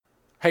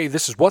Hey,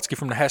 this is Wutsky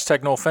from the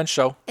Hashtag No Offense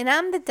Show. And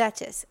I'm the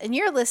Duchess, and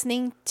you're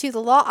listening to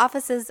the Law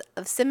Offices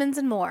of Simmons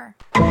and Moore.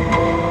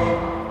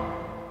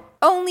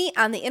 Only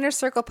on the Inner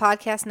Circle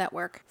Podcast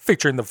Network.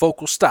 Featuring the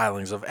vocal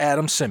stylings of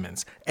Adam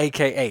Simmons,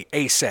 a.k.a.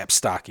 ASAP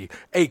Stocky,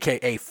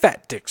 a.k.a.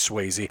 Fat Dick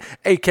Swayze,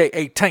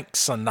 a.k.a. Tank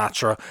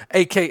Sinatra,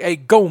 a.k.a.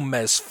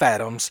 Gomez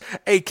Fatums,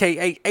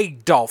 a.k.a.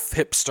 Adolf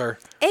Hipster,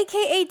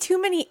 AKA too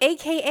many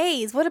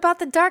AKAs. What about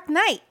the Dark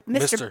Knight?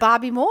 Mr.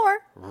 Bobby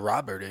Moore.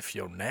 Robert If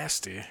You're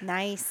Nasty.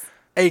 Nice.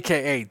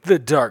 A.k.a. The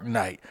Dark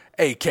Knight,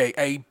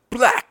 a.k.a.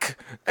 Black,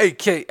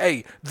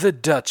 a.k.a. The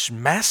Dutch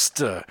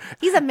Master.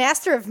 He's a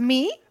master of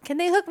me? Can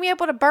they hook me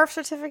up with a birth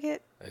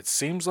certificate? It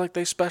seems like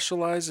they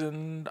specialize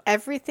in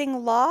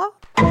everything law?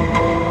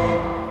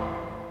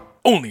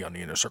 Only on the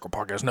Inner Circle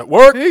Podcast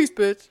Network. Peace,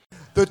 bitch.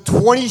 The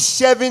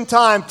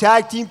 27-time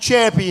tag team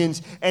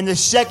champions and the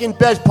second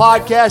best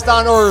podcast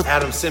on earth.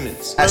 Adam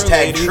Simmons.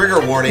 Hashtag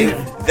trigger warning.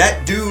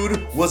 That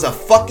dude was a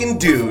fucking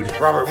dude.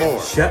 Robert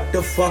Moore. Shut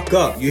the fuck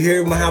up. You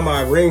hear how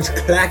my rings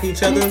clack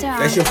each other?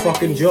 That's your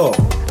fucking jaw.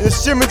 The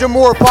Simmons and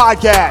Moore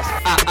podcast.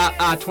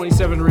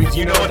 27 rings.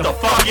 You know what the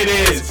fuck it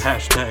is.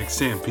 Hashtag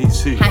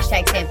SamPC.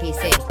 Hashtag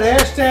SamPC.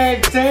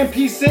 Hashtag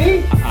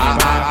SamPC.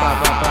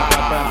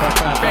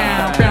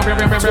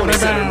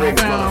 27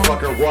 rings,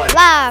 motherfucker. What?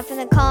 Live from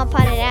the Colin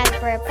Pond in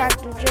Asbury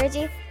Park, New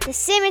Jersey, the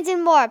Simmons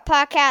and Moore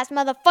podcast,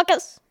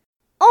 motherfuckers.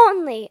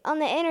 Only on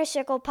the Inner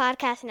Circle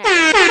Podcast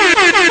Network.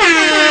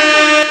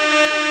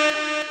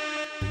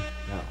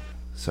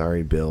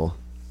 Sorry, Bill.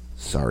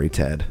 Sorry,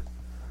 Ted.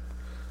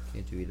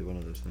 Can't do either one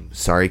of those things.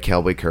 Sorry,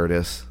 Cowboy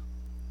Curtis.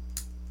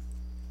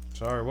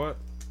 Sorry, what?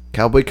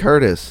 Cowboy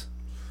Curtis.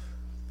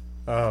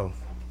 Oh.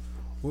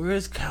 Where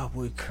is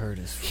Cowboy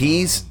Curtis from?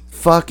 He's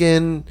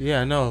fucking...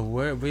 Yeah, I know.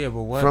 Where? But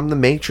what? From The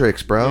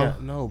Matrix, bro. Yeah,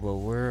 no, but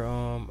where...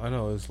 I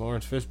know it's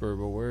Lawrence Fishburne,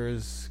 but where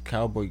is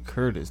Cowboy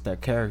Curtis,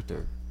 that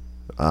character?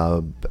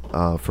 From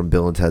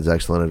Bill and Ted's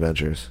Excellent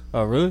Adventures.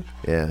 Oh, really?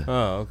 Yeah.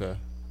 Oh, okay.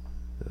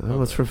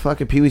 Oh, it's from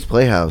fucking Pee-wee's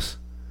Playhouse.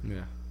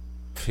 Yeah.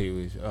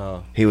 Pee-wee's.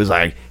 Oh. He was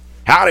like,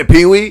 howdy,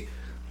 Pee-wee.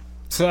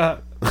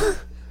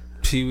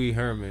 Pee-wee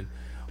Herman.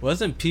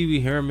 Wasn't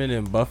Pee-wee Herman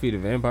in Buffy the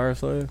Vampire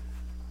Slayer?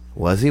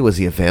 Was he? Was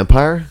he a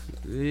vampire?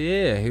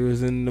 Yeah, he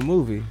was in the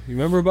movie. You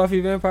remember Buffy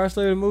the Vampire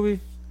Slayer, the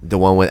movie? The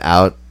one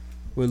without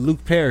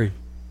Luke Perry.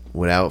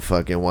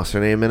 Fucking, what's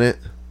her name in it?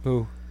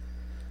 Who?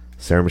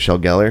 Sarah Michelle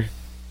Gellar.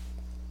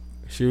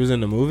 She was in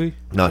the movie?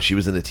 No, she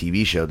was in the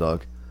TV show,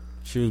 dog.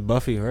 She was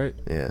Buffy, right?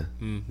 Yeah.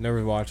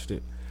 Never watched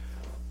it.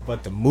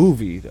 But the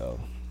movie,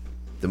 though.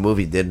 The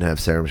movie didn't have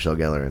Sarah Michelle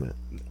Gellar in it.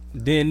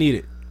 Didn't need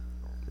it.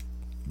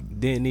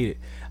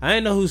 I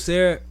didn't know who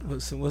Sarah...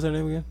 What's her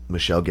name again?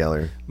 Michelle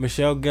Gellar.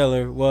 Michelle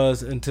Gellar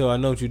was until I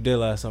Know What You Did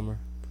Last Summer.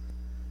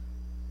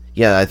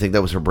 Yeah, I think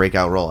that was her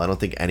breakout role. I don't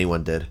think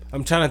anyone did.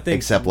 I'm trying to think.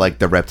 Except, like,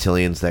 the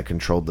reptilians that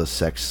controlled the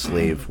sex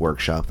slave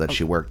workshop that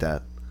she worked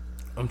at.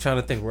 I'm trying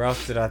to think. Where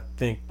else did I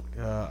think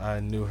I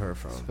knew her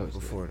from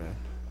before that?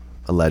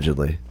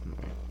 Allegedly.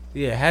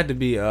 Yeah, it had to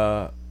be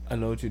I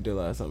Know What You Did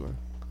Last Summer.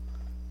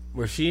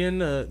 Was she in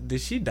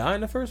did she die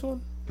in the first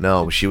one?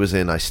 No, she was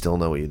in I Still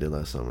Know What You Did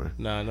Last Summer.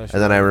 Nah, no. And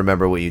then I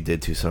Remember What You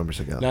Did 2 summers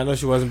ago. No, no,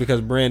 she wasn't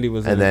because Brandy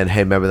was in it. And then,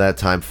 hey, remember that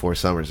time 4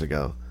 summers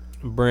ago?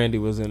 Brandy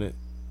was in it.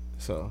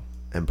 So.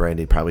 And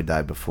Brandy probably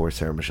died before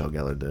Sarah Michelle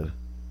Gellar did.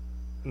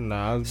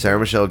 Nah. Sarah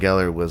Michelle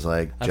Gellar was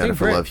like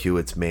Jennifer Love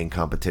Hewitt's main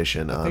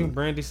competition I think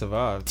Brandy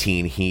survived.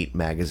 Teen Heat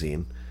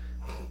magazine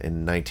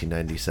in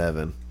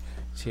 1997.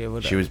 She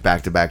was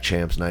back-to-back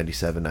champs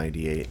 97,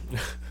 98.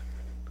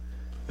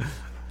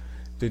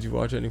 Did you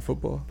watch any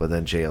football? But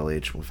then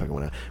JLH fucking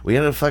went out. We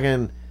gotta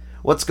fucking...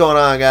 What's going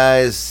on,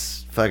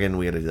 guys? Fucking,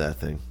 we gotta do that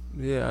thing.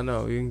 Yeah, I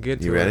know. You can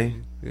get to it. You ready?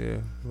 Yeah.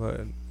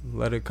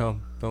 Let it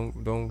come.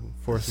 Don't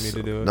force me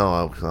to do it. No,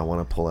 I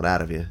want to pull it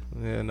out of you.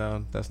 Yeah,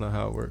 no, that's not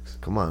how it works.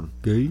 Come on.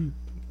 Gay.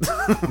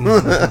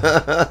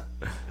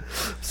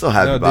 So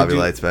happy Bobby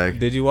Light's back.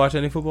 Did you watch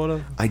any football,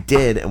 though? I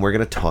did, and we're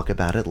going to talk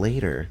about it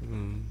later.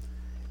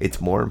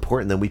 It's more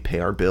important than we pay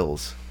our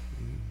bills.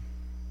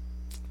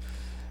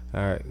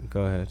 All right,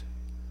 go ahead.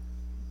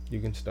 You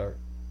can start.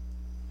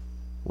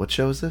 What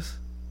show is this?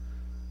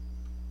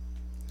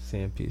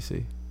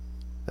 SamPC.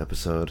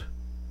 Episode?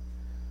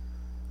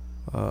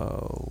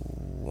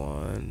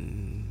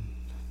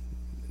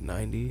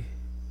 190,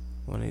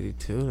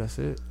 182. That's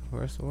it.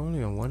 We're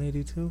only on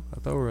 182. I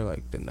thought we were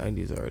like the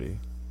 90s already.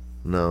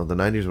 No, the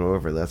 90s were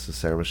over. That's the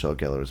Sarah Michelle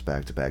Gellar was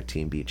back-to-back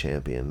Team B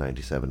champion,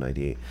 97,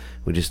 98.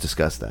 We just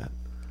discussed that.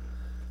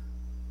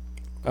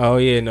 Oh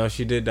yeah, no,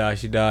 she did die.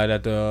 She died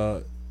at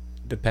the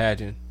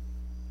pageant.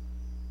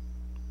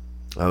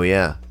 Oh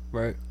yeah,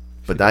 right.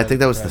 But I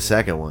think that was the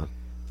second one.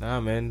 Nah,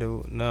 man,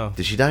 no.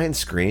 Did she die in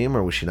Scream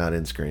or was she not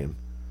in Scream?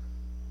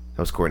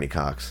 That was Courtney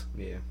Cox.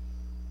 Yeah.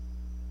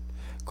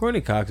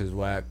 Courtney Cox is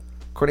whack.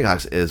 Courtney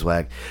Cox is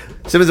whack.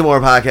 Simmons and Moore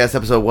podcast,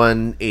 episode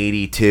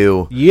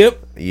 182.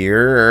 Yep.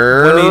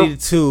 Year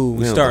 182.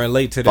 We're starting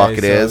late today. Fuck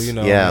it is. You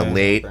know, yeah, man.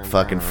 late.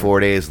 Fucking 4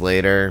 days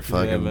later.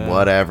 Fucking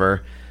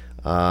whatever.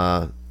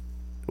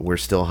 we're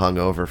still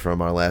hungover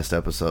from our last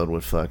episode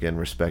with fucking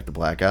Respect the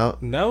Blackout.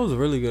 That was a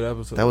really good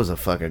episode. That was a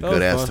fucking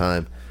good ass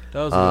time.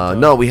 That was a good time.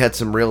 No, we had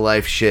some real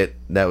life shit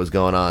that was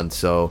going on.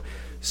 So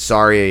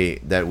sorry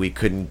that we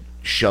couldn't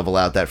shovel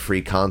out that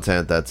free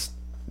content that's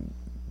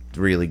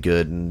really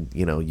good and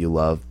you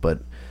love, but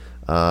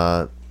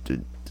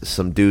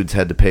some dudes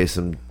had to pay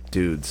some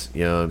dudes.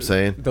 You know what I'm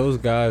saying? Those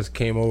guys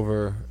came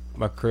over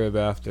my crib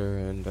after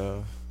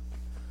and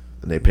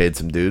they paid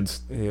some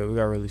dudes. Yeah, we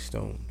got really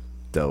stoned.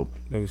 Dope.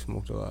 We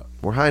smoked a lot.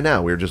 We're high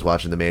now. We were just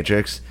watching The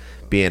Matrix,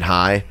 being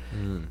high.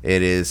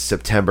 It is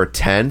September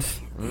 10th.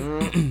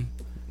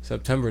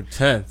 September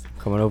 10th.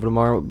 Coming over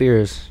tomorrow with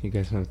beers. You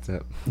guys know what's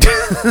up.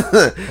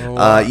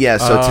 Yeah,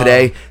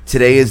 so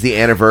today is the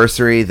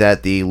anniversary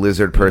that the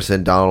lizard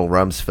person Donald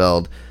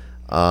Rumsfeld,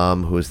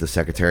 who was the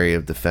Secretary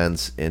of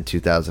Defense in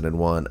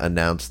 2001,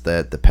 announced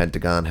that the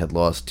Pentagon had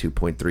lost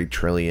 $2.3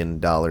 trillion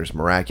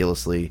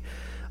miraculously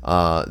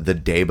the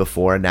day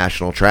before a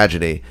national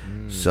tragedy.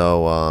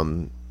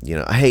 So,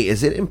 hey,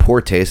 is it in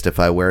poor taste if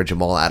I wear a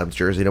Jamal Adams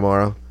jersey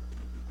tomorrow?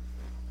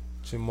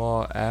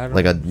 Jamal Adams?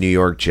 Like a New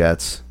York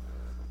Jets?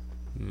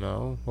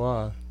 No.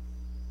 Why?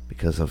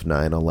 Because of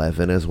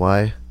 9/11 is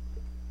why?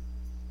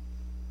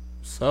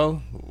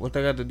 So, what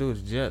they got to do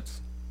with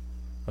Jets?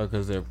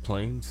 Because they're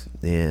planes?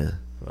 Yeah.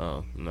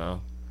 Oh,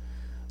 no.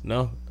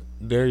 No,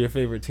 they're your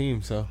favorite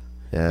team, so.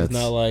 Yeah, it's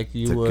not like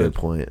you would. That's a good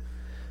point.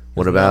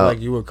 What it's about... not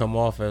like you would come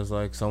off as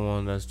like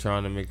someone that's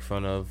trying to make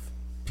fun of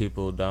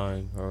people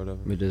dying or whatever.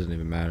 It doesn't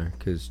even matter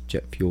because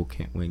jet fuel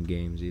can't win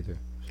games either.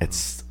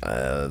 It's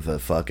the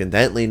fucking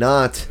definitely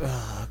not.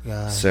 Oh,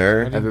 God.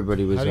 Sir.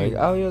 Everybody was like,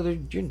 oh, yeah,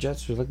 your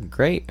Jets are looking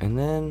great. And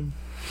then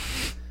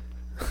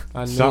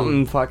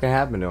something fucking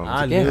happened to them.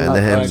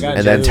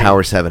 And then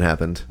Tower 7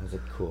 happened. That was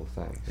a cool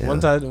thing. Yeah.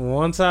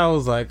 Once I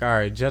was like, all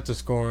right, Jets are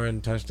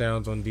scoring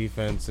touchdowns on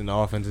defense and the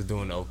offense is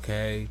doing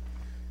okay.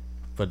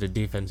 But the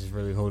defense is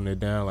really holding it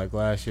down like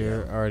last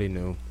year. I already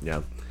knew.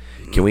 Yeah.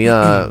 Can we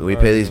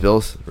pay these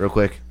bills real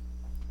quick?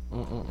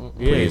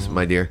 Please,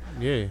 my dear.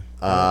 Yeah.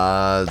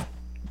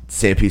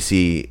 Sam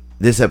PC.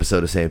 This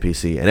episode of Sam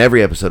PC and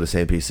every episode of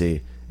Sam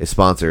PC is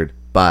sponsored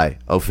by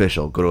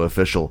Official. Go to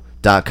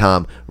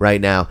official.com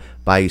right now.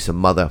 Buy you some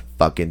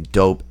motherfucking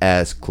dope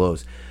ass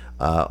clothes.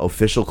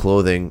 Official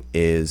Clothing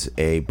is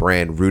a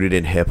brand rooted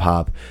in hip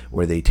hop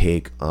where they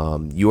take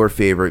your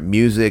favorite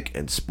music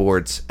and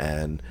sports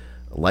and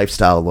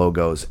lifestyle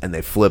logos and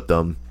they flip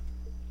them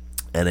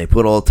and they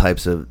put all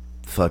types of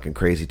fucking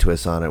crazy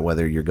twists on it,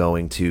 whether you're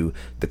going to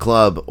the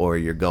club or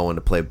you're going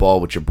to play ball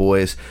with your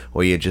boys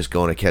or you're just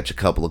going to catch a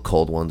couple of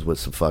cold ones with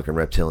some fucking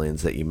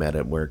reptilians that you met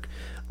at work.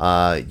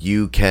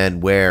 You can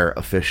wear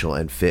Official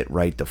and fit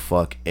right the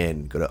fuck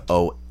in. Go to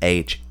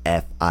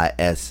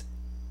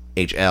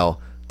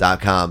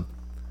ohfishl.com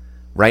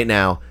right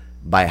now.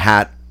 Buy a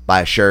hat,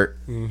 buy a shirt,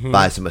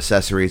 buy some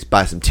accessories,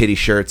 buy some titty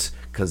shirts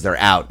because they're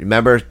out.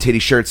 Remember, titty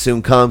shirts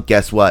soon come?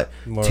 Guess what?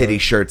 More. Titty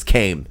shirts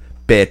came,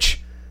 bitch.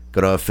 Go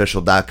to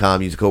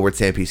official.com, use code word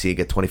SamPC,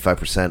 get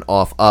 25%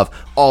 off of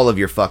all of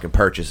your fucking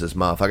purchases,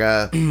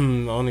 motherfucker.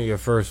 Only your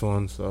first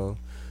one, so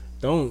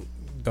don't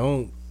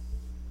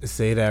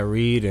say that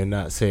read and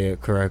not say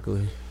it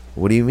correctly.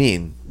 What do you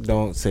mean?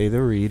 Don't say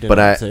the read and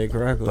not say it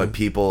correctly. But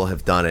people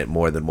have done it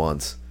more than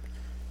once.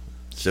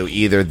 So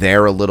either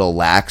they're a little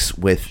lax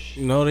with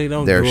they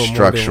don't their do it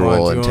structural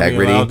more than once. integrity.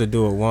 You're only allowed to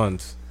do it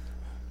once.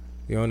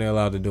 You're only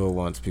allowed to do it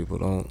once,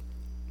 people.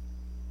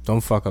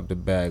 Don't fuck up the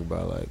bag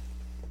by like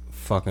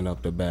fucking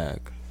up the bag,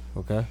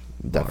 okay?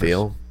 That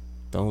feel?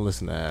 Don't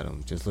listen to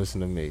Adam. Just listen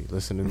to me.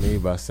 Listen to me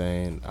by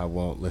saying I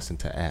won't listen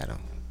to Adam.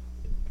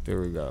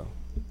 There we go.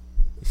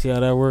 You see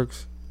how that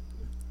works?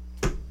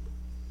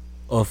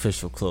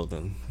 Official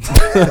Clothing.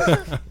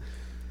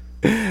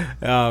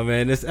 Oh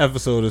man, this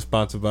episode is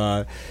sponsored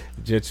by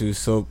Jitsu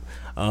Soap.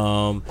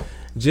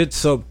 Jit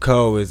Soap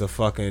Co. is a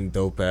fucking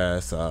dope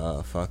ass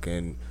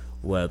fucking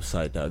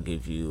website that'll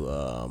give you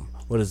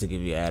what does it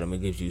give you, Adam? It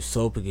gives you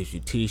soap, it gives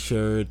you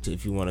t-shirts.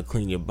 If you want to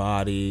clean your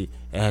body,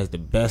 it has the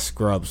best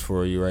scrubs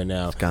for you right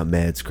now. It's got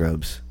mad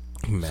scrubs.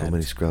 So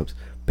many scrubs.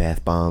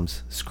 Bath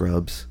bombs,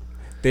 scrubs.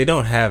 They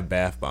don't have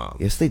bath bombs.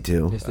 Yes, they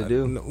do. Yes, they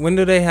do. When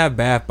do they have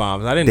bath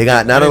bombs? I didn't. They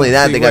got not only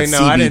that, they got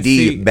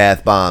CBD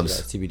bath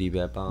bombs. CBD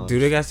bath bombs. Do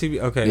they got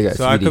CBD? Okay,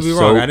 so CBD I could be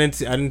wrong. soap. I didn't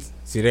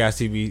see they got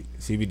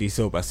CBD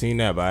soap. I seen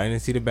that, but I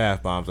didn't see the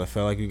bath bombs. I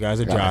feel like you guys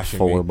are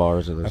joshing me. 4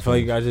 bars of this. I feel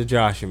like you guys are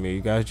joshing me.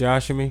 You guys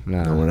joshing me?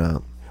 No, we're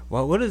not.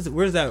 Well, where's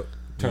that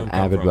term come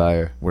Avid from?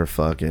 buyer. We're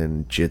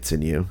fucking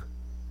jitsing you.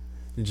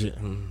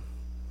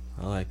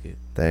 I like it.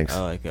 Thanks.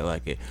 I like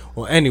it.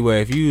 Well,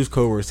 anyway, if you use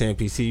code word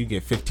SamPC, you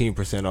get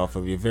 15% off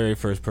of your very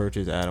first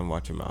purchase. Adam,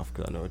 watch your mouth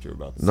because I know what you're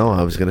about to say. No,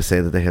 I was going to say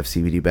that they have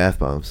CBD bath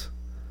bombs.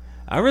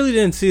 I really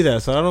didn't see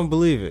that, so I don't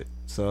believe it.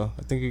 So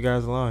I think you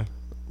guys are lying.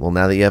 Well,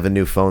 now that you have a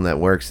new phone that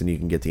works and you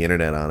can get the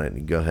internet on it,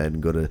 you go ahead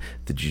and go to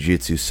the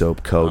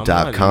jujitsusoapco.com.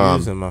 I'm not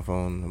using my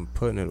phone. I'm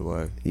putting it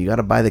away. You got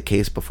to buy the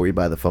case before you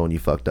buy the phone. You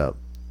fucked up.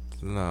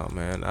 No,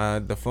 man.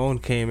 The phone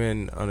came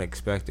in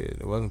unexpected.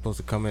 It wasn't supposed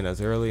to come in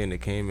as early, and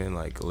it came in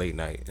like late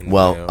night.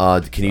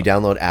 Well, can you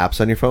download apps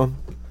on your phone?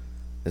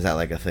 Is that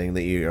like a thing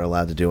that you're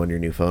allowed to do on your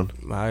new phone?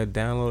 I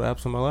download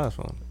apps on my last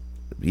phone.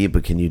 Yeah,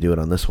 but can you do it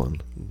on this one?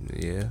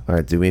 Yeah. All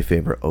right, do me a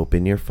favor.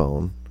 Open your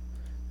phone,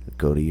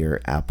 go to your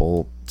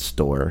Apple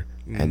store,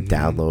 and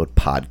download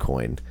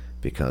Podcoin,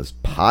 because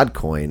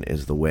Podcoin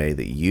is the way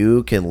that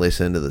you can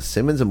listen to the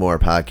Simmons and More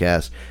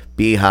podcast,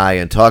 be high,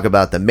 and talk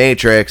about the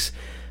Matrix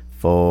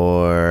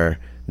for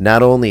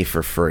not only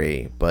for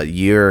free, but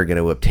you're going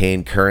to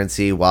obtain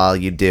currency while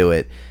you do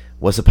it.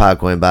 What's a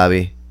Podcoin,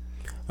 Bobby?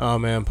 Oh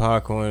man,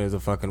 Podcoin is a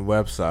fucking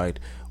website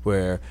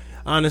where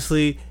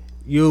honestly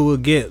you will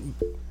get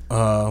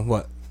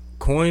what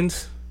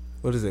coins?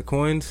 What is it?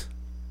 Coins?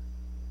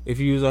 If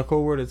you use our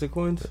code word, is it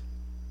coins?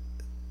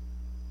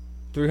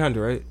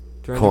 300, right?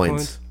 300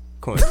 Coins.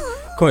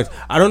 Coins.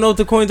 I don't know what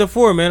the coins are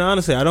for, man.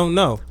 Honestly, I don't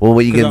know. Well,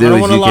 what you can do I don't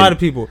is want to you lie can- to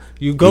people.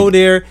 You go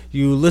there,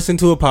 you listen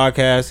to a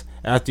podcast.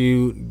 After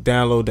you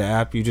download the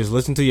app, you just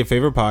listen to your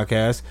favorite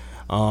podcast.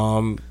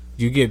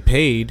 You get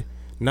paid.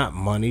 Not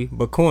money,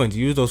 but coins.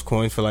 You use those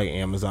coins for like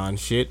Amazon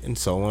shit and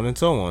so on and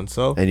so on.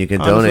 So And you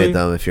can honestly, donate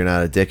them if you're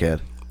not a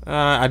dickhead.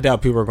 I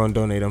doubt people are going to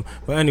donate them.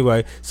 But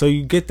anyway, so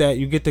you get that,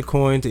 you get the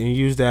coins, and you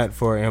use that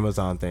for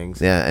Amazon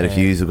things. Yeah, and if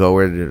you use the code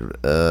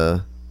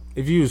word,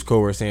 if you use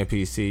code word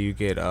SAMPC, you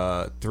get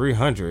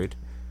 300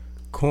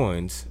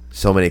 coins.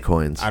 so many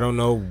coins. I don't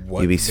know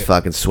what. You'd be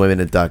fucking swimming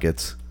in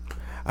ducats.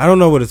 I don't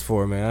know what it's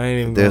for, man. I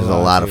ain't even. There's gonna a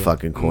lie lot to of you.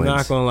 fucking coins. I'm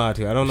not gonna lie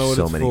to you. I don't know what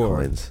So it's many for.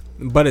 coins.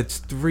 But it's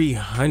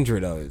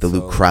 300 of it. The so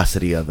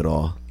lucrosity of it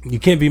all. you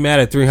can't be mad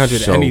at 300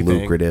 So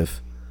anything.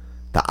 lucrative.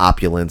 The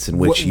opulence in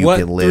which you What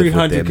can live with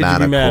 300 the could you amount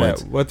be of mad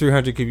coins. at? What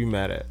 300 could you be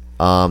mad at?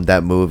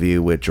 That movie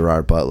with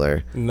Gerard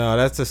Butler. No,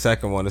 that's the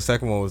second one. The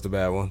second one was the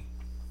bad one.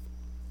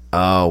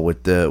 Oh,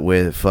 with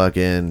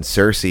fucking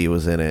Cersei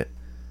was in it.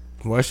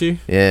 Was she?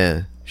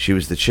 Yeah, she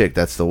was the chick.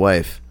 That's the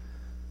wife.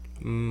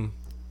 From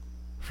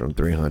So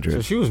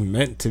 300. she was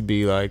meant to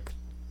be like.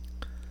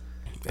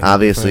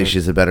 Obviously, different-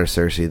 she's a better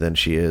Cersei than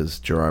she is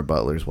Gerard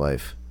Butler's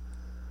wife.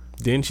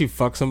 Didn't she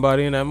fuck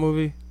somebody in that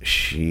movie?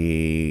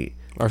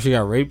 Or she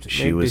got raped?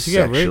 She Maybe- was did she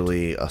get raped?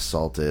 sexually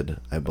assaulted,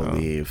 I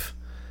believe.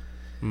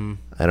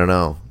 I don't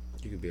know.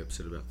 You could be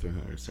upset about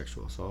 300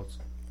 sexual assaults.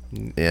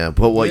 Yeah,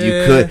 but what you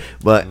Yeah. could,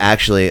 but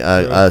actually,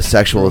 a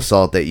sexual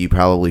assault that you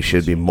probably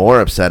should be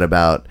more upset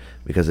about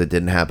because it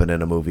didn't happen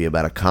in a movie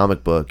about a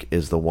comic book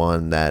is the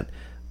one that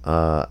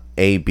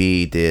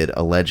AB did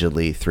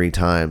allegedly 3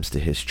 times to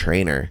his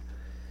trainer,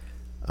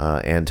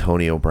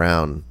 Antonio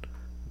Brown,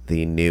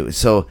 the new.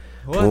 So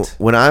What?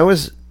 when I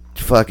was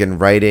fucking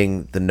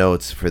writing the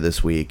notes for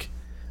this week,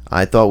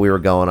 I thought we were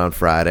going on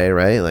Friday,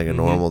 right? Like a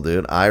normal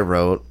dude. I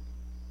wrote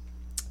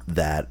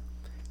that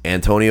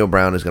Antonio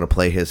Brown is going to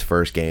play his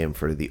first game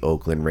for the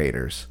Oakland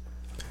Raiders.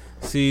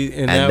 See,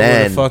 and that would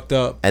have fucked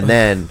up. And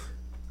then,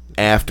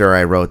 after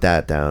I wrote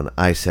that down,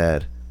 I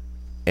said,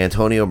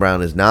 Antonio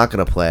Brown is not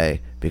going to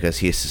play because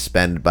he is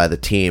suspended by the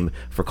team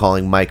for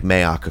calling Mike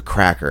Mayock a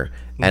cracker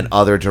and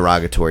other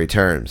derogatory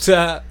terms.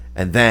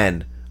 And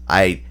then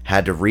I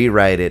had to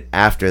rewrite it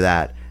after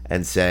that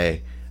and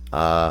say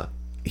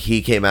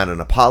he came out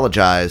and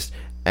apologized,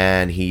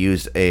 and he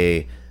used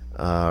a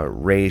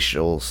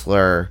racial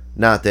slur.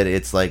 Not that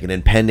it's like an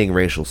impending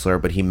racial slur,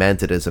 but he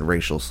meant it as a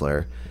racial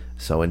slur.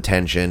 So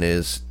intention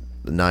is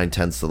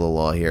 9/10 of the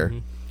law here.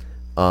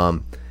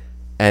 And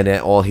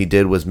then all he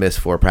did was miss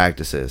 4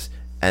 practices.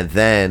 And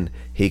then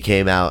he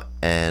came out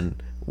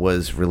and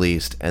was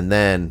released. And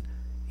then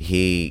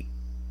he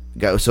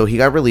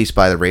got released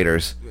by the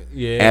Raiders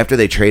after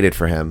they traded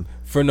for him.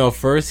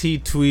 First he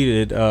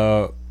tweeted,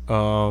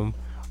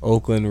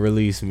 Oakland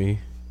release me.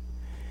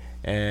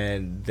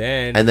 And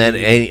then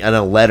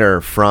a letter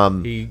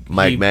from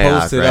Mike Mayock,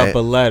 posted right? up a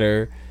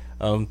letter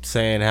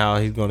saying how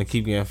he's going to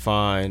keep getting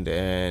fined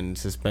and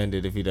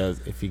suspended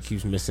if he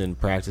keeps missing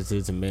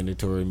practices and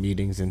mandatory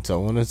meetings and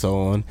so on and so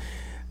on.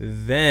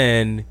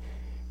 Then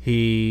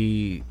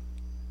he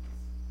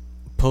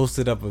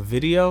posted up a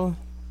video.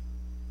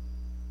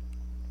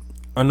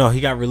 Oh no,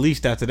 he got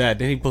released after that.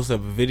 Then he posted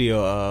up a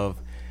video of,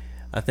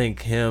 I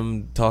think,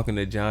 him talking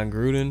to John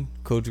Gruden,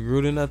 Coach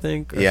Gruden, I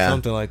think, or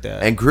something like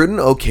that. And Gruden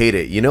okayed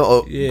it.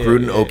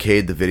 Gruden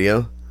okayed the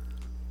video.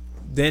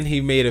 Then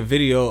he made a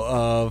video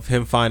of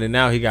him finding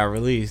out he got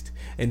released.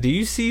 And do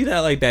you see that,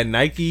 like, that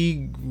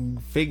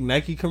fake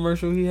Nike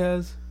commercial he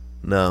has?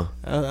 No.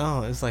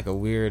 Oh, it's like a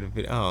weird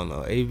video. I don't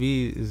know.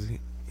 AB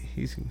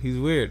he's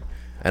weird.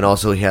 And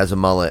also he has a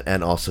mullet,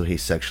 and also he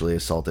sexually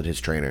assaulted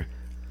his trainer.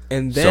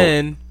 And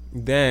then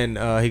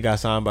he got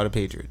signed by the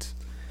Patriots.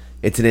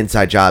 It's an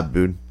inside job,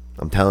 dude.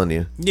 I'm telling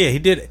you. Yeah, he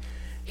did.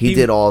 He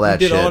did all that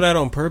shit. He did all that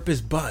on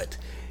purpose, but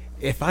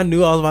if I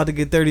knew I was about to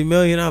get $30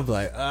 million, I'd be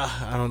like,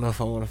 I don't know if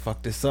I want to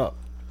fuck this up.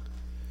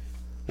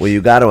 Well,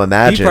 you got to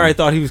imagine. He probably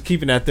thought he was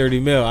keeping that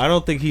 $30 million. I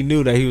don't think he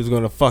knew that he was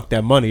going to fuck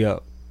that money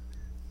up.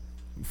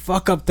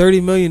 Fuck up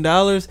 $30 million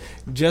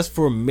just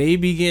for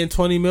maybe getting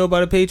 $20 million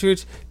by the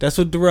Patriots. That's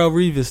what Darrelle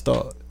Revis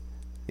thought.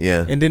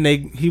 Yeah. And then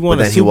he won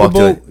but a then Super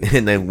Bowl.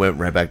 and then went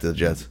right back to the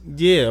Jets.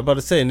 Yeah, I'm about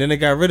to say. And then they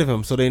got rid of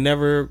him, so they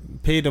never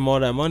paid him all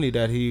that money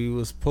that he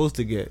was supposed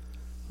to get.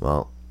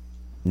 Well,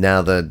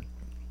 now the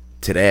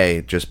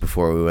today, just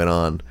before we went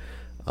on,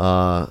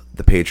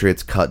 the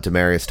Patriots cut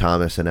Demaryius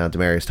Thomas, and now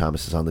Demaryius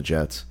Thomas is on the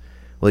Jets.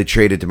 Well, he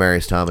traded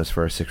Demaryius Thomas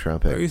for a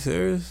 6th-round pick. Are you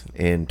serious?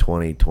 In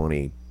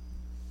 2020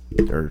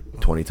 or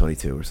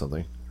 2022 or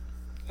something.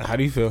 How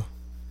do you feel?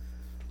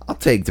 I'll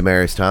take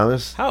Demaryius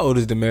Thomas. How old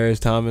is Demaryius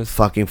Thomas?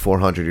 Fucking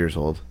 400 years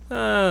old.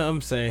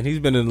 I'm saying he's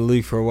been in the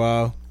league for a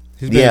while.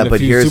 He's been in a but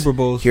few Super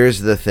Bowls. Here's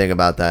the thing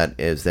about that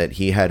is that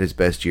he had his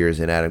best years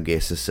in Adam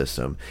Gase's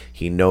system.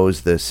 He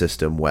knows the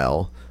system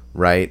well,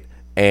 right?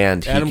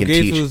 And Adam he can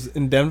Gase teach. was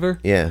in Denver?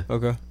 Yeah.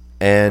 Okay.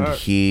 And Right.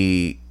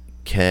 he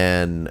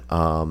can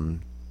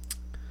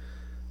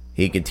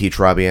teach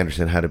Robbie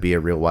Anderson how to be a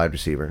real wide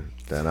receiver.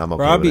 Then I'm okay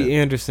with Robbie it.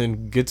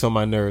 Anderson gets on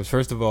my nerves.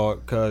 First of all,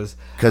 because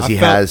He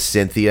has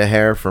Cynthia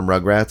hair from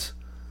Rugrats.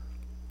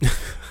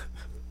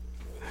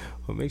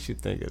 What makes you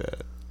think of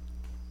that?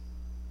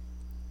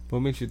 What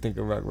makes you think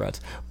of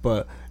Rugrats?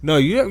 But no,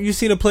 you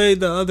seen a play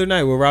the other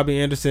night where Robbie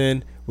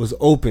Anderson was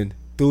open,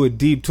 threw it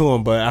deep to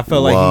him, but I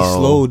felt like he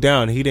slowed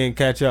down. He didn't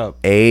catch up.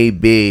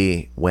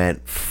 AB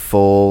went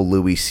full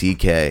Louis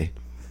CK.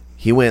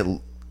 He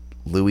went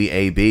Louis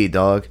AB,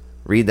 dog.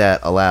 Read that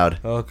aloud.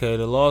 Okay,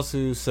 the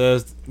lawsuit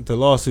says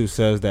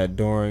that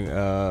during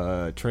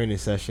a training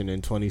session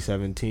in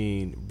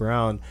 2017,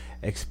 Brown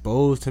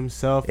exposed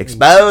himself.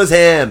 Expose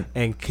him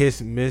and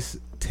kissed Miss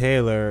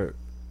Taylor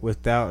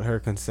without her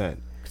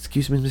consent.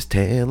 Excuse me, Miss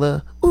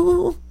Taylor.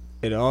 Ooh.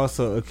 It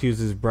also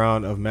accuses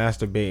Brown of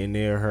masturbating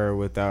near her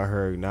without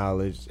her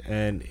knowledge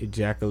and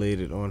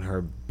ejaculated on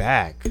her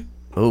back.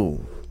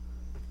 Oh.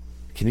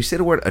 Can you say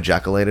the word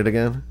ejaculated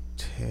again?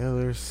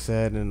 Taylor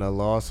said in a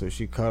lawsuit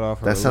she cut off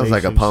her That sounds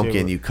like a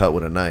pumpkin you cut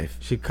with a knife.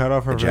 She cut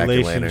off her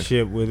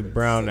relationship with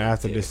Brown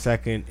after the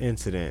second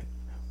incident.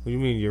 What do you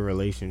mean your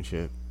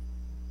relationship?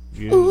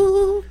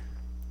 Your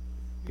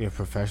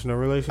professional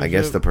relationship? I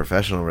guess the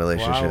professional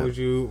relationship.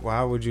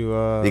 Why would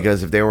you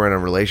because if they were in a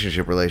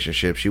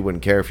relationship, she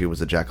wouldn't care if he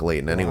was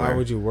ejaculating anywhere. Why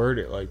would you word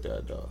it like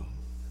that though?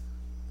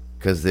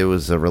 Because there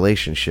was a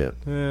relationship.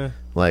 Yeah.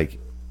 Like,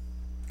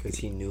 because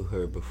he knew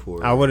her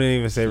before. I wouldn't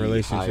even say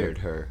relationship. Hired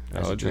her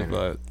as a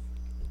trainer.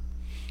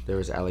 There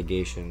was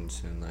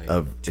allegations and like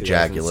of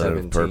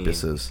ejaculative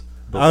purposes.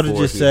 I would have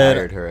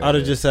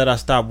just said I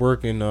stopped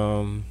working.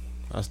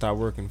 I stopped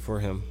working for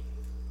him.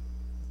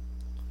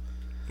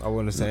 I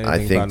wouldn't say anything. I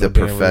think about the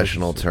no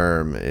professional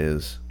term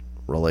is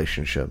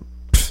relationship.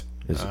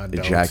 Is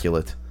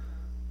ejaculate.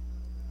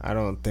 I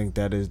don't think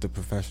that is the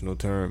professional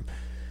term.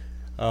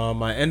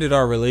 I ended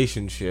our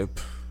relationship.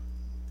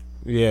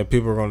 Yeah,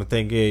 people are gonna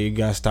think, yeah, you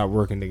guys stop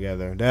working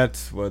together.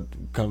 That's what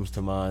comes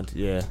to mind.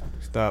 Yeah,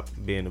 stop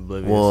being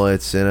oblivious. Well,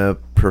 it's in a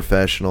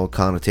professional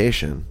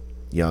connotation,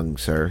 young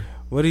sir.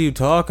 What are you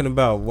talking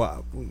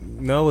about?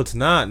 No, it's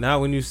not. Not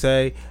when you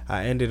say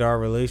I ended our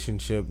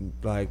relationship.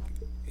 Like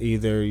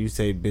either you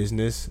say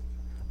business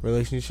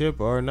relationship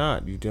or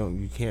not. You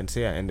can't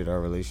say I ended our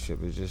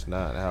relationship. It's just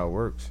not how it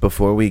works.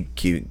 Before we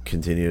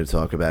continue to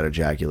talk about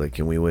ejaculate,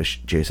 can we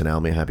wish Jason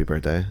Alme a happy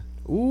birthday?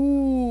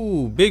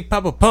 Ooh, Big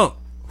Papa Pump.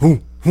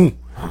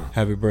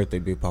 Happy birthday,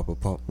 Big Papa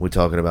Pump. We're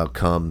talking about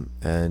cum,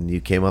 and you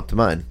came up to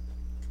mine.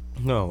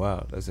 Oh,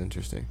 wow. That's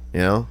interesting. You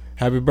know?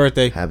 Happy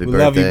birthday. Happy we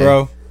birthday. Love you,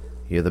 bro.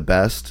 You're the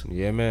best.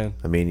 Yeah, man.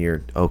 I mean,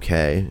 you're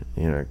okay.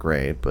 You're not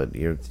great, but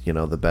you're,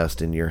 the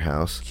best in your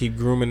house. Keep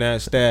grooming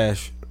that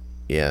stash.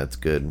 Yeah, it's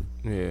good.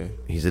 Yeah.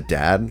 He's a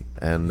dad,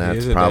 and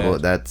that's probably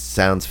that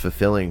sounds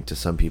fulfilling to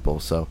some people.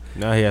 So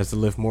now he has to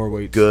lift more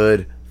weights.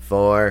 Good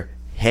for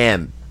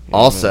him. Yeah,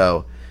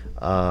 also,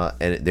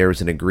 and there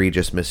was an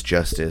egregious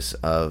misjustice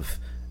of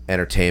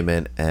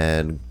entertainment,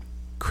 and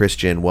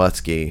Christian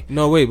Wutzke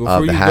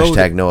of the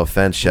hashtag No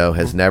Offense Show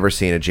has never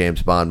seen a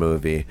James Bond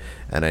movie,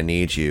 and I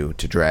need you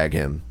to drag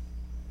him.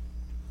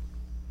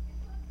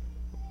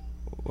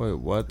 Wait,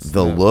 what's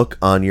the look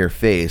on your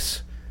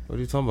face? What are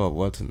you talking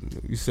about?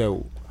 You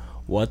said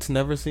what's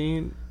never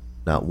seen?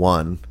 Not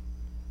one.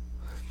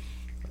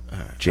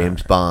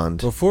 James Bond.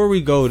 Before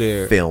we go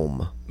there,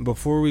 film.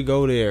 Before we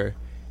go there,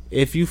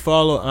 if you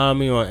follow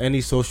Ami on any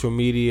social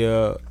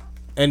media,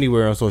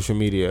 anywhere on social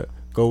media,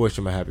 go wish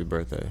him a happy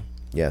birthday.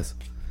 Yes.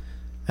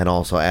 And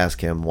also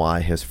ask him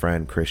why his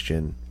friend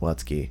Christian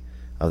Wutzke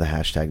of the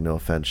hashtag No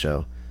Offense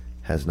Show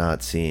has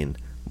not seen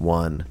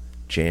one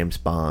James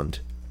Bond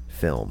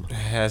film.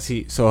 Has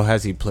he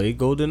played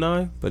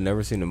GoldenEye but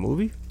never seen a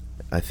movie?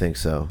 I think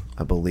so.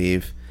 I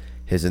believe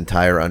his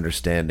entire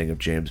understanding of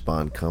James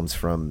Bond comes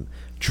from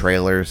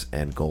trailers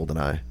and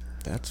GoldenEye.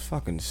 That's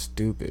fucking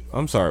stupid.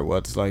 I'm sorry,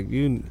 what's like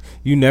you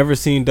never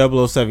seen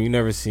 007, you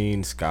never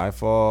seen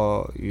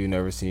Skyfall, you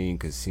never seen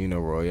Casino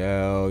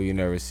Royale, you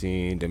never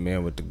seen The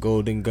Man with the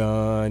Golden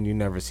Gun, you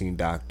never seen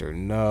Dr.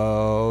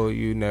 No,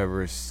 you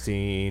never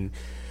seen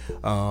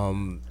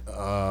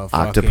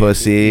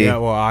Octopussy. Yeah,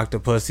 well,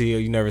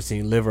 Octopussy, you never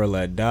seen Live or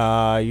Let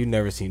Die, you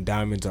never seen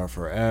Diamonds Are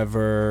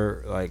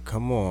Forever. Like,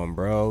 come on,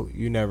 bro.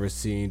 You never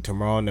seen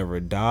Tomorrow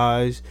Never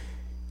Dies.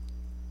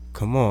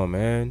 Come on,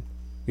 man.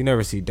 You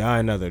never see Die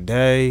Another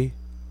Day.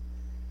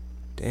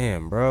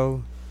 Damn,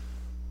 bro.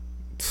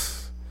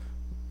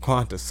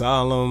 Quantum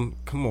Solemn.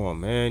 Come on,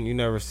 man. You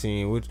never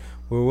seen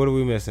Well, what are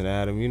we missing,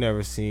 Adam? You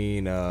never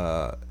seen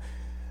A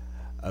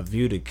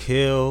View to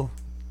Kill?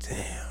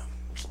 Damn.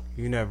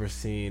 You never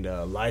seen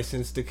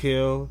License to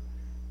Kill?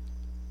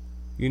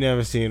 You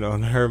never seen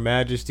On Her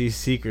Majesty's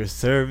Secret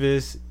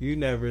Service? You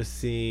never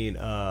seen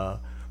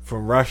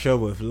From Russia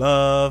with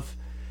Love?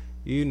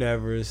 You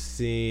never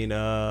seen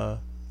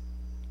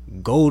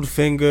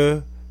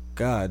Goldfinger?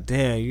 God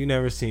damn, you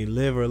never seen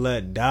Live or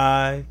Let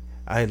Die?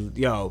 Hold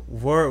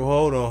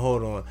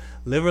on.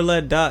 Live or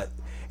Let Die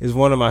is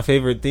one of my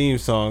favorite theme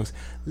songs.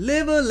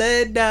 Live or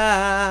Let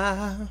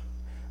Die.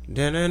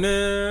 You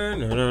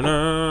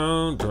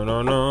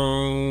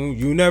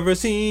never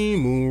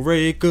seen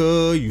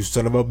Moonraker, you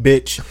son of a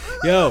bitch.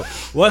 Yo,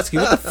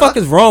 Wutsky, what the fuck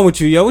is wrong with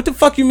you, yo? What the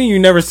fuck you mean you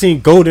never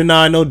seen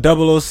GoldenEye, no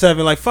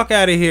 007? Like, fuck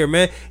out of here,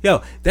 man.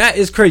 Yo, that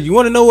is crazy. You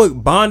want to know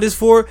what Bond is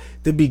for?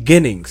 The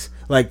beginnings.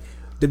 Like,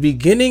 the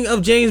beginning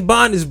of James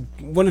Bond is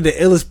one of the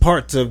illest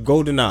parts of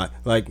GoldenEye.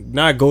 Like,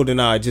 not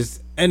GoldenEye,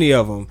 just any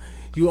of them.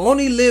 You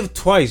only live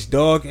twice,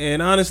 dog.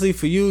 And honestly,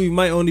 for you, you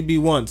might only be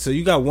once. So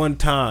you got one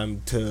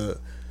time to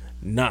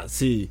not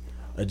see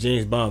a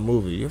James Bond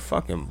movie. You're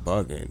fucking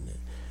bugging.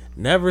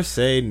 Never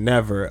say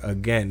never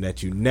again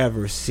that you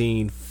never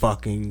seen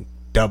fucking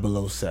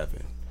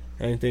 007.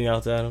 Anything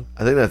else, Adam?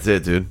 I think that's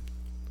it, dude.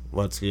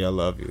 Wutsky, I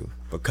love you,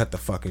 but cut the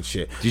fucking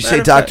shit. Did you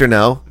say Dr.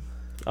 No?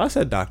 I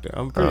said Doctor.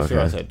 I'm pretty sure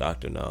I said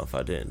Dr. No. If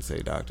I didn't say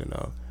Dr.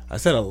 No, I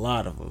said a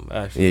lot of them,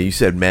 actually. Yeah, you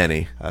said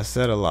Manny. I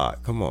said a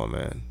lot. Come on,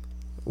 man.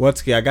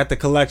 Wutsky, I got the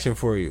collection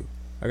for you.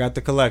 I got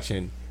the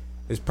collection.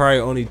 There's probably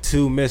only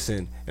 2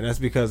 missing, and that's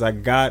because I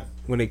got,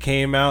 when it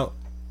came out,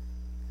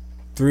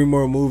 3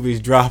 more movies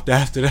dropped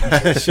after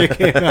that shit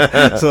came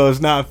out. So it's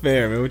not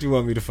fair, man. What you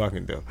want me to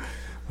fucking do?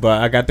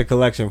 But I got the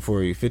collection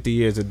for you. 50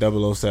 years of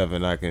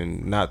 007. I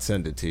can not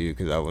send it to you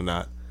because I will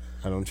not.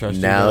 I don't trust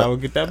you, but I will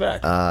get that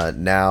back.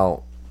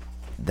 Now,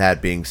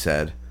 that being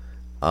said,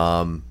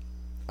 I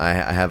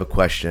have a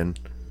question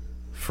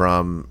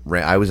from...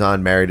 I was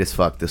on Married as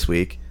Fuck this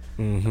week.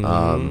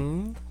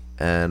 Mm-hmm.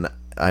 And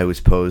I was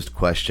posed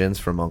questions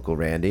from Uncle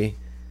Randy,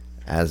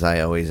 as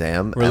I always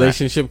am.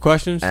 Relationship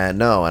questions?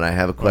 No, and I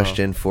have a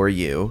question for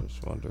you.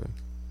 Just wondering.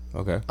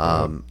 Okay.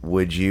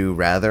 Would you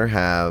rather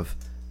have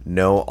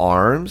no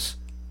arms,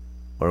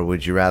 or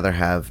would you rather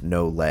have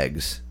no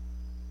legs?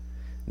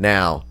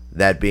 Now,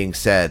 that being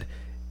said,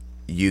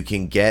 you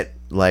can get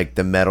like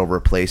the metal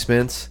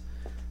replacements.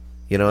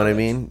 You know what I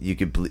mean? You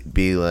could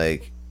be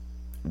like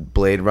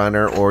Blade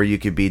Runner, or you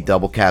could be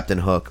double Captain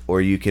Hook, or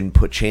you can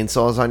put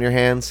chainsaws on your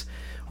hands,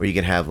 or you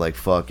can have like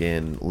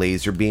fucking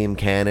laser beam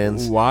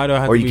cannons. Why do I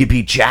have or to you could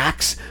be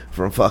Jax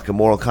from fucking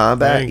Mortal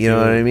Kombat. You know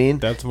what I mean?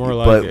 That's more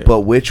like it.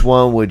 But which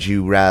one would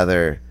you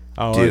rather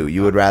do?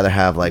 You would rather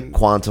have like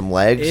quantum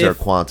legs or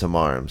quantum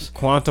arms?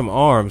 Quantum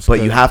arms.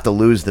 But you have to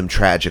lose them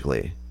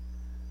tragically.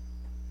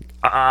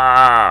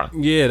 Yeah,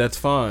 that's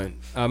fine.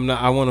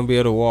 I want to be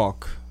able to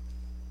walk.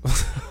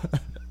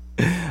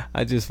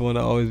 I just want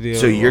to always be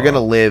able to walk. So you're going to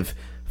live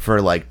for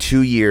like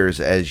 2 years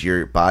as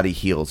your body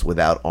heals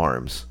without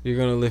arms. You're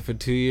going to live for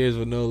 2 years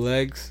with no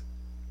legs?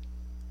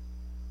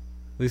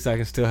 At least I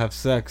can still have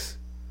sex.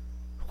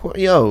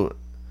 Yo,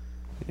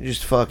 you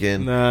just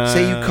fucking...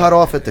 say you cut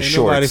off at the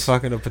shorts. Nobody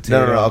fucking a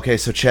potato. No. Okay,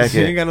 so check it.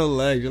 You ain't got no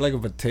legs. You're like a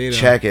potato.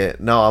 Check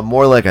it. No, I'm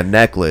more like a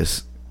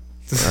necklace.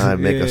 I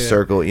make a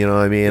circle, you know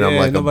what I mean? I'm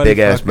like a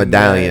big-ass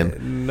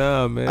medallion.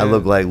 Nah, man. I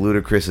look like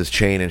Ludacris's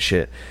chain and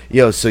shit.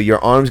 Yo, so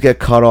your arms get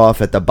cut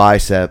off at the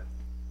bicep,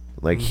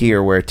 like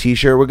here where a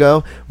t-shirt would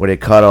go, where they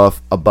cut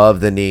off above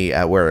the knee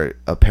at where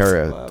a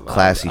pair of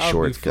classy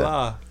shorts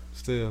go.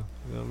 Still,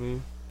 you know what I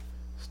mean?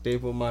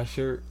 Staple my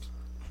shirt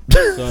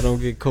so I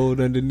don't get cold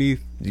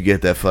underneath. You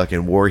get that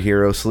fucking war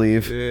hero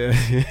sleeve? Yeah.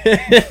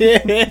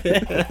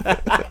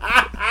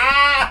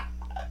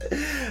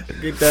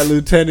 Get that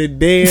Lieutenant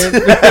Dan.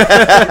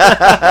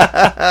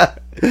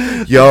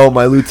 Yo,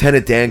 my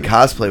Lieutenant Dan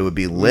cosplay would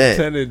be lit.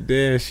 Lieutenant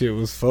Dan shit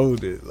was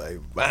folded like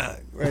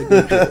bang,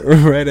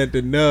 right at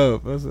the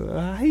nub. I was like,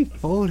 how he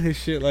fold his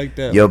shit like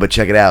that? Yo, but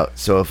check it out.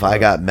 So if I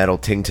got metal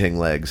ting ting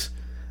legs,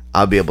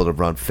 I'll be able to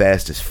run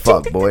fast as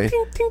fuck, ting, boy.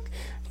 Ting, ting, ting.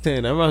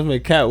 Damn, that reminds me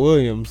of Cat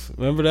Williams.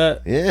 Remember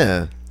that?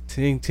 Yeah.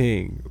 Ting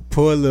ting.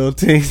 Poor little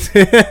ting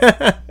ting.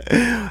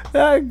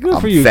 Good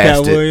for you,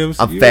 Cat Williams.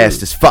 I'm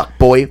fast as fuck,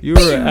 boy. You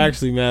were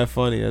actually mad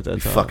funny at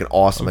that time. Fucking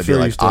awesome. I'd be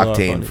like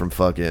Octane from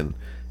fucking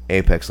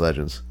Apex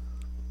Legends.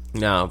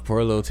 Nah,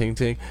 poor little ting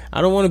ting. I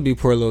don't want to be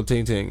poor little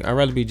ting ting. I'd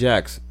rather be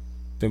Jax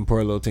than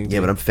poor little ting ting. Yeah,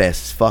 but I'm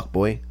fast as fuck,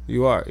 boy.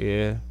 You are,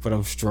 yeah. But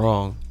I'm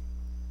strong.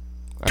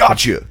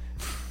 Gotcha.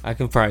 I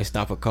can probably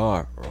stop a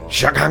car.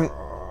 Shakang.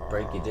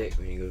 Break your dick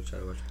when you go try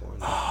to watch porn.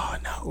 Oh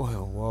no!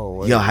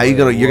 Whoa! Yo, how you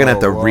gonna? You're gonna have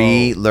to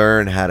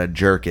relearn how to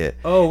jerk it.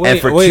 Oh wait! And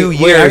for 2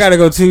 years, I gotta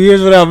go 2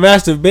 years without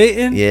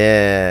masturbating.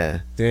 Yeah.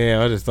 Damn!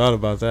 I just thought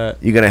about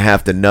that. You're gonna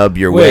have to nub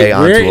your way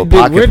onto a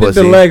pocket where pussy.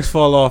 Did the legs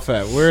fall off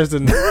at? Where's the?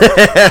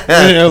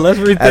 Let's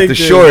rethink at the this.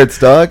 Shorts,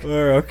 dog.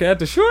 Okay, at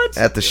the shorts.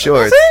 At the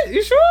shorts. That's it?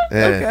 You sure?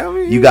 Yeah. Okay, I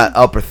mean, you got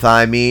upper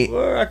thigh meat.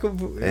 I could,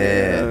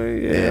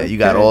 yeah. You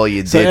got all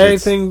your digits.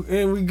 So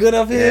everything, we good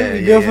up here.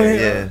 We good for him.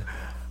 Yeah.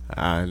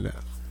 I know.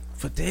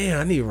 But damn,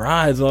 I need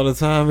rides all the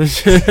time and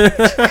shit.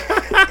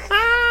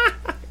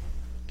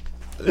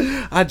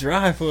 I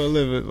drive for a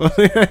living.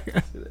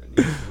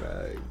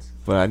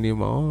 But I need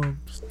my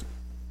arms.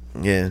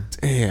 Yeah.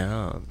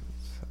 Damn,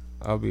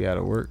 I'll be out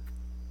of work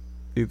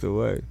either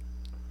way.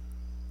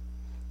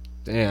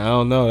 Damn, I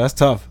don't know. That's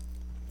tough.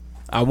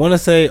 I want to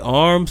say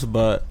arms,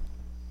 but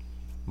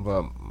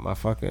my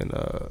fucking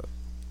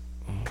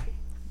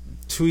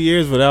 2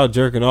 years without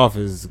jerking off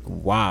is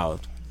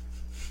wild.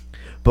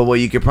 But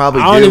what you could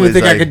probably do I don't even is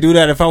think I like, could do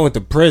that if I went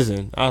to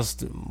prison. I was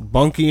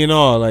bunky and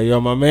all. Like,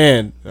 yo, my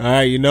man. All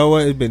right, you know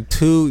what? It's been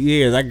 2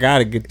 years. I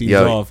gotta get these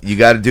off. You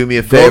got to do me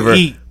a favor.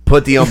 eat.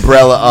 Put the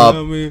umbrella up.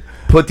 You know what I mean?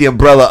 Put the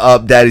umbrella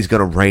up. Daddy's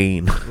gonna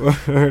rain.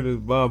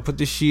 Put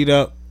the sheet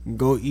up.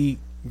 Go eat.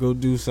 Go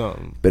do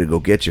something. Better go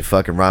get your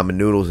fucking ramen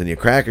noodles and your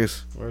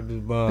crackers. Word this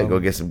Better go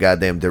get some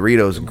goddamn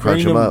Doritos and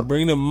crunch them up.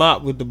 Bring the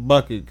mop with the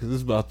bucket, because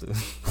it's about to.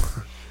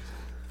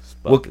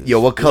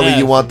 What color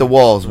you want the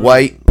walls?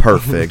 White?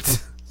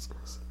 Perfect.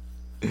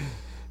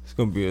 It's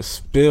gonna be a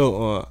spill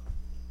on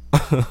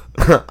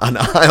on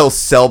aisle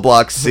cell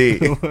block C.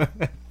 It's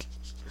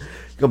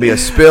gonna be a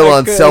spill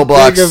on cell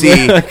block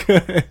C,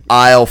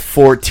 aisle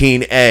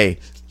 14A.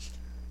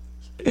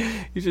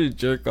 You should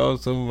jerk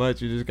off so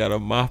much you just gotta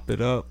mop it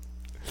up.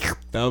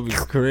 That would be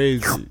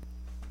crazy.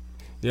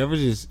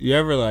 You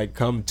ever like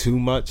come too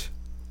much?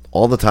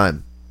 All the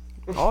time.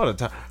 All the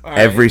time. All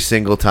Every right.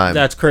 single time.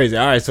 That's crazy.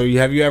 All right, so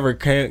have you ever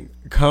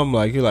come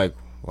like you're like,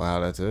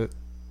 wow, that's it?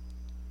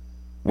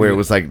 Where it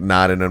was like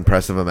not an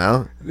impressive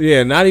amount.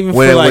 Yeah, not even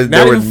when for like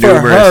not even for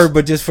her,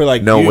 but just for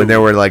like when there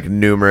were like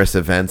numerous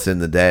events in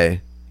the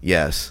day.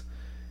 Yes.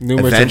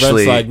 Numerous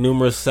events, like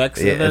numerous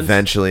sex events.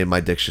 Eventually, my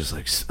dick's just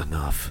like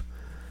enough.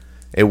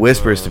 It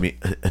whispers to me,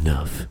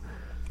 enough.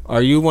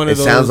 Are you one of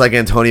those? It sounds like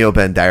Antonio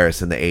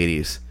Banderas in the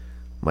 80s.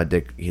 My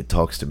dick, he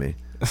talks to me.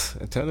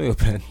 Antonio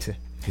Banderas.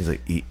 He's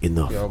like,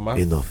 enough, Yo, my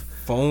enough.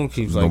 Phone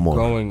keeps no like more,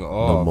 going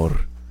off. No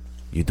more.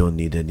 You don't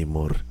need any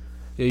more.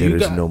 Yeah, there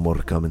is no more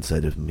come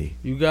inside of me.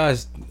 You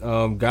guys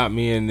got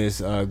me in this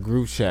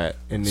group chat,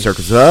 and this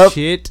Circles up.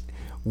 Shit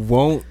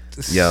won't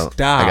stop.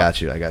 I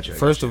got you.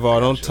 First of all,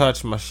 don't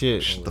touch my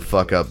shit. Shut the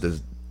fuck up.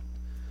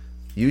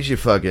 Use your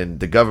fucking.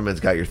 The government's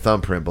got your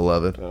thumbprint,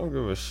 beloved. I don't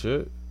give a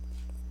shit.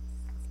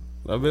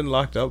 I've been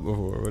locked up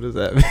before. What does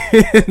that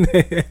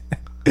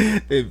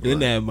mean? They've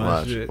been at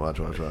my shit. Watch.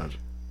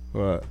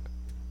 What?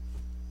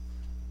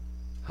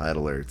 Hide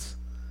alerts.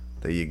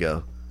 There you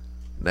go.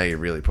 Now you're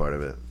really part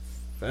of it.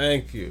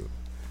 Thank you.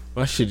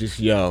 My shit just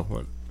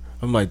I'm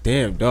like,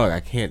 damn, dog, I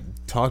can't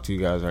talk to you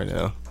guys right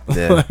now.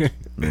 Yeah.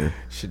 Yeah.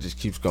 Shit just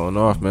keeps going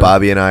off, man.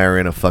 Bobby and I are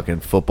in a fucking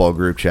football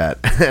group chat,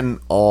 and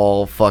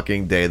all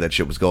fucking day that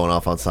shit was going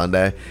off on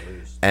Sunday,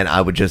 and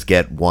I would just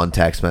get one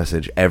text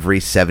message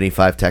every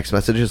 75 text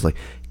messages, like,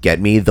 get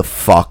me the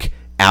fuck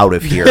out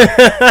of here.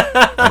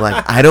 I'm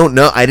like, I don't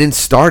know. I didn't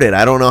start it.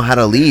 I don't know how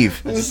to leave.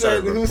 Who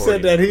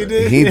said that? He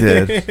did? He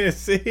did.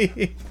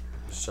 See?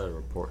 Just started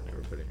reporting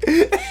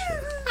everybody.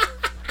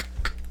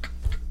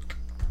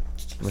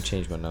 I'm gonna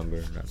change my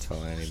number, not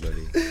tell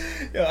anybody.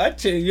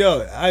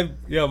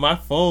 My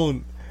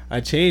phone, I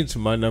changed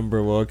my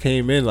number. Well, it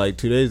came in like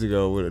 2 days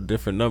ago with a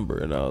different number,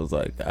 and I was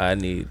like,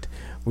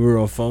 we were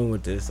on phone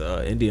with this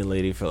Indian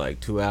lady for like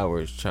 2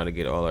 hours trying to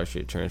get all our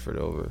shit transferred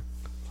over.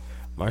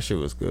 My shit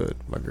was good.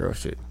 My girl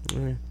shit.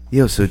 Mm.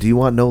 Yo, so do you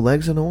want no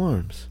legs and no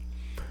arms?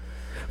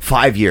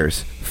 5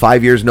 years.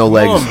 5 years, no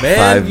legs. On,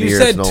 man. 5 you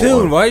years, said no 2.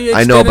 arms. Why are you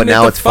I know, but extending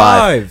now it it's to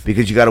 5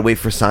 because you got to wait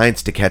for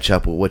science to catch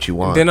up with what you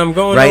want. Then I'm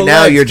going right no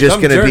now. legs, You're just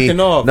I'm gonna be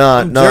off.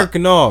 no.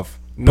 Jerking off.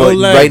 No but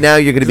legs. right now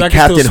you're gonna be I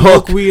Captain can still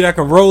Hook. Smoke weed. I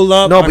can roll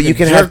up. No, but you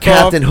can have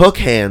Captain off. Hook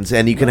hands,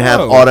 and you can have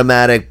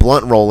automatic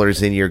blunt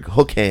rollers in your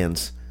hook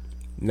hands.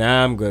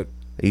 Nah, I'm good.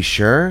 Are you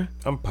sure?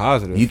 I'm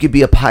positive. You could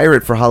be a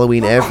pirate for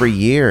Halloween every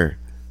year.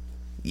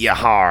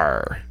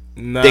 Yahar.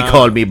 Nah. They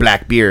called me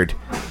Blackbeard.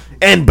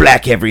 And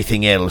black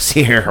everything else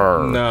here.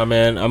 Nah,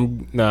 man.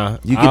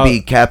 You could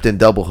be Captain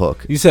Double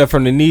Hook. You said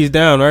from the knees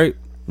down, right?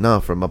 No,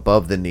 from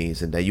above the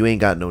knees. And you ain't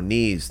got no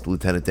knees,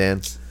 Lieutenant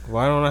Dan.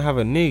 Why don't I have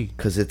a knee?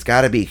 Because it's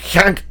got to be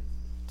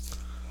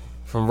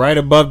from right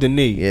above the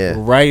knee. Yeah.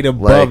 Right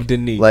above the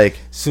knee. Like.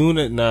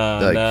 Sooner. Here.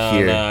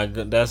 Nah.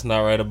 That's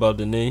not right above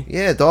the knee.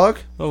 Yeah, dog.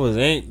 No, it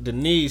ain't. The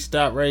knee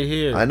stop right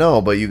here. I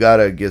know, but you got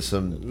to get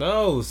some.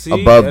 No, see.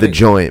 Above the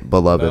joint,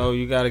 beloved. No,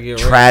 you got to get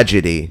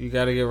Tragedy. You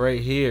got to get right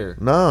here.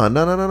 No.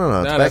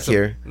 It's back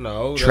here.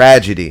 No.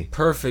 Tragedy.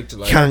 Perfect.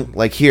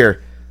 Like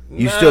here.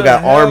 You still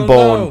got arm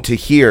bone to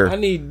here. I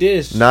need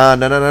this.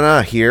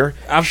 Nah. Here.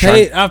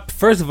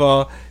 First of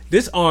all,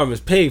 this arm is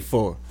paid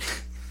for.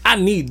 I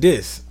need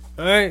this.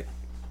 All right.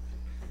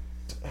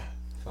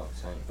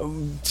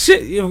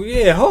 Shit.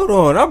 Yeah. Hold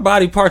on. Our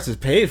body parts is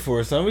paid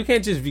for, son. We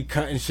can't just be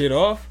cutting shit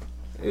off.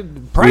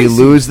 We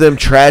lose them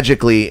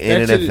tragically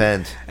in an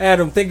event.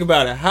 Adam, think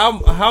about it.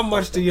 How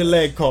much do your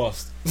leg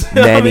cost?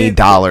 Many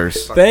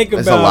dollars. Think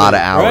about it. That's a lot of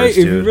hours, right?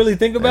 dude. If you really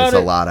think about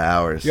That's a lot of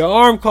hours. Your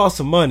arm costs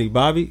some money,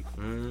 Bobby.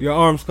 Your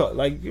arms cost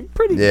you're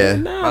pretty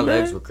good now, my man.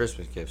 legs were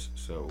Christmas gifts,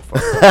 so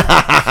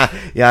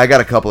yeah, I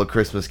got a couple of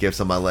Christmas gifts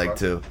on my leg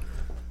too.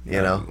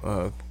 You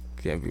know?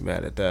 Can't be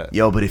mad at that.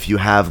 Yo, but if you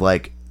have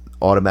like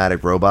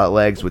automatic robot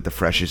legs with the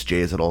freshest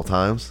J's at all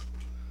times.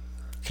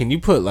 Can you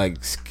put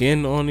like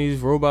skin on these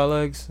robot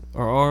legs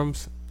or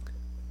arms?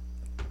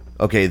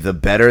 Okay, the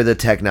better the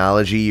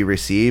technology you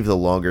receive, the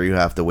longer you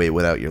have to wait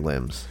without your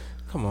limbs.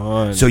 Come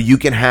on. So you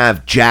can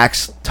have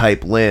Jax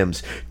type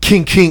limbs.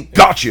 King,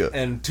 gotcha.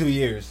 In 2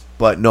 years.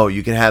 But no,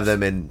 you can have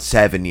them in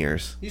 7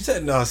 years. You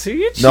said no. See,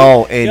 you're cheap.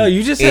 No,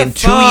 you just in said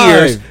 2 5.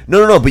 years.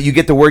 No. But you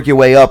get to work your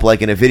way up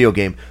like in a video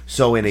game.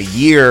 So in a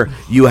year,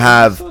 you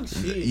have Stop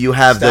the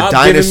giving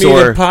dinosaur.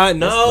 me the pot.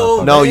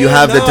 No, you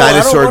have the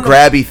dinosaur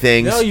grabby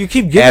things. No, you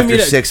keep giving after me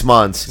that. 6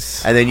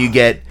 months, and then you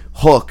get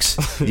hooks.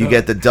 You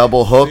get the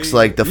double hooks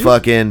like the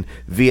fucking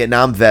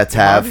Vietnam vets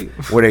have,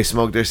 where they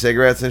smoke their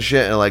cigarettes and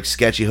shit, and like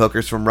sketchy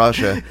hookers from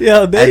Russia.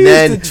 Yo, and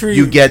then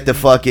you get the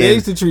fucking. They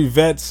used to treat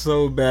vets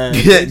so bad.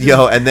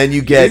 Yo, and then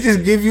you get. They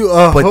just give you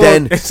a But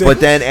hook.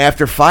 then,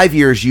 after 5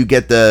 years, you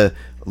get the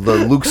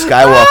Luke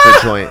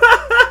Skywalker joint.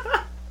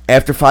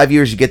 After 5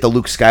 years, you get the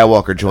Luke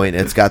Skywalker joint,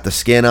 and it's got the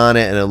skin on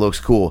it, and it looks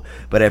cool.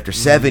 But after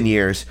 7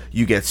 years,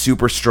 you get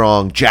super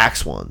strong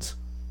Jax ones.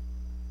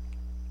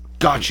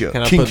 Gotcha.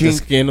 Can I put the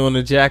skin on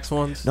the Jax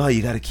ones? No,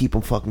 you got to keep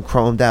them fucking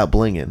chromed out,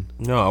 blinging.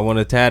 No, I want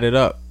to tat it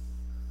up.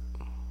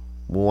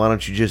 Well, why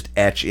don't you just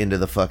etch into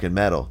the fucking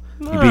metal?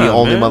 You'd be the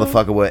only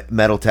motherfucker with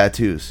metal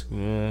tattoos.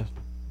 Yeah,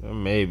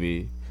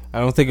 maybe. I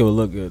don't think it would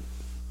look good.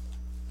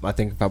 I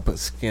think if I put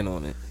skin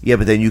on it. Yeah,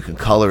 but then you can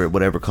color it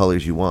whatever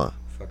colors you want.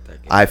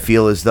 I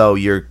feel as though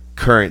your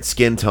current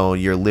skin tone,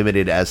 you're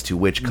limited as to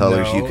which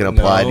colors you can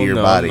apply to your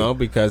body. No,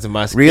 because of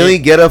my skin. Really?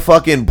 Get a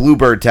fucking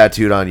bluebird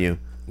tattooed on you.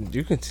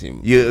 You can see.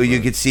 You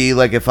could see,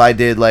 like, if I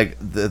did like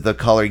the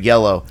color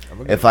yellow,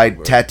 if I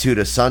tattooed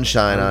a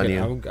sunshine on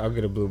you. I'll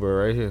get a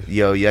bluebird right here.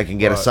 Yo, I can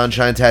get a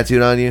sunshine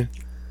tattooed on you.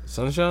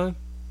 Sunshine?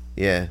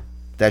 Yeah,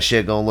 that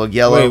shit gonna look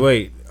yellow.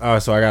 Wait. Oh,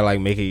 so I gotta like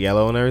make it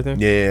yellow and everything?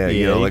 Yeah,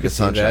 you know, like a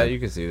sunshine. You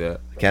can see that.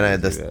 Can I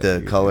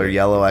the color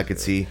yellow? I could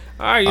see.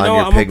 All right, you know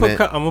what? I'm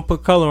gonna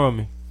put color on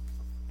me.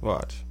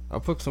 Watch. I'll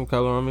put some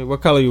color on me.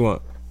 What color you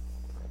want?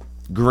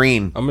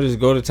 Green. I'm gonna just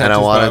go to tattoo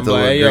spot. I'm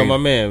like, hey, yo, my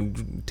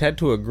man,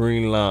 tattoo a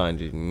green line.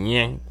 Just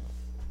Matter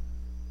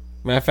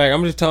of fact,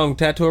 I'm just telling him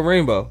tattoo a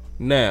rainbow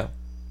now.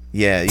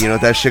 Yeah, you know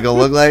what that shit gonna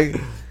look like?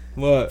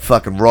 What?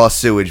 Fucking raw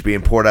sewage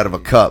being poured out of a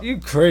cup. You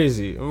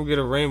crazy? I'm gonna get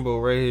a rainbow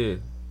right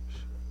here.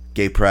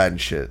 Gay pride and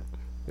shit.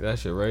 Get that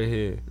shit right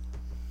here.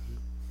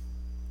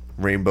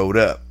 Rainbowed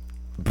up.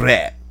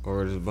 Brat.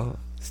 Or just bump.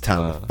 It's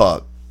time to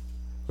fuck.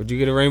 Would you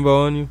get a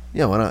rainbow on you?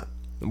 Yeah, why not?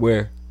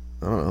 Where?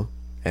 I don't know.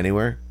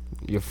 Anywhere.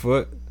 Your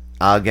foot?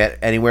 I'll get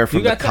anywhere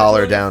from the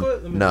collar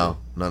down. No.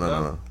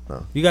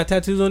 You got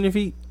tattoos on your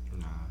feet?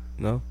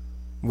 No.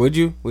 Would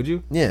you?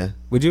 Yeah.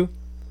 Would you?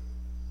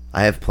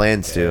 I have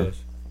plans to.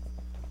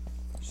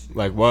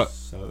 Like what?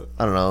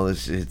 I don't know.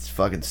 It's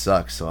fucking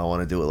sucks, so I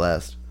want to do it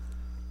last.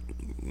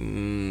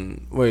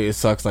 Wait, it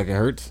sucks like it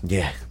hurts?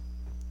 Yeah.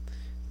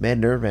 Mad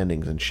nerve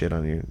endings and shit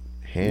on your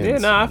hands. Yeah,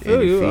 nah, I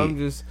feel you. I'm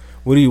just.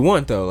 What do you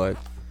want though? Like,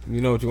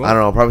 you know what you want? I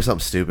don't know. Probably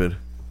something stupid.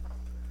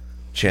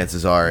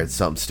 Chances are it's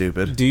something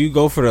stupid. Do you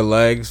go for the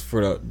legs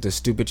for the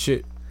stupid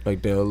shit?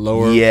 Like the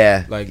lower?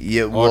 Yeah. Like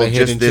yeah. Well,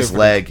 just this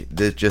leg.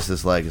 Just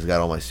this leg has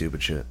got all my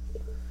stupid shit.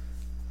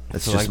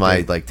 It's just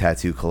my like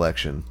tattoo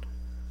collection.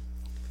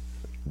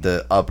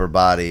 The upper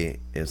body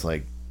is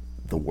like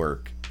the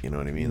work. You know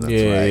what I mean? That's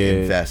what I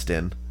invest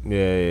in.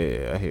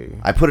 Yeah, I hear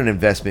you. I put an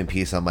investment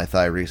piece on my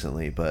thigh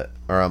recently,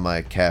 or on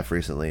my calf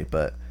recently,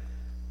 but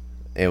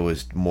it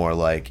was more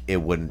like it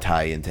wouldn't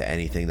tie into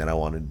anything that I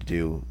wanted to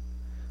do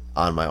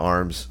on my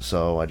arms,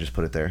 so I just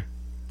put it there.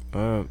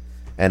 And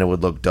it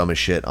would look dumb as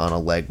shit on a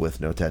leg with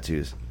no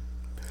tattoos.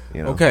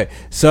 You know? Okay,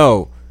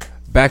 so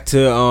back to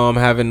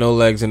having no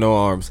legs and no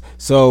arms.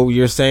 So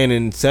you're saying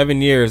in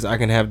 7 years I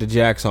can have the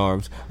Jax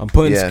arms. I'm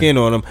putting skin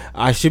on them.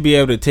 I should be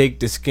able to take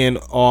the skin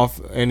off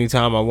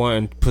anytime I want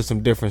and put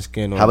some different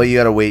skin on. How about you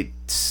gotta wait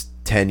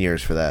 10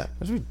 years for that?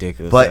 That's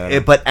ridiculous.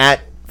 But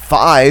at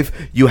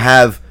 5 you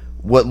have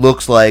what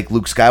looks like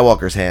Luke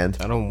Skywalker's hand.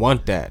 I don't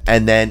want that.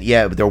 And then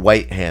but they're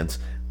white hands.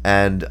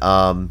 And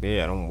I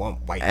don't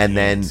want white and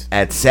hands. Then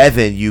at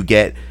 7 you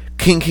get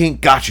King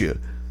gotcha.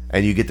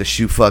 And you get to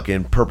shoot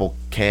fucking purple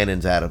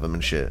cannons out of them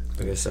and shit.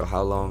 Okay, so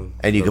how long?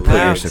 And you can put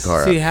your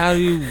Sakara. See, how do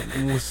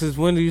you? Since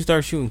when do you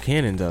start shooting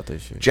cannons out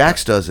this shit?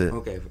 Jax does it.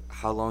 Okay,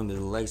 how long do the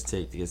legs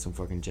take to get some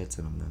fucking jets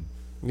in them then?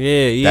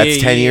 Yeah.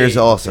 That's 10 years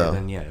also. Okay,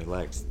 then yeah,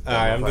 legs.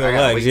 Alright, I'm doing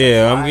legs.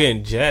 Yeah, I'm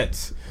getting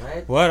jets.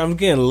 What? I'm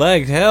getting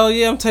legs. Hell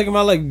yeah, I'm taking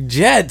my like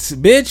jets,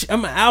 bitch.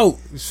 I'm out.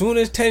 As soon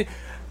as 10,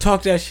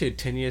 talk that shit.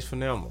 10 years from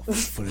now, I'm gonna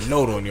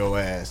float on your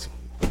ass.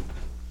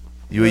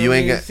 You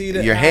ain't got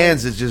your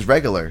hands is just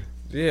regular.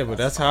 Yeah, but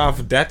that's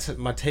that's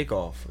my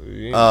takeoff.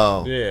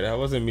 Oh. Yeah, that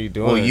wasn't me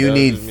doing it. Well, you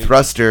need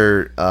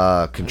thruster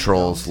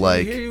controls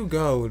like. Here you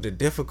go with the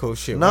difficult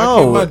shit. No.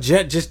 Why can't my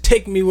jet just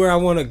take me where I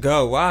want to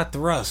go? Why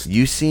thrust?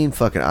 You seen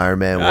fucking Iron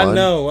Man 1? I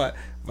know.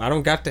 I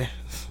don't got the.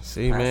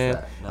 See,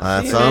 man.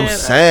 That's what I'm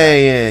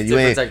saying. You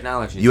ain't.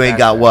 Technology. You ain't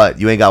got what?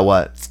 You ain't got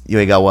what? You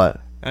ain't got what?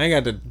 I ain't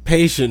got the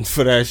patience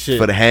for that shit.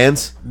 For the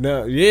hands?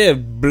 No, yeah.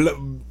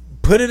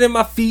 Put it in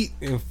my feet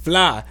and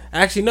fly.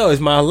 Actually, no,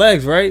 it's my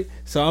legs, right?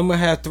 So I'm gonna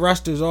have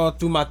thrusters all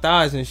through my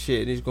thighs and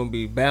shit. It's gonna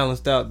be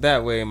balanced out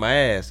that way in my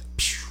ass.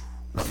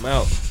 I'm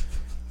out.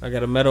 I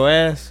got a metal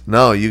ass.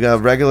 No, you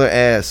got regular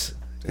ass.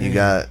 You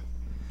got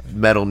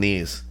metal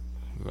knees.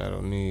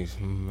 Metal knees.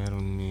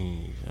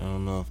 I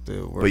don't know if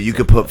they'll work. But you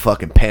could put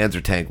fucking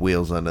Panzer tank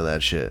wheels under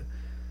that shit.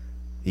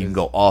 You can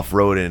go off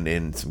road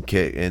in some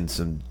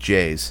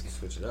J's.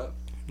 Switch it up.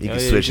 You can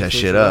switch that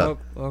shit up.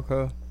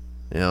 Okay.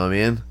 You know what I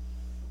mean?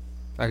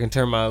 I can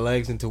turn my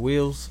legs into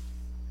wheels.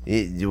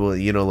 Well,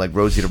 you know, like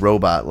Rosie the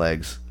Robot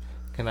legs.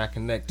 Can I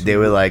connect? They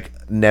were like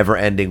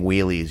never-ending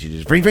wheelies. You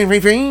just ring.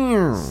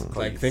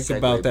 Like think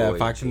about that.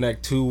 If I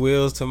connect 2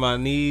 wheels to my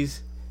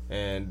knees,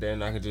 and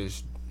then I could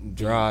just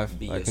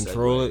drive, like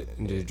control it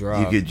and just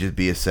drive. You could just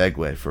be a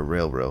Segway for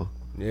real.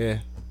 Yeah,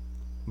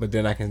 but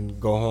then I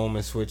can go home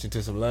and switch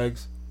into some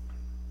legs.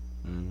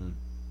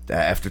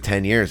 After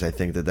 10 years, I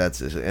think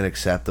that's an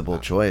acceptable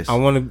choice. I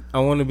want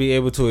to be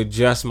able to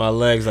adjust my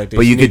legs like.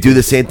 But you could do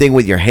the same thing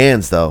with your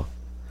hands, though.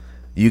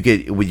 You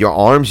could with your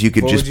arms. You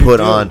could just put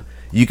on.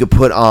 You could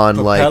put on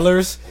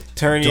propellers. Like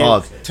turn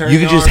dog. Turn you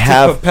could just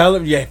have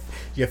propeller. Yeah,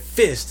 your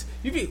fist.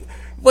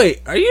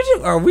 Wait.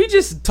 Are we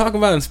just talking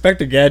about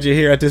Inspector Gadget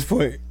here at this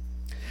point?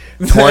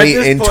 20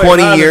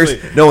 years.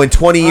 No, in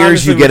 20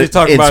 years you get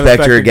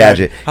Inspector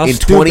Gadget. In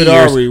 20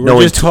 years,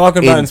 we're just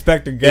talking about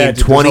Inspector Gadget.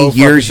 In 20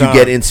 years you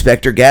get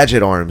Inspector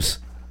Gadget arms,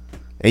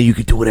 and you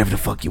can do whatever the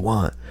fuck you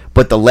want.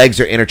 But the legs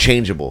are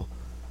interchangeable.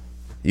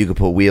 You can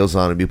put wheels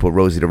on them. You put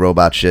Rosie the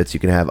Robot shits. You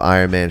can have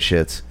Iron Man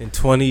shits. In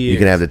 20 years, you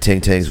can have the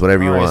Ting Tings,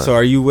 whatever you want. So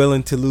are you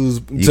willing to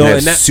lose? You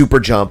can have super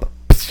jump.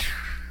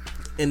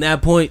 In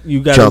that point,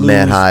 you got to jump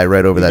man high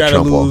right over that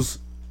Trump wall.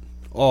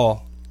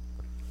 All.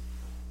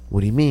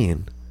 What do you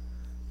mean?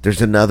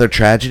 There's another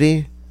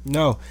tragedy?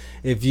 No.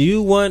 If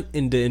you want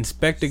in the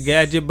Inspector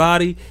Gadget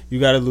body, you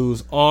got to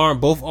lose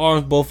both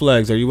arms, both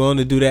legs. Are you willing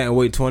to do that and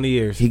wait 20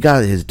 years? He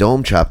got his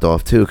dome chopped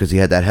off, too, because he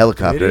had that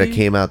helicopter that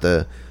came out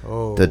the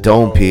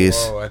dome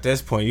piece. At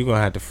this point, you're going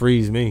to have to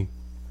freeze me.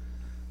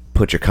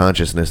 Put your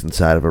consciousness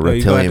inside of a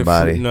reptilian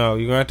body. No,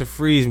 you're going to have to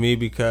freeze me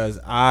because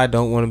I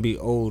don't want to be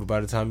old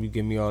by the time you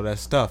give me all that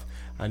stuff.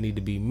 I need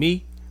to be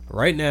me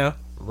right now,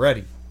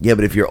 ready. Yeah,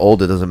 but if you're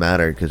old, it doesn't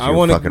matter because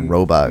you're a fucking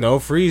robot. No,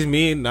 freeze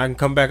me and I can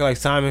come back like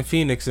Simon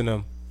Phoenix and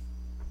them.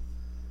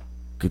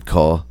 Good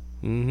call.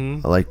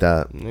 Mm-hmm. I like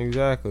that.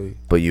 Exactly.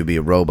 But you be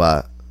a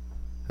robot,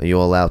 and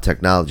you'll allow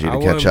technology to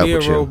catch up with you. I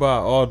be a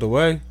robot all the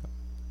way.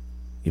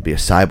 You'd be a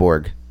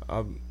cyborg.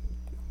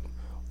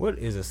 What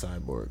is a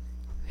cyborg?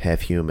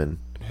 Half human.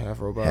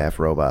 Half robot. Half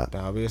robot.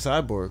 I'll be a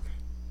cyborg.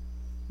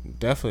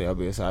 Definitely, I'll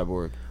be a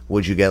cyborg.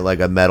 Would you get like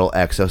a metal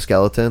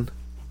exoskeleton?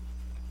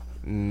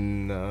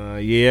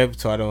 Yeah,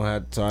 so I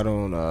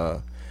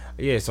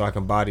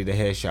can body the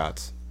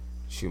headshots.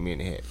 Shoot me in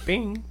the head.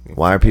 Bing.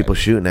 Why are people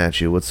shooting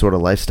at you? What sort of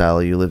lifestyle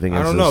are you living?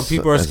 I don't know.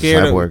 People are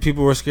scared.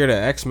 People were scared of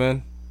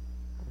X-Men,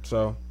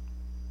 so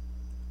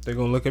they're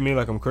gonna look at me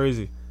like I'm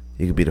crazy.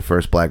 You could be the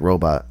first black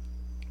robot.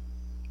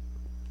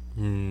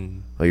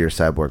 Oh, you're a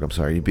cyborg. I'm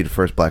sorry. You'd be the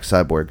first black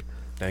cyborg.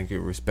 Thank you.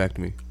 Respect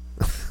me.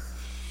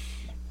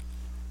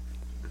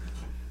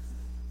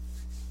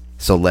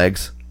 So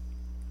legs.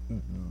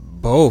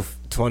 Both.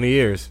 20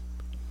 years.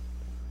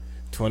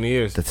 20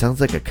 years. That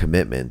sounds like a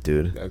commitment,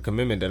 dude. A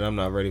commitment that I'm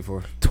not ready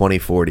for.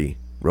 2040.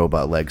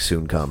 Robot legs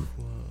soon come.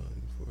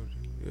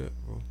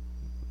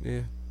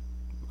 Yeah.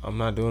 I'm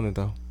not doing it,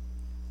 though.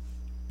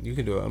 You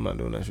can do it. I'm not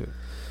doing that shit.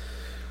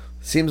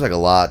 Seems like a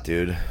lot,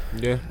 dude.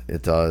 Yeah.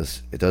 It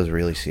does. It does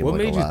really seem like a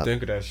lot. What made you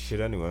think of that shit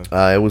anyway?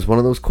 It was one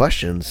of those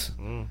questions.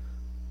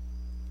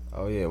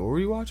 Oh, yeah. What were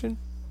you watching?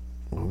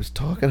 I was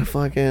talking to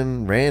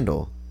fucking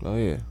Randall. Oh,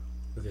 yeah.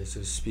 Okay,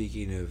 so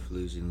speaking of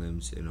losing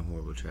limbs in a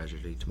horrible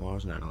tragedy,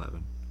 tomorrow's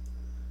 9/11.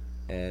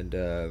 And,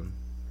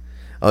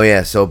 oh,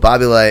 yeah, so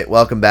Bobby Light,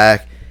 welcome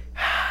back.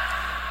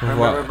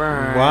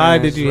 Why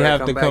did you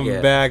have to come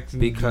back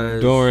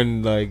because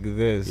during, like,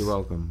 this? You're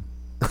welcome.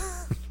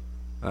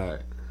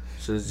 Alright,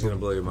 so this is going to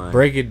blow your mind.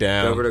 Break it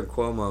down. Governor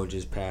Cuomo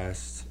just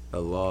passed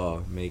a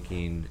law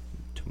making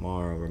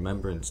tomorrow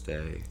Remembrance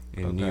Day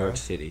in New York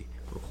City,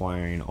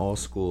 requiring all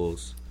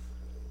schools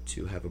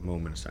to have a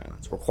moment of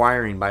silence.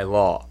 Requiring by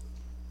law.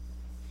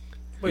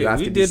 Wait,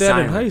 we did that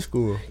in high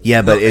school.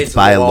 Yeah, but it's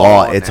by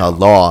law. It's a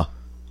law.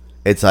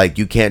 It's like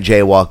you can't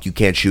jaywalk, you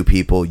can't shoot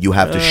people, you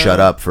have to shut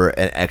up for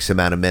an X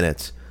amount of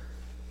minutes.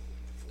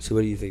 So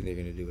what do you think they're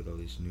going to do with all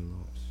these new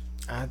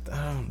laws?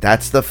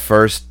 That's the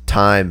first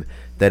time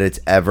that it's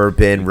ever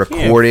been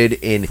recorded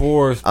in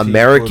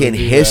American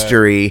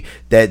history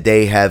that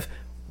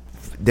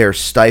they're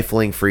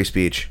stifling free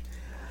speech.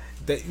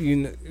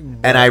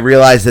 And I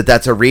realize that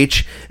that's a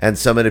reach, and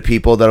some of the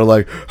people that are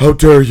like, how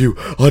dare you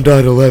on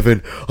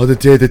 9/11 on the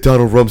day that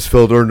Donald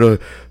Rumsfeld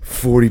earned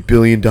 $40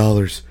 billion.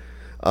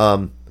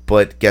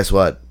 But guess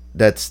what?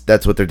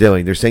 That's what they're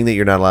doing. They're saying that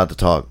you're not allowed to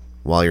talk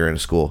while you're in a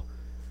school.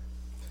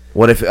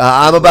 What if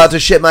I'm about to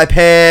shit my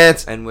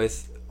pants? And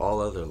with all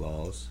other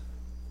laws,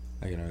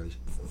 I can already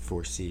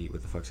foresee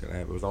what the fuck's gonna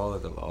happen with all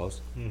of the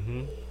laws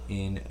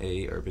in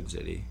a urban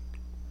city.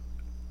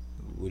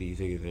 What do you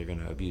think they're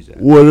gonna abuse that?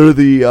 What are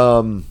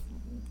the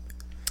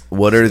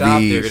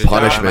Minorities.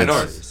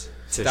 punishments?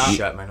 To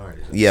shut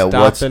minorities. Yeah,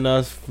 stopping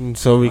us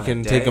so we On a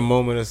can day? take a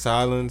moment of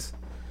silence.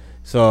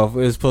 So if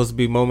it's supposed to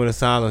be moment of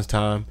silence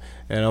time,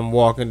 and I'm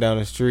walking down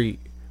the street,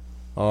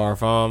 or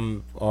if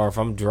I'm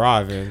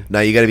driving.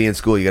 No, you got to be in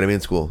school. You got to be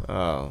in school.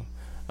 Oh,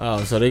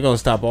 so they're gonna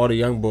stop all the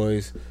young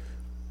boys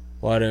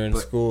while they're in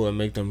school and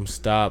make them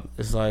stop.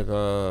 It's like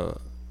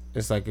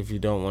if you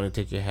don't want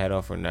to take your hat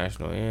off for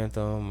national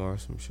anthem or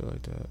some shit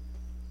like that,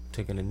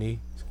 taking a knee.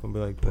 It's gonna be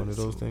like one of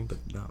those things. But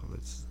no,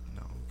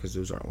 because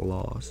those aren't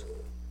laws.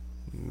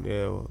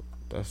 Yeah, well,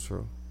 that's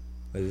true.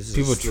 Like, this is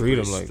People a treat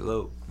them slippery like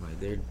slope. Like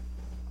they're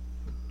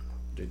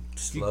you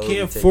slowly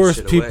can't taking force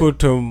shit people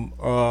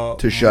away.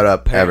 To shut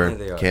up Apparently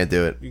they ever. are. Can't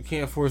do it. You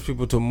can't force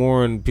people to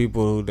mourn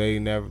people who they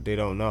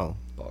don't know.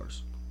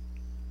 Bars.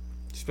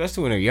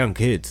 Especially when they're young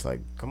kids. Like,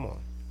 come on.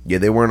 Yeah,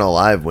 they weren't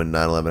alive when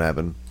 9/11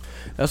 happened.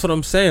 That's what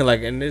I'm saying.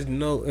 Like, and there's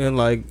no, and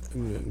like,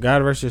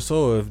 God rest your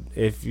soul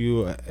if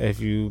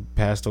you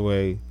passed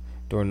away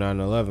during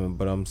 9/11.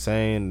 But I'm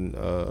saying,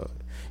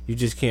 you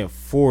just can't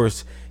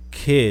force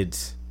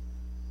kids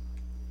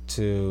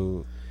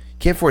to.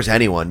 Can't force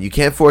anyone. You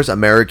can't force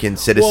American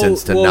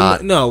citizens to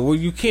not. No, well,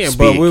 you can't.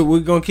 speak. But we're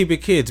gonna keep it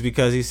kids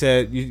because he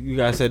said you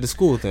guys said the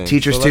school thing.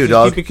 Teachers So too, let's just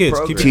dog. Keep it kids.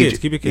 Keep it kids.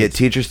 Keep it kids. Yeah,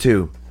 teachers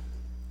too.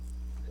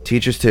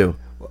 Teachers too.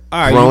 All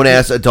right, Grown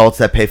ass adults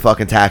that pay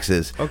fucking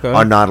taxes Okay.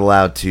 are not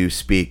allowed to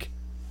speak.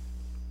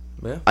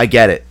 Yeah. I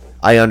get it.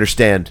 I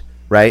understand.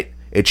 Right?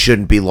 It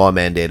shouldn't be law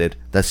mandated.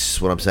 That's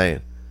just what I'm saying.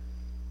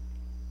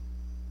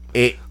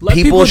 Let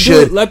people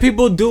should let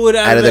people do it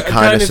out of the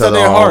kindness of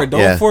their their heart.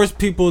 Don't force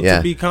people to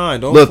be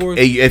kind. Don't Look, force,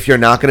 if you're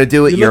not gonna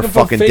do it, you're a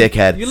fucking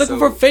dickhead. You're looking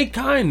for fake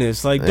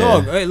kindness. Like,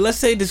 dog, hey, let's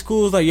say the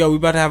school's like, yo, we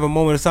about to have a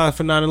moment of silence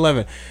for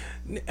 9/11.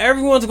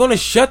 Everyone's gonna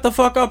shut the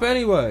fuck up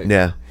anyway.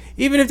 Yeah.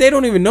 Even if they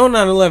don't even know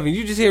 9/11,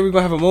 you just hear we're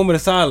gonna have a moment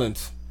of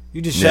silence.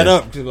 You just shut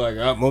up to like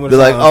moment Be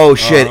of like, silence. oh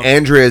shit,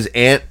 Andrea's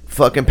aunt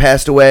fucking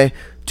passed away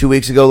 2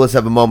 weeks ago. Let's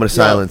have a moment of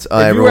silence. If you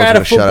were Everyone's at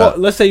gonna a shut football, up.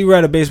 let's say you were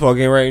at a baseball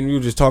game, right, and you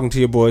were just talking to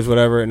your boys,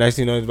 whatever. And next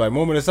thing you know, it's like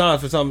moment of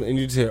silence for something, and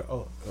you just hear,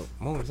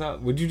 moment of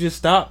silence. Would you just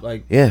stop?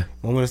 Like, Yeah.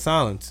 moment of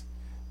silence.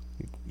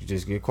 You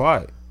just get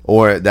quiet.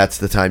 Or that's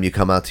the time you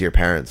come out to your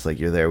parents, like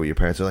you're there with your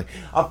parents are like,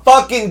 I'm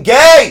fucking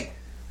gay!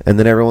 And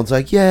then everyone's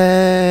like,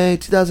 yay,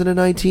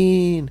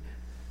 2019.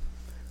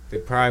 They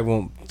probably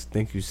won't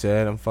think you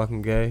said I'm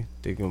fucking gay.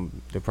 They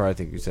probably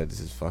think you said this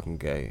is fucking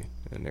gay,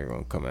 and they're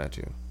gonna come at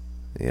you.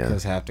 Yeah.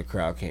 Because half the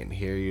crowd can't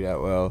hear you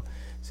that well,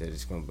 so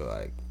it's gonna be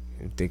like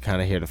they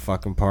kind of hear the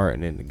fucking part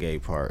and then the gay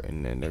part,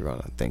 and then they're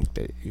gonna think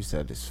that you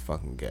said this is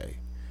fucking gay,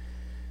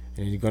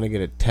 and you're gonna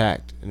get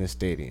attacked in the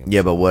stadium.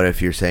 Yeah, but what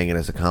if you're saying it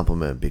as a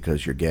compliment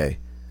because you're gay?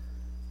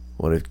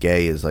 What if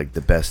gay is like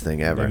the best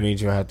thing ever? That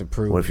means you'll have to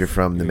prove. What if you're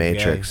from the you're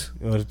Matrix?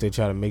 gay? What if they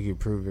try to make you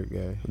prove you're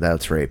gay?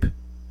 That's rape.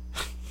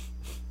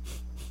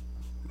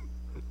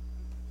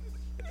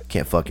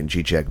 Can't fucking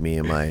G-check me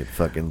in my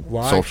fucking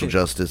social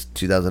justice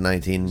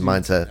 2019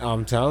 mindset.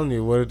 I'm telling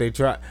you, what if they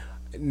try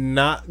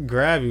not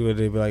grab you? Would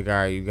they be like, all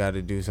right, you got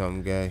to do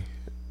something gay?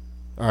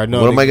 All right,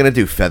 no. What am I gonna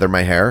do? Feather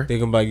my hair? They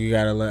gonna be like, you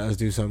gotta let us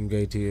do something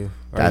gay to you.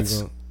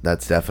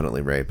 That's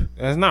definitely rape.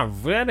 That's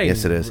not. That ain't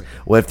Yes, it is.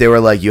 What if they were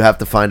like, you have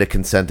to find a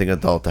consenting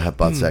adult to have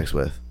butt sex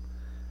with?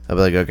 I'd be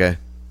like, okay.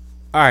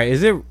 All right,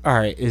 is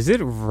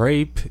it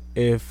rape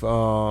if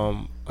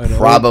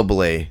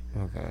Probably.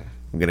 Okay.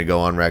 I'm gonna go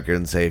on record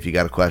and say if you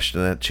got to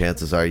question it,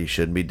 chances are you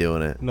shouldn't be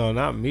doing it. No,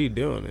 not me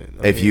doing it.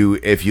 If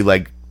you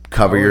like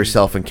cover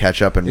yourself in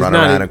ketchup and run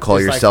not around and call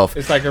it's yourself,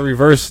 it's like a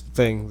reverse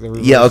thing.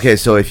 Yeah, okay.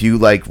 So if you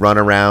like run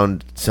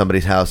around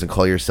somebody's house and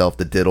call yourself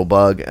the diddle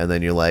bug, and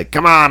then you're like,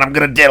 "Come on, I'm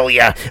gonna diddle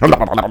ya,"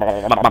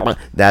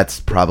 that's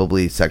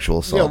probably sexual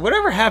assault. Yeah,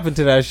 whatever happened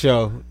to that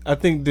show? I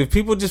think did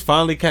people just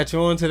finally catch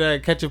on to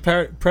that Catch a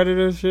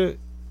Predator shit?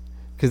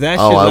 Cause that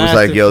I was lasted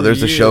like, yo, for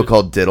there's a years. show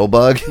called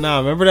Diddlebug. Nah,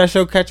 remember that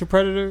show Catch a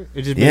Predator?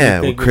 It just made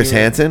me think With Chris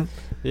Hansen.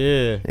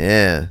 Yeah.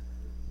 Yeah.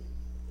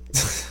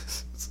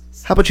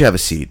 How about you have a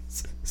seat?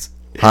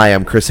 Hi,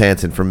 I'm Chris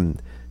Hansen from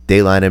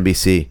Dayline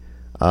NBC.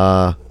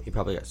 He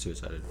probably got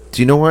suicided.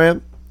 Do you know where I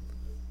am?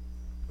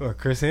 Or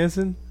Chris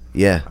Hansen?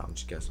 Yeah. I'm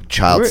just guessing.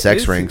 Child Where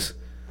sex is he? rings.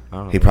 I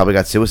don't know. He probably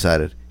got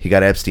suicided. He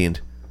got Epsteined.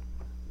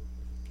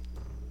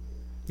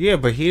 Yeah,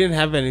 but he didn't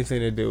have anything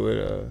to do with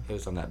It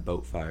was on that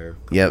boat fire a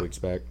couple Yep. weeks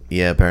back.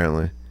 Yeah,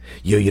 apparently.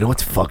 Yo, you know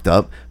what's fucked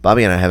up?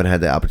 Bobby and I haven't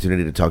had the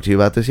opportunity to talk to you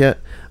about this yet.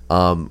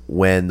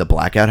 When the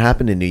blackout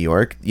happened in New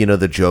York, you know,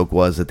 the joke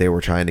was that they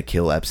were trying to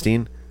kill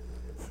Epstein.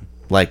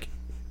 Like,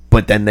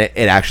 but then it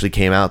actually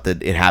came out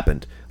that it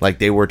happened. Like,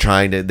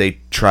 they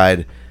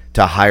tried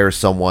to hire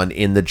someone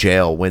in the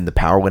jail when the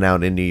power went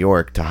out in New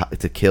York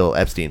to kill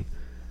Epstein.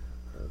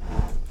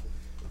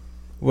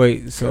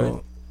 Wait,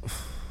 so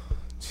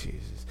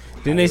Jesus.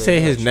 Didn't they say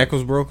his neck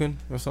was broken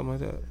or something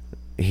like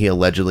that? he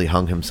allegedly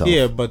hung himself.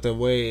 Yeah, but the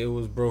way it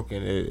was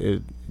broken,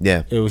 it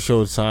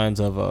showed signs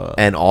of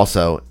and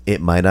also,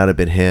 it might not have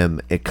been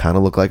him. It kind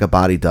of looked like a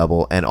body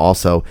double. And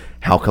also,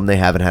 how come they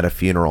haven't had a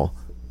funeral?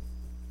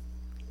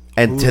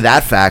 And to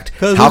that fact,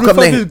 how come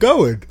they is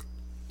going?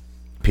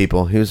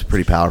 People, he was a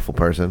pretty powerful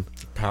person.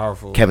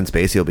 Powerful. Kevin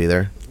Spacey will be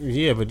there.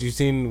 Yeah, but you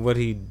seen what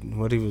he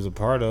was a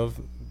part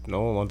of.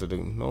 No one wanted to.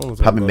 No one was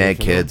probably mad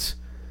kids,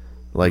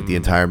 like the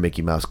entire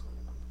Mickey Mouse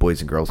Boys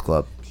and Girls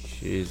Club.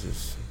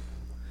 Jesus.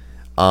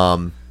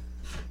 What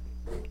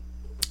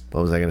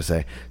was I gonna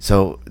say?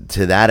 So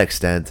to that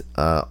extent,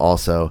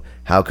 also,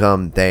 how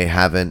come they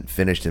haven't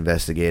finished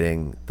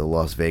investigating the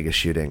Las Vegas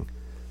shooting,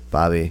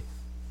 Bobby?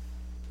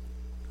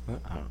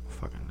 I don't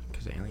fucking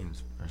because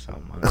aliens or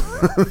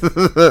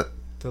something.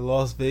 The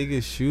Las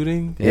Vegas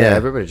shooting? Yeah,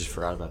 everybody just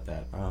forgot about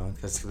that.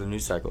 Because the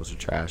news cycles are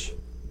trash.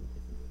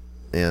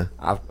 Yeah.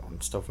 I'm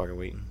still fucking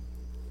waiting.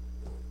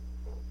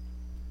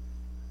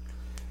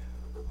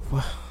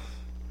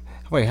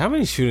 Wait, how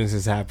many shootings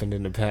has happened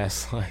in the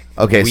past?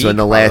 Okay, so in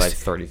the last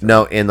 30.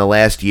 in the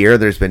last year,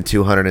 there's been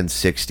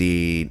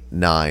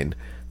 269.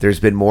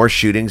 There's been more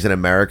shootings in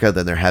America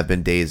than there have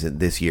been days in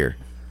this year,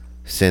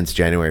 since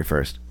January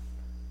 1st.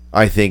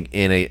 I think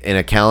in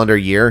a calendar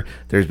year,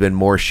 there's been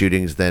more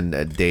shootings than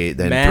a day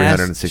than Mass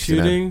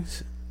 369.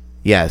 Shootings?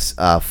 Yes,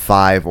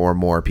 5 or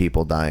more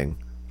people dying.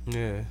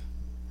 Yeah,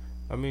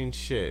 I mean,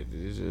 shit.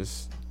 It's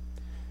just.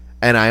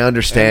 And I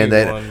understand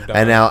that,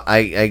 and now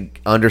I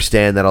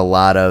understand that a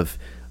lot of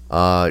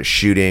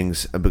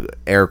shootings,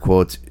 air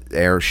quotes,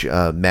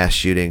 mass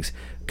shootings,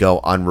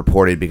 go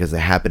unreported because they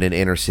happen in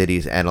inner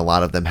cities, and a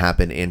lot of them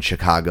happen in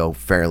Chicago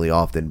fairly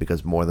often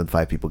because more than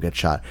 5 people get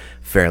shot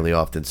fairly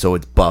often. So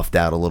it's buffed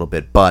out a little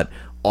bit. But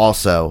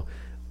also,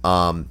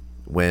 when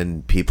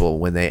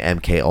they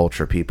MK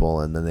Ultra people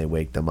and then they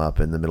wake them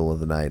up in the middle of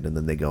the night and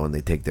then they go and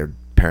they take their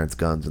parents'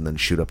 guns and then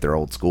shoot up their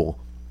old school,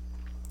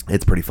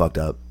 it's pretty fucked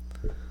up.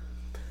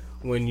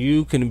 When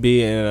you can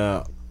be in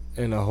a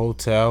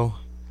hotel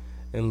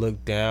and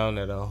look down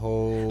at a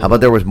whole. How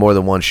about there was more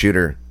than one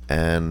shooter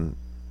and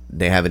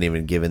they haven't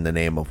even given the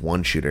name of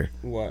one shooter?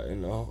 What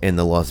in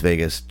the Las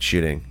Vegas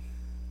shooting?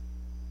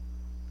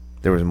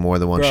 There was more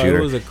than one shooter.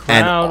 It was a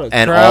crowd,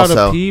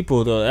 also, of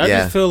people though. I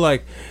just feel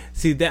like,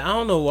 see that I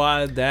don't know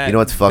why that. You know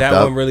what's fucked that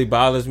up one really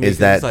bothers me. Is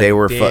that they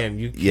were damn,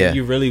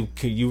 you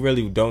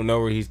really don't know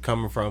where he's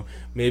coming from.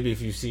 Maybe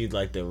if you see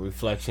like the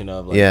reflection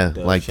of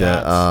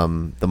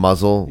the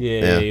muzzle.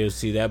 Yeah, you'll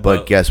see that.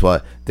 But guess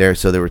what? There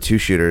were 2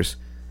 shooters,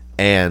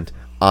 and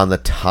on the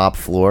top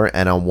floor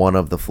and on one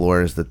of the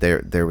floors that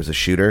there was a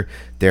shooter.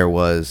 There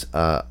was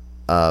a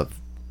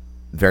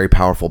very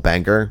powerful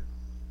banker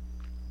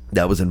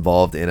that was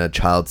involved in a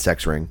child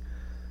sex ring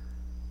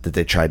that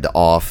they tried to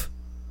off,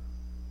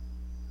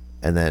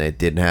 and then it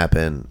didn't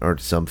happen, or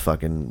some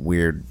fucking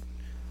weird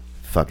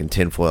fucking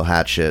tinfoil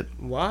hat shit.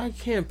 Why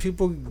can't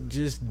people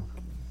just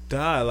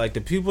die? Like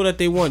the people that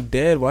they want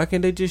dead, why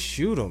can't they just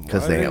shoot them?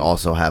 Because they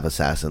also have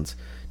assassins. Do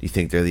you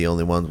think they're the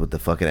only ones with the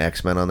fucking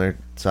X-Men on their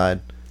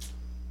side?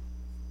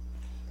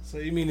 So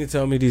you mean to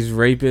tell me these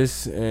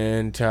rapists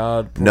and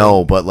child porn?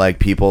 No, but like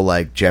people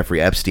like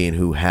Jeffrey Epstein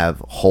who have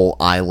whole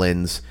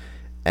islands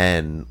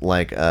and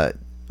like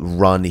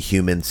run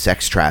human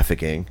sex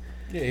trafficking.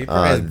 Yeah, he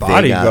has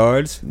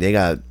bodyguards.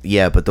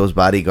 But those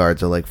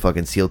bodyguards are like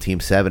fucking SEAL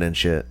Team 7 and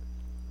shit.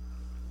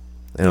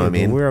 You know what I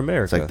mean? We're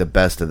America. It's like the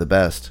best of the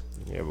best.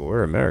 Yeah, but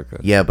we're America.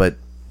 Yeah, but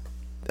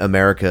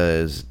America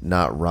is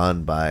not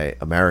run by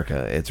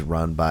America. It's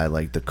run by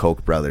like the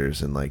Koch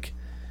brothers and like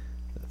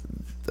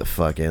the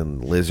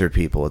fucking lizard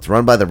people. It's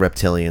run by the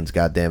reptilians,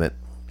 goddammit.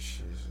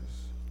 Jesus.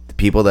 The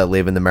people that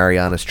live in the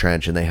Marianas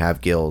Trench and they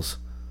have gills.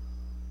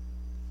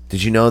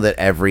 Did you know that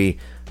every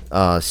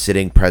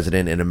sitting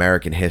president in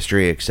American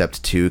history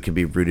except 2 can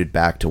be rooted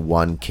back to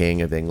one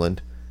king of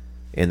England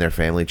in their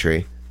family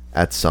tree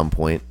at some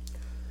point?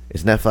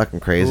 Isn't that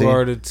fucking crazy? Who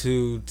are the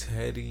 2?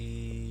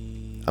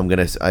 Teddy. I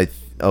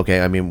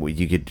mean,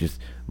 you could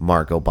just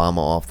mark Obama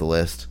off the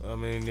list. I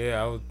mean,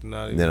 yeah, I would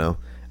not even. You know,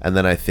 and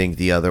then I think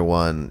the other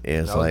one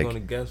is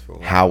like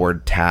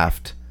Howard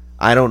Taft.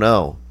 I don't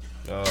know.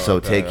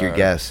 So take your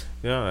guess.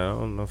 Yeah, I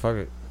don't know. Fuck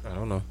it. I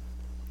don't know.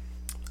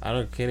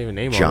 Can't even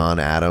name John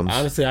Adams.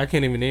 Honestly, I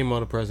can't even name all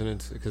the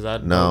presidents because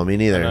No, me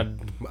neither. I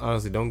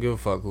honestly don't give a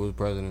fuck who was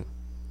president.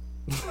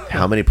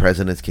 How many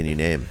presidents can you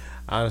name?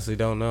 I honestly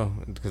don't know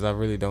because I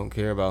really don't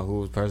care about who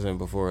was president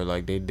before.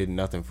 Like they did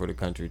nothing for the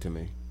country to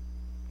me.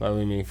 I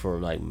mean, for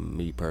like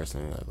me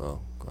personally, like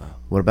wow.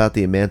 What about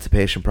the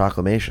Emancipation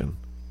Proclamation?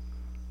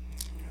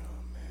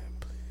 Oh man,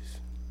 please.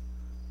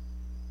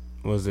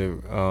 Was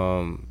it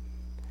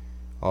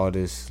all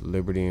this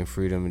liberty and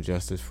freedom and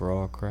justice for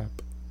all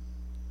crap?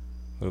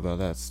 What about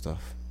that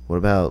stuff? What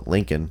about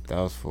Lincoln? That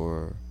was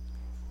for.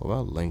 What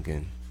about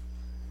Lincoln?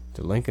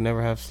 Did Lincoln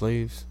ever have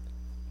slaves?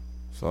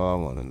 That's all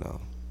I want to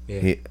know.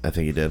 Yeah. I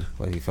think he did.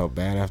 But he felt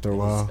bad after a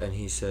while. And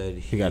he said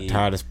he got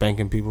tired of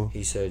spanking people.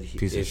 He said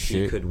if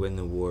he could win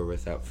the war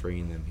without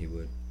freeing them, he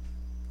would.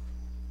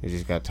 He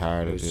just got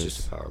tired of this. It was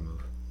just a power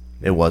move.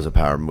 It was a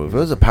power move. It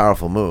was a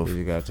powerful move.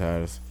 He got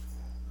tired of.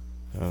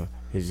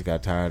 He just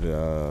got tired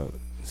of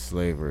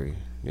slavery.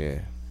 Yeah,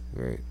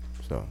 great.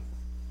 So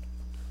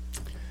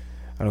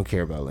I don't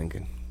care about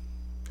Lincoln.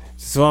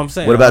 So I'm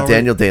saying. What about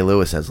Daniel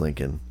Day-Lewis as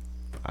Lincoln?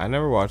 I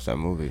never watched that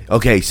movie.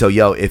 Okay, so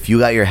yo, if you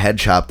got your head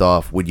chopped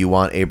off, would you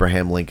want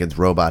Abraham Lincoln's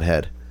robot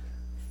head?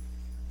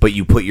 But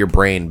you put your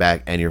brain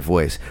back and your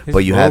voice. His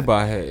but you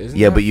robot have head, isn't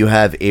yeah, that- but you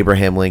have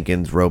Abraham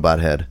Lincoln's robot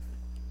head,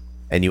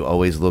 and you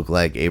always look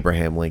like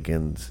Abraham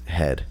Lincoln's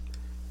head.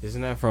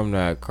 Isn't that from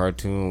that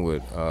cartoon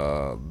with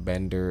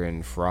Bender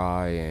and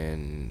Fry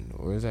and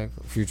what is that?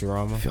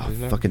 Futurama?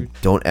 Isn't that Fucking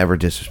don't ever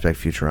disrespect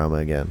Futurama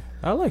again.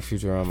 I like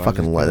Futurama.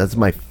 Fucking that's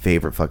my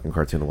favorite fucking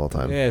cartoon of all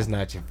time. Yeah, it's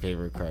not your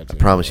favorite cartoon. I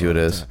promise you it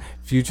is.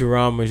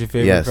 Futurama is your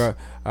favorite. Yes. All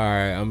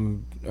right,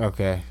 I'm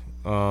okay.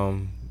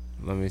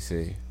 Let me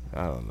see.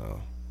 I don't know.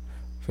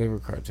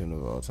 Favorite cartoon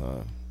of all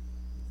time.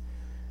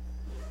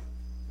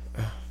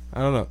 I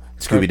don't know.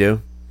 Scooby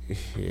Doo.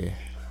 Yeah.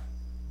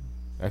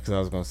 Because I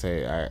was gonna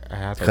say I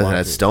have to. Because it watch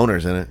had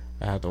stoners in it.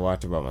 I have to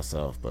watch it by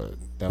myself, but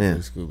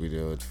definitely Scooby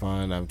Doo. It's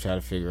fun. I'm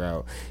trying to figure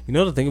out. You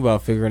know the thing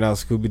about figuring out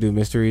Scooby Doo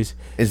mysteries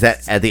is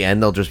that at the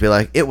end they'll just be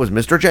like, "It was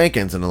Mr.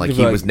 Jenkins," and like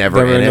he was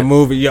never in it. the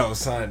movie. Yo,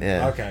 son.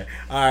 Yeah. Okay.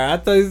 All right. I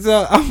thought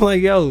so. I'm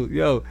like,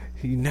 yo.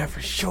 He never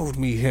showed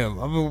me him.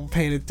 I've been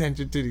paying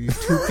attention to these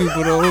two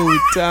people the whole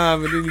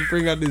time, and then you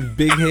bring out this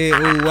big head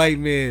old white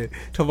man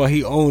talking about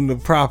he owned the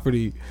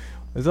property.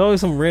 There's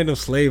always some random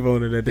slave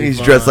owner that they He's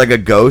find. dressed like a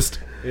ghost.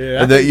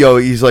 Yeah, and then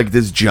he's like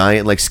this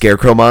giant like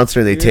scarecrow monster.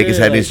 And they take his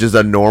head and he's just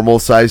a normal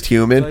sized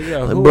human. Like, yo,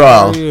 like, who bro,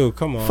 are you?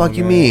 Come on, fuck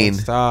you man. mean?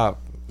 Stop.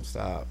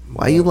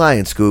 Why you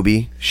lying,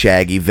 Scooby?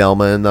 Shaggy,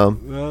 Velma, and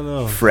them.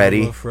 No.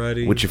 Freddy, Velma,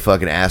 Freddy. with your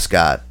fucking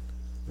ascot.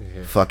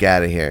 Yeah. Fuck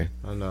out of here.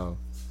 I know.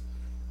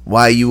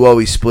 Why you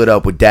always split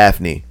up with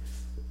Daphne?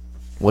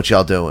 What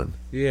y'all doing?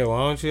 Yeah, why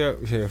don't you?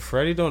 Yeah,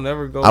 Freddy don't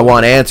ever go. I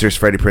want answers,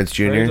 Freddie Prinze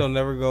Jr. Freddy don't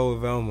never go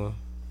with Velma.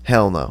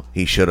 Hell no.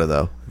 He should have,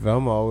 though.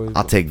 Velma always.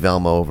 I'll take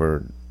Velma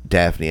over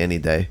Daphne any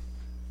day.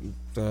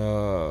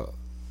 I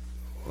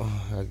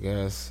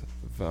guess.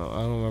 I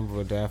don't remember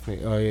what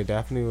Daphne. Oh yeah,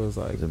 Daphne was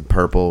like. In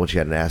purple when she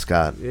had an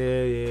ascot.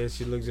 Yeah,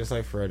 she looked just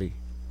like Freddy.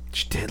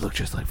 She did look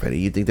just like Freddy.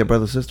 You think they're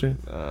brother sister?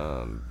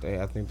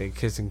 I think they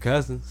kissing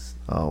cousins.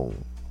 Oh.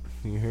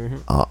 You hear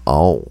him?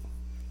 Oh.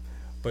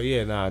 But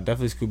yeah,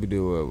 definitely Scooby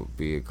Doo would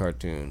be a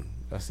cartoon.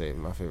 I say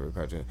my favorite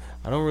cartoon.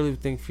 I don't really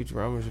think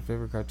Futurama is your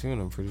favorite cartoon.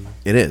 I'm pretty.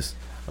 It is.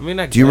 I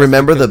mean, do you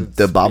remember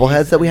the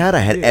bobbleheads that we had? I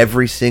had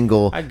every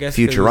single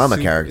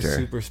Futurama character. It's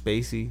super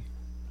spacey,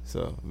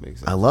 so it makes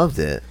sense. I loved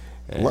it.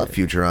 I love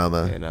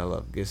Futurama. And I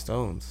love Get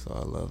Stoned, so I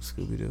love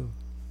Scooby Doo.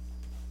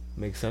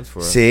 Makes sense for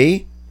us.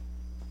 See?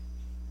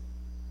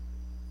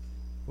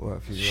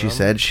 What, Futurama? She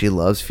said she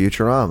loves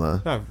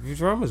Futurama. No,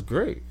 Futurama's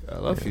great. I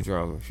love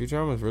Futurama.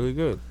 Futurama's really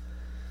good.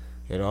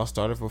 It all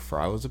started when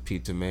Fry was a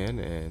pizza man,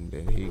 and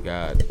then he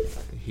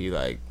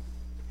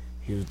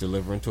was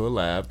delivering to a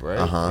lab, right?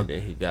 And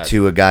then he got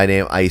to a guy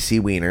named Icy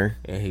Wiener.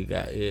 And he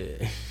got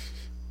yes.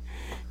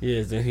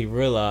 Then he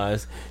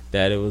realized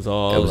that it was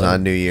all. It was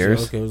on New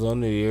Year's. It was on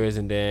New Year's,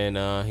 and then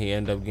he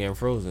ended up getting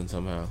frozen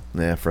somehow.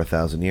 Yeah, for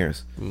 1,000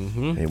 years.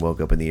 Mm-hmm. And he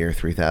woke up in the year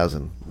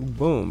 3000.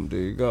 Boom! There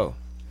you go.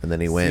 And then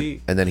he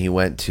went. And then he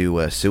went to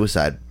a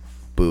suicide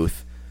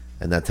booth,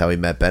 and that's how he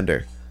met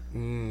Bender.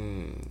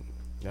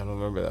 I don't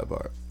remember that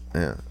part.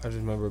 Yeah. I just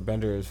remember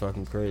Bender is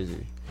fucking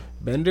crazy.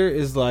 Bender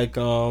is like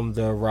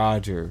the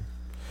Roger.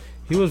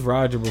 He was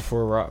Roger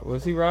before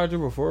was he Roger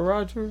before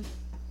Roger?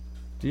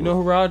 Do you know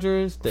who Roger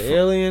is? The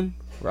alien?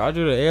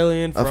 Roger the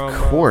alien from Of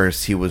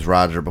course he was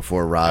Roger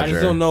before Roger. I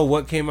just don't know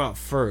what came out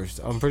first.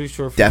 I'm pretty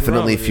sure Futurama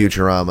Definitely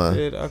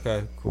Futurama.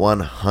 Okay. Cool.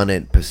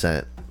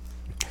 100%.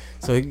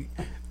 So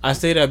I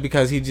say that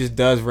because he just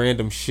does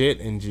random shit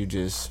and you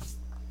just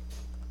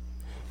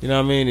you know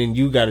what I mean? And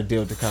you got to deal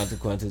with the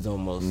consequences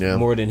almost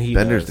more than he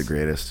Bender's does. the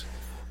greatest.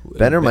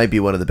 Bender might be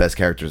one of the best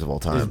characters of all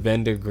time. Is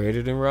Bender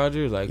greater than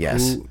Roger? Like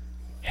yes.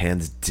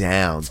 Hands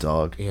down,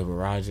 dog. Yeah, but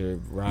Roger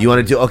you want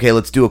to do? Okay,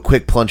 let's do a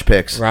quick plunge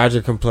picks.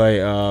 Roger can play.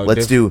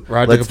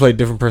 Roger can play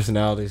different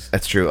personalities.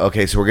 That's true.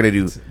 Okay, so we're gonna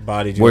do.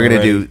 We're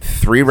gonna do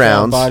 3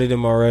 rounds. Bodied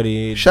him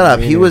already. Shut up.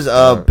 He was.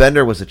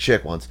 Bender was a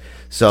chick once.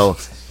 So,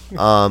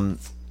 we're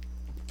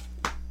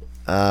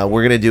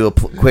gonna do a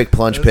quick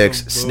plunge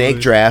picks.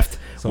 Snake draft.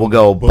 We'll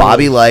go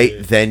Bobby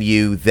Light, then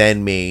you,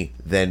 then me,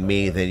 then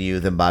me, then you,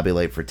 then Bobby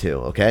Light for 2.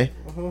 Okay.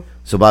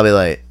 So Bobby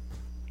Light,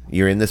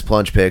 you're in this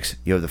plunge picks.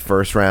 You have the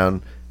first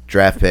round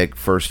draft pick,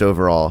 first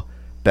overall,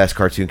 best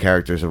cartoon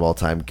characters of all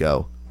time.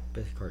 Go.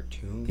 Best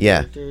cartoon. Yeah,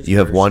 characters? you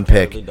have First, one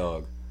pick. Cowardly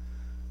Dog.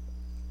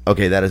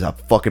 Okay, that is a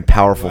fucking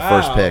powerful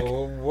first pick.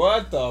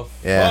 What the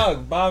Yeah.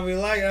 fuck? Bobby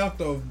Light out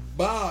the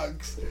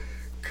box.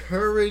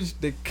 Courage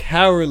the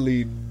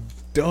Cowardly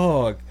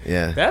Dog.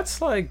 Yeah.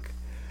 That's like.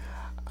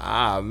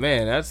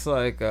 Man, that's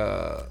like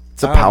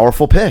it's a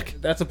powerful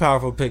pick. That's a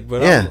powerful pick,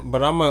 but yeah.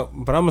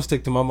 I'm gonna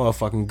stick to my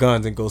motherfucking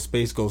guns and go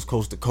Space Ghost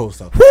Coast to Coast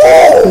up.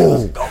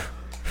 Let's go.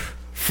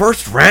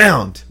 First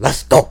round.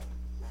 Let's go.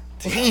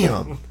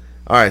 Damn.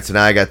 All right, so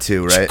now I got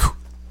 2, right?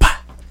 All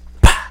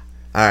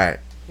right.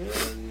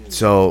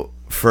 So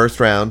first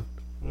round,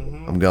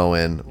 I'm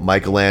going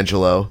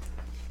Michelangelo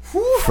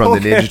from the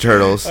Ninja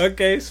Turtles.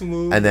 Okay,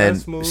 smooth. And then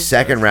smooth,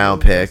 second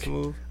round pick,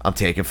 I'm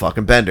taking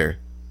fucking Bender.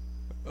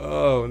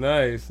 Oh,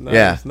 nice.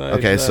 Yeah.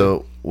 Okay,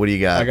 so what do you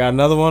got? I got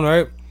another one,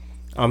 right?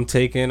 I'm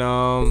taking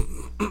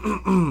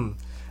I'm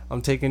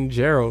taking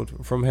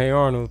Gerald from Hey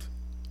Arnold.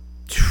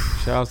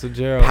 Shout out to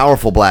Gerald.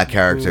 Powerful black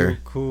character.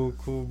 Cool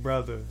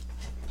brother.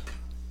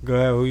 Go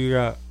ahead, who you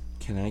got?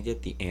 Can I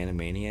get the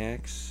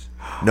Animaniacs?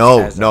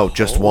 No,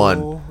 just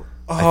one.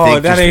 Oh,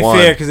 that ain't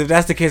fair, because if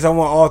that's the case, I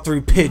want all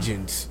 3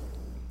 pigeons.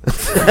 You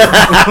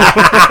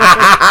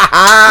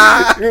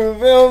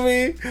feel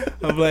me?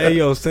 I'm like, hey,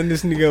 yo, send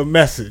this nigga a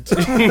message.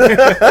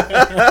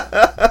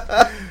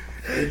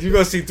 If you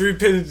gonna see 3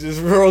 pigeons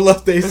just roll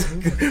up they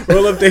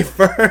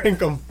fur and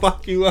come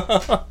fuck you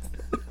up.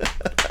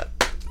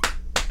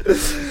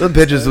 Some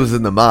pigeons was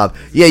in the mob.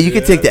 Yeah, you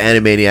can take the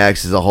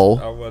Animaniacs as a whole.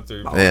 I want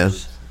 3 Yeah.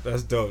 pigeons.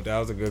 That's dope. That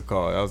was a good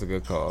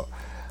call.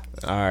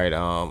 All right,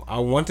 I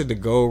wanted to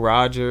go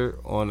Roger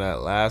on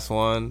that last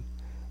one,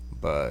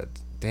 but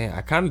damn,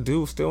 I kind of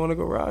do still want to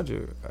go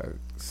Roger.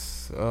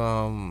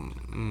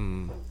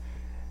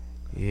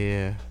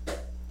 Yeah,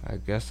 I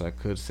guess I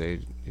could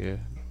say yeah.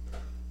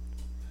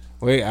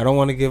 Wait, I don't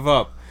want to give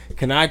up.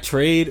 Can I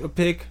trade a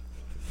pick?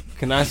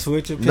 Can I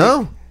switch a pick?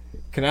 No.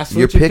 Can I switch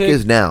Your a pick? pick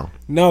is now.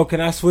 No,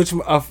 can I switch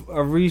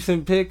a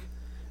recent pick?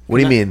 What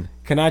do you mean?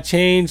 Can I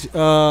change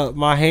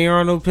my Hey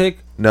Arnold pick?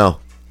 No.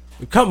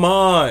 Come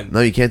on.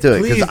 No, you can't do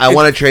it because Please, I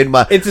want to trade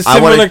my. It's a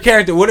similar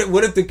character.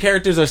 What if the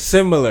characters are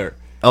similar?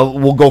 Oh,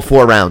 we'll go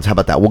 4 rounds. How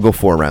about that? We'll go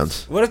 4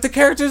 rounds. What if the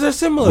characters are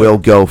similar? We'll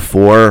go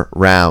 4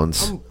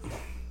 rounds.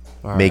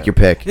 Make your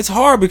pick. It's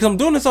hard because I'm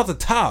doing this off the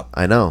top.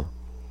 I know.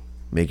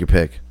 Make your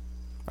pick.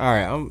 All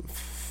right,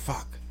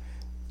 fuck.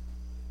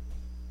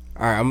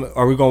 All right,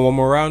 are we going one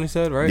more round? You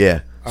said right?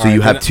 Yeah. All So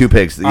you have 2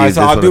 picks. All right,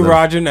 so I'll do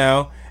Roger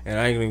now, and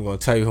I ain't even gonna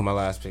tell you who my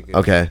last pick is.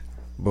 Okay.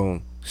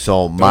 Boom.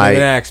 So Don't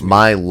even ask me.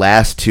 my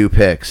last 2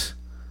 picks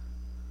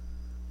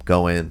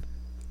go in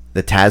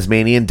the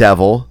Tasmanian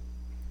Devil.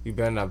 You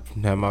better not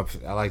have my.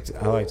 I like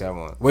that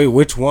one. Wait,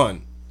 which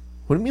one?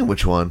 What do you mean?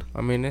 Which one?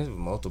 I mean, there's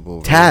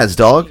multiple. Taz,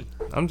 dog.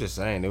 I'm just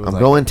saying. It was I'm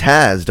going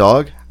Taz,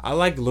 dog. I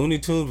like Looney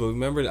Tunes, but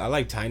remember, I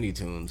like Tiny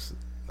Toons.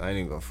 I ain't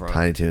even go front.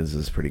 Tiny Toons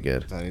is pretty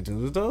good. Tiny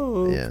Toons was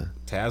dope. Yeah.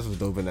 Taz was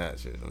dope in that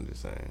shit. I'm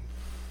just saying.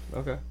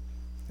 Okay.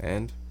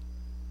 And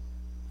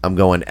I'm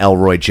going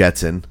Elroy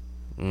Jetson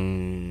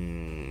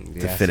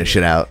to finish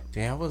it out.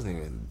 Damn, I wasn't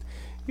even.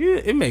 Yeah,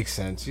 it makes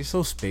sense. You're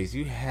so spaced.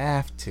 You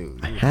have to.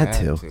 I had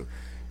to.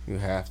 You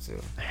have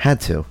to. I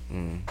had to.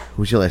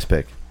 Who's your last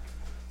pick?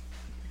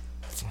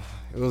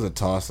 It was a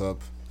toss up.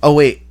 Oh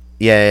wait,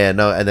 yeah,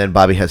 no, and then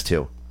Bobby has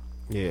 2.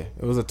 Yeah,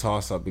 it was a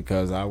toss up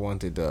because I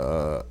wanted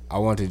to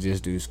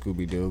just do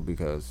Scooby Doo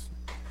because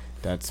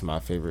that's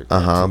my favorite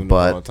cartoon of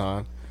all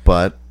time.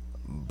 But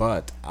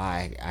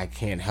I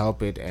can't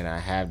help it, and I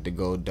have to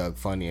go Doug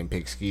Funny and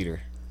pick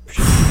Skeeter.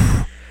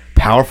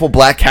 Powerful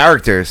black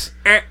characters.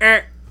 We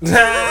rolling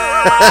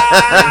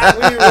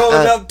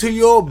up to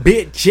your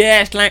bitch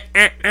ass like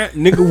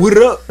nigga, what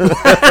up?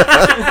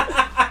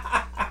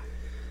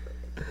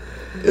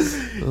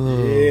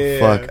 Yeah.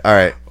 Fuck. All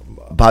right,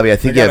 Bobby. I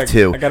think you have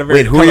 2. Wait, who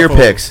colorful, are your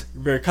picks?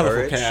 Very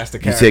colorful cast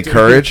of You characters. say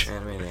Courage,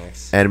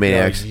 Animaniacs.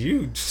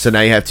 Animaniacs. So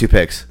now you have 2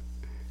 picks.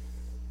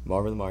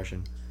 Marvin the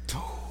Martian.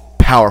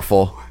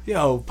 Powerful.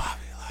 Yo, Bobby.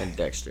 And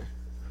Dexter.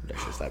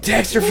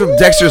 Dexter from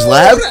Dexter's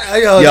Lab.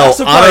 Yo, I'm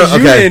surprised you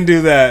didn't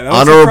do that.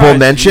 Honorable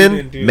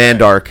mention: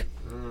 Mandark.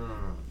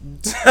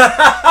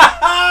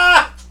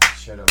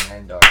 Should have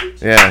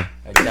Mandark. Yeah.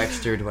 I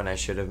Dextered when I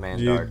should have Mandark.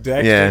 You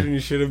Dextered and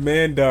you should have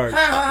Mandark.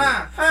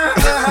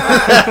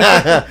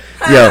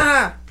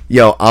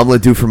 Yo,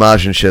 omelet du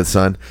fromage and shit,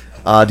 son.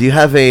 Do you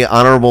have a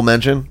honorable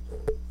mention?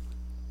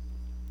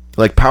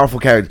 Like powerful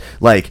character,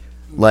 like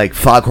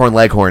Foghorn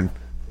Leghorn.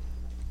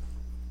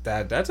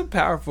 That's a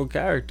powerful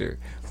character,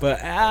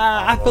 but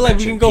I feel like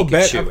we can go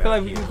back. I feel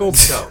like we can go.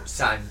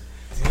 Son.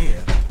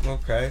 Damn.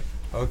 Okay.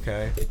 I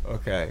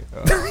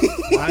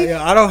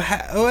don't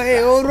have.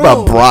 Wait, hold on.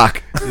 About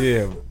Brock.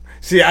 Yeah.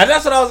 See,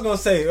 that's what I was gonna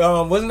say.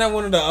 Wasn't that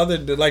one of the other,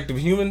 the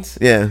humans?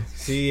 Yeah.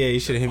 See, yeah, you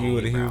should have hit me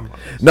with a human.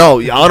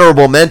 No,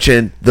 honorable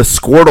mention: the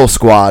Squirtle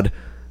Squad.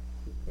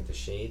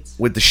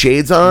 With the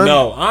shades on?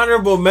 No,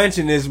 honorable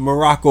mention is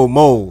Morocco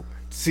Mole.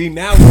 See,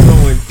 now we're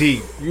going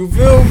deep. You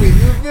feel me?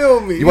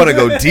 You want to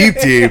go deep?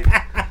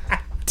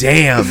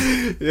 Damn.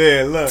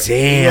 Yeah, look.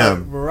 Damn.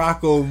 Look,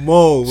 Morocco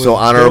Mole. So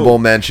honorable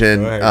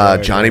mention, Go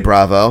ahead, Johnny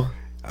Bravo.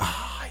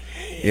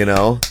 You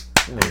know?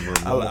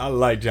 I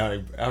like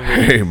Johnny.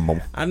 Hey,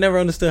 Mom. I never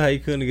understood how he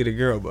couldn't get a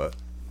girl, but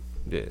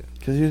yeah.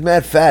 Because he was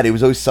mad fat. He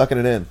was always sucking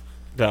it in.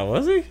 That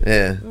was he?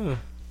 Yeah.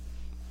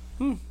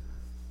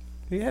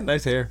 He had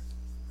nice hair.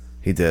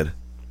 He did.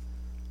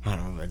 I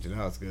don't imagine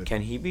that was good.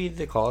 Can he be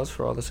the cause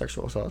for all the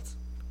sexual assaults?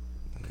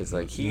 Because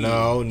like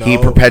No. He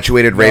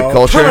perpetuated rape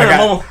culture.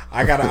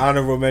 I got an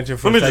honorable mention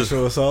for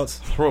sexual assaults.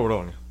 Throw it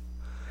on you.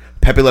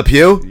 Pepe Le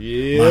Pew?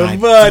 Yeah, My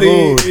buddy.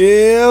 dude.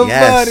 Yeah,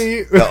 Yes.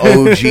 buddy.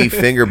 The OG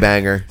finger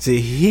banger.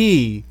 See,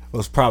 he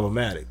was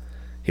problematic.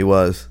 He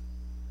was.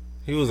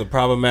 He was a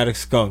problematic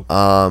skunk.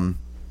 Honorable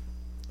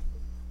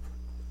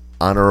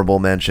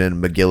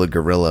mention, Magilla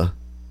Gorilla.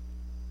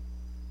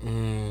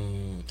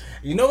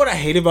 You know what I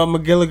hate about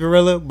Magilla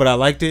Gorilla, but I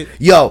liked it?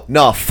 Yo,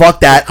 no,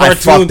 fuck that. I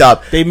fucked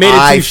up. They made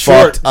it too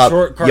short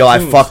cartoons. Yo, I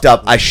fucked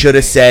up. I should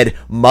have said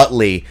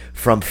Muttley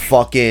from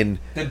fucking...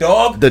 The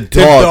dog? The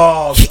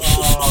dog.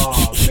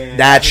 Oh, man.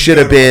 That should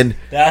have been...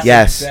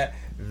 Yes.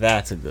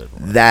 That's a good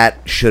one. That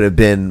should have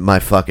been my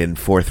fucking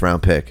 4th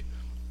round pick.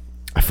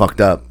 I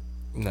fucked up.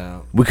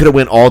 No. We could have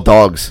went all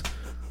dogs.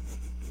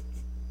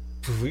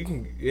 We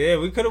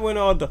could have went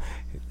all dogs.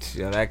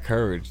 Yeah, that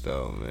courage,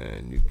 though,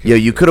 man.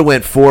 You could have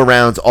went 4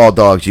 rounds all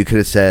dogs. You could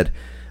have said...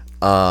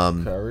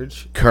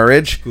 Courage.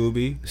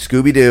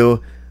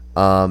 Scooby-Doo.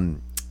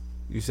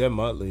 You said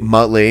Muttley.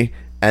 Muttley.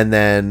 And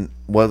then,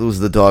 what was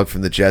the dog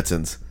from the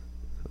Jetsons?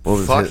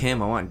 Fuck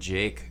him. I want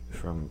Jake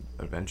from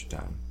Adventure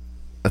Time.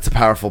 That's a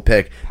powerful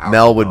pick.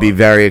 Mel would be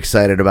very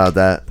excited about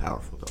that.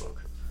 Powerful dog.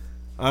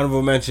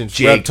 Honorable mention,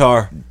 Jake.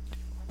 Reptar.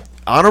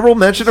 Honorable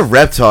mention of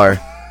Reptar.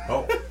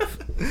 Holt.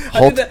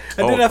 I did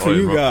that for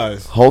you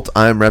guys. Holt,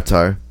 I'm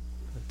Reptar.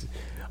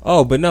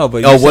 Oh, but no,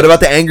 but... what about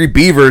the Angry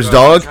Beavers,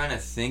 dog? I'm trying to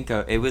think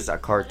of... It was a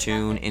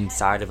cartoon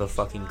inside of a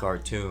fucking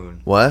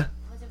cartoon. What?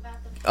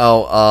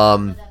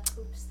 Nibbler?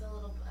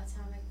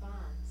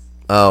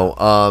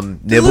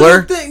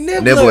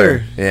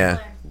 Nibbler. Yeah.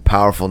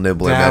 Powerful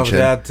Nibbler mention.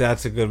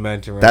 That's a good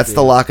mention right That's there.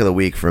 the lock of the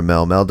week for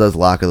Mel. Mel does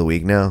lock of the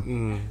week now.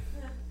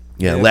 Yeah,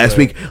 Nibbler.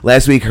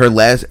 last week her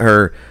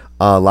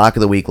lock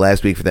of the week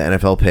last week for the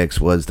NFL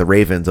picks was the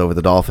Ravens over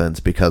the Dolphins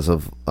because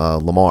of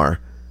Lamar.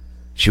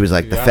 She was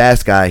like, the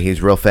fast guy,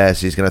 he's real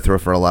fast, he's going to throw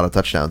for a lot of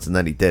touchdowns, and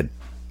then he did.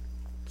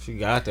 She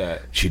got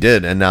that. She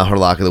did, and now her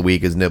lock of the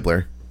week is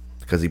Nibbler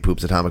because he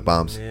poops atomic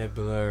bombs.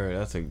 Nibbler,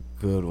 that's a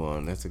good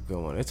one.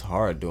 It's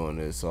hard doing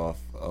this off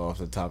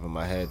the top of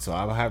my head, so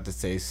I would have to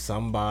say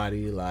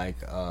somebody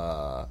like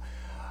man,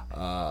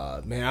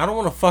 I don't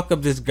want to fuck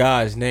up this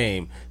guy's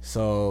name,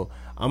 so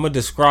I'm gonna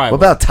describe. What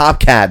about Top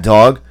Cat,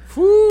 dog?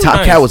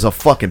 Top Cat was a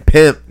fucking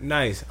pimp.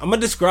 Nice. I'm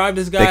gonna describe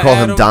this guy. They call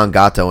him Adam, Don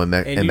Gato in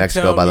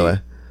Mexico, by the way.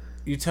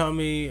 You tell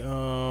me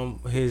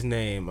his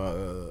name.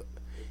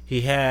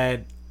 He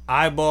had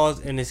eyeballs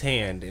in his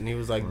hand, and he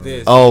was like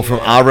this. Oh, from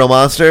Our Real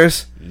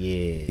Monsters?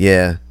 Yeah.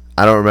 Yeah.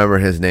 I don't remember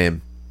his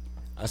name.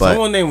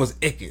 Someone's name was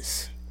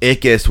Ickis.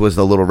 Ickis was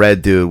the little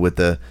red dude with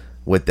the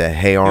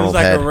Hey Arnold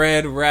head. He was like a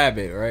red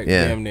rabbit, right?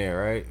 Yeah. Damn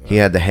near, right? He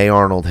had the Hey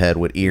Arnold head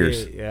with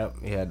ears. Yep.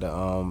 He had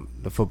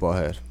the football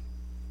head.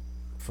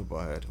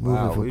 Wow,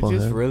 football we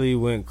just head. really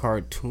went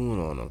cartoon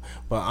on him.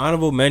 But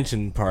honorable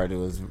mention part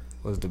was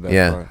the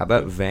best part. How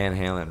about Van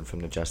Halen from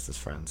the Justice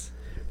Friends?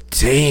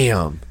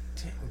 Damn.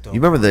 You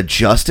remember the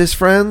Justice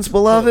Friends,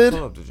 beloved?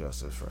 Pull up the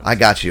Justice Friends. I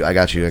got you.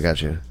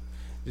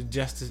 The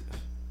Justice...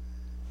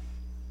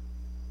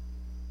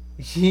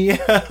 Yo,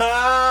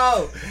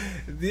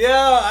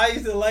 I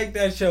used to like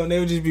that show, and they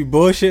would just be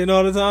bullshitting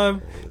all the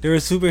time. They were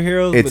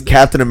superheroes. It's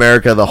Captain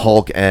America, the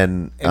Hulk,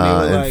 and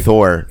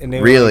Thor. And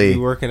they really would be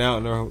working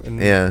out.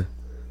 Yeah,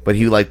 but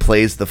he like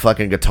plays the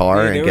fucking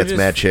guitar and gets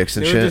mad chicks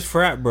and they shit. They were just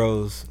frat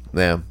bros.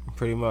 Yeah,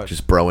 pretty much.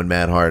 Just broing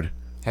mad hard.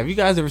 Have you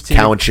guys ever seen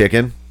Cow and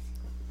Chicken?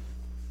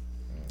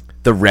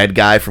 The red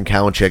guy from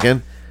Cow and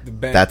Chicken.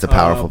 That's a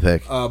powerful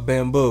pick.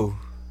 Bamboo.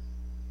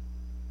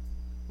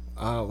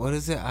 What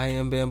is it? I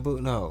am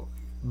Bamboo. No,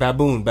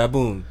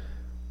 Baboon.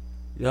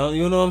 You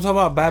know what I'm talking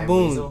about?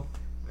 Baboon.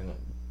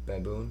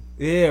 Baboon.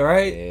 Yeah,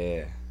 right.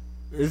 Yeah.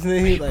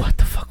 Isn't he like? What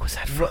the fuck was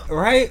that from?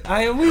 Right,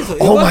 I Am Weasel.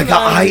 Oh my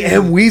god, I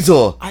Am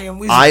Weasel. I Am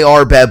Weasel.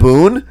 IR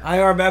Baboon.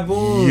 IR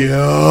Baboon.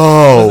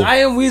 Yo. I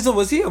Am Weasel.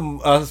 Was he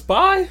a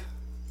spy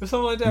or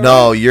something like that?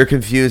 No, right? you're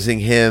confusing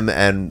him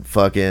and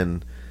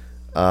fucking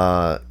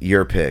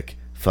your pick,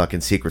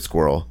 fucking Secret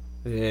Squirrel.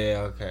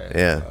 Yeah. Okay.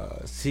 Yeah.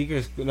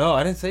 Secret. No,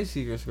 I didn't say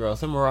Secret Squirrel. I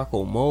said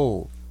Morocco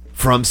Mole.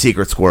 From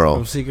Secret Squirrel.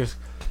 From Secret.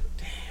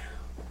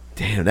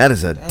 Damn, that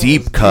is a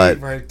deep cut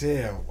deep right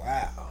there.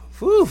 Wow.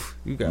 Whew.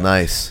 You got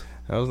nice.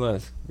 That was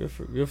nice. Good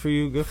for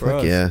you. Good for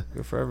us. Yeah.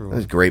 Good for everyone. That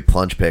was great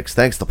plunge picks.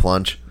 Thanks to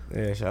Plunge.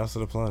 Yeah. Shout out to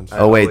the Plunge. I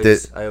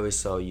always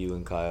saw you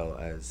and Kyle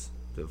as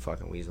the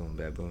fucking Weasel and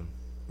Baboon.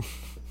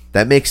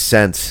 That makes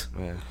sense.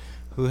 Yeah.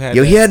 Who had?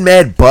 He had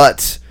mad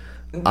butts.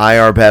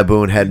 IR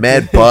Baboon had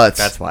mad butts.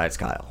 That's why it's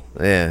Kyle.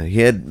 Yeah, he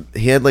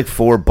had like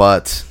 4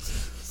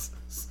 butts.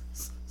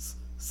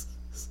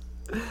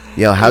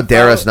 Yo, how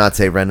dare us not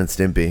say Ren and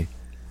Stimpy?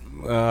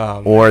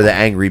 Or the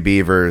Angry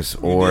Beavers,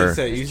 or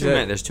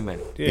there's too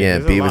many. Yeah,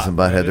 Beavis and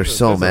Butthead. There's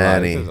so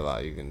many. There's a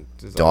lot.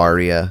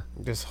 Daria.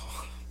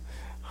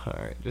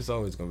 Alright, there's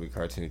always gonna be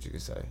cartoons you can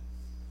say.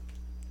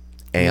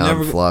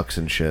 Aeon Flux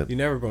and shit. You're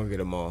never gonna get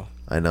them all.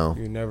 I know.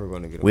 You're never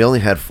gonna get them. We only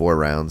had 4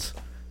 rounds.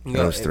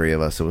 No, Those 3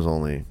 of us. It was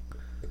only.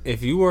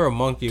 If you were a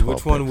monkey,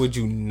 which one would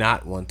you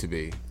not want to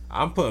be?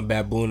 I'm putting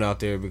Baboon out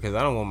there because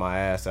I don't want my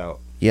ass out.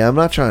 Yeah, I'm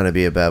not trying to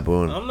be a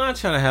baboon. I'm not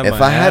trying to have if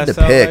my I had ass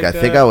to out pick, like I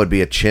think that. I would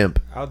be a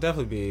chimp. I'll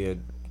definitely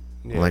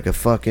be like a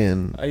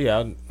fucking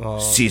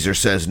Caesar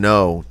says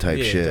no type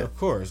yeah, shit. Of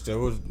course,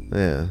 those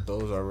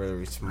are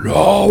really smart.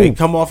 No! They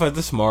come off as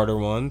the smarter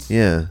ones.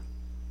 Yeah.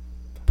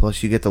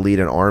 Plus, you get to lead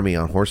an army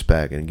on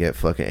horseback and get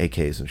fucking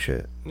AKs and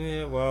shit.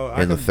 Yeah, well,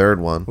 In the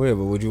third one, Wait,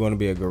 but would you want to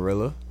be a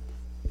gorilla?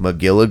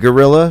 Magilla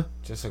Gorilla.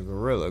 Just a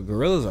gorilla.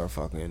 Gorillas are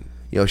fucking.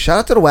 Yo, shout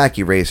out to the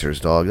Wacky Racers,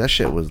 dog. That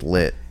shit was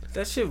lit.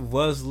 That shit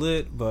was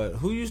lit, but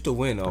who used to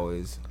win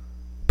always?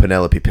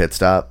 Penelope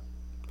Pitstop.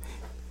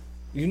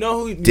 You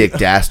know who? Dick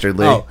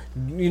Dastardly. Oh,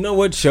 you know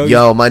what show?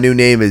 Yo, my new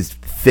name is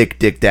Thick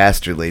Dick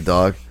Dastardly,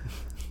 dog.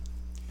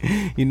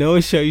 You know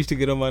what show used to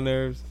get on my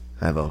nerves?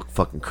 I have a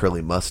fucking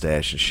curly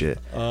mustache and shit.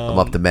 I'm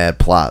up to mad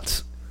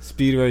plots.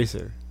 Speed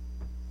Racer.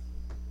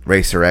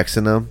 Racer X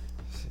in them.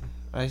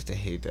 I used to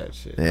hate that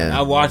shit. Yeah.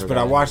 I watched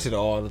it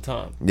all the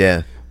time.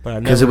 Yeah.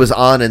 But Because it was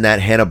on in that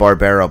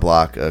Hanna-Barbera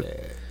block.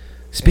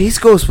 Space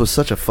Ghost was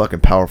such a fucking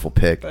powerful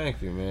pick.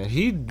 Thank you, man.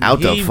 He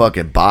the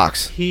fucking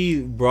box.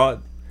 He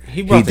brought.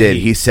 He did.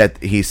 He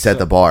set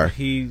the bar.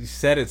 He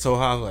set it so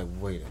high. I was like,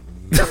 wait a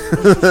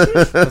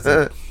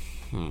minute.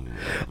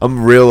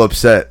 I'm real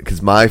upset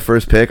because my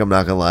first pick, I'm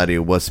not gonna lie to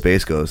you, was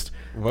Space Ghost.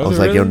 I was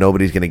like, yo,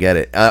 nobody's gonna get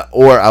it.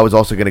 Or I was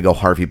also gonna go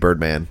Harvey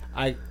Birdman.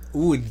 That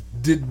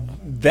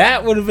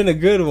would have been a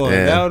good one.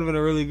 Yeah. That would have been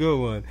a really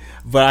good one.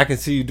 But I can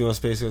see you doing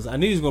Space Ghost. I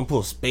knew he was gonna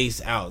pull Space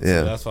out. So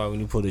Yeah. that's why when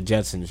you pulled the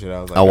Jets and shit, I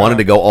was like, I wanted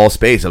to go all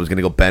space. I was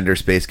gonna go Bender,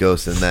 Space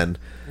Ghost, and then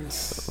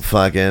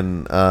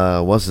fucking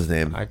what's his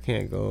name? I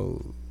can't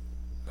go.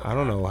 I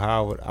don't know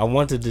how. I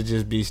wanted to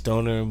just be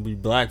Stoner and be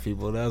black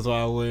people. That's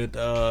why I went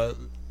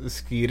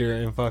Skeeter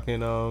and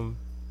fucking A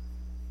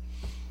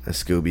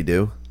Scooby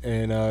Doo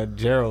and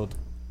Gerald.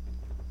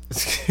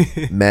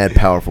 Mad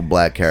powerful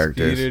black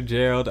characters. Skeeter,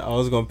 Gerald. I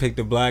was gonna pick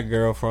the black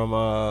girl from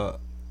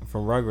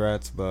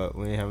Rugrats, but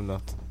we ain't have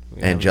enough.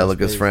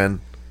 Angelica's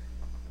friend.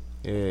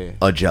 Yeah.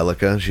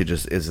 Angelica. She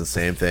just is the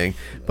same thing,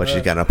 but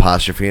she's got an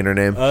apostrophe in her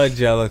name.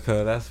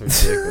 Angelica. That's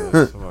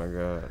ridiculous. Oh my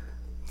god.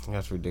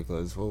 That's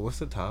ridiculous. Well, what's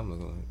the time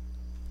looking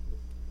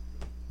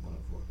like?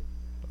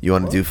 You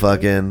want to do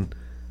fucking?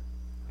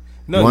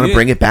 No, you want to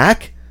bring it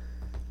back?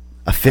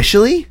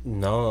 Officially?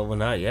 No, well,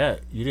 not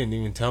yet. You didn't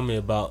even tell me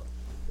about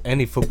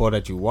any football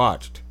that you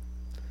watched.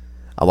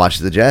 I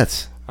watched the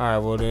Jets. All right,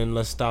 well then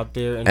let's stop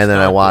there. And then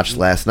I watched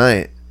last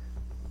night.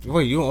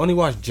 Wait, you only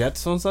watched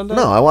Jets on Sunday?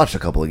 No, I watched a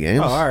couple of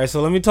games. Oh, all right.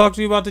 So let me talk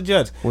to you about the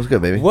Jets. What's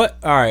good, baby? What?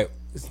 All right.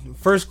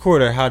 First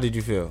quarter, how did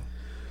you feel?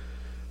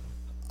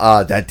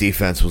 That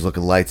defense was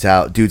looking lights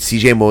out, dude.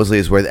 CJ Mosley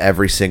is worth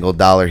every single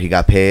dollar he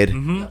got paid,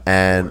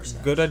 and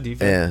good at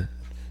defense. Yeah.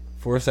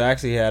 4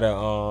 sacks. He had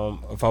a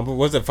fumble.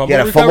 Was it fumble? He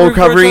had a fumble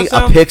recovery,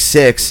 a pick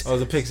six. Oh, it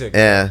was a pick six.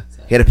 Yeah,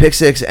 he had a pick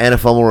six and a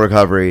fumble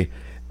recovery,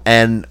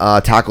 and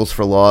tackles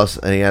for loss,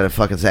 and he had a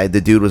fucking sack. The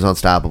dude was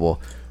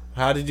unstoppable.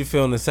 How did you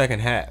feel in the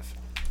second half?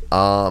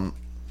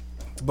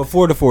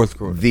 Before the fourth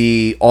quarter,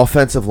 the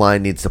offensive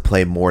line needs to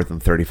play more than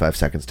 35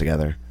 seconds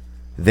together.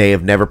 They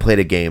have never played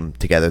a game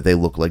together. They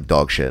look like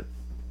dog shit.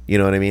 You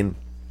know what I mean?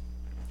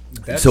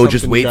 That's so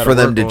just something wait you for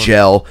them gotta to work on.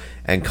 gel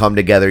and come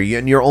together.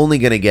 And you're only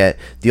going to get,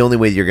 the only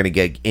way you're going to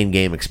get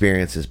in-game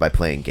experiences by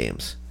playing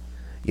games.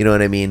 You know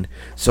what I mean?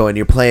 So, and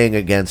you're playing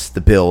against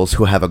the Bills,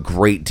 who have a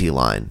great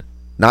D-line.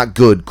 Not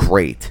good,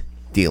 great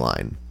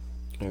D-line.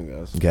 I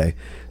guess. Okay?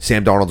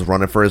 Sam Darnold's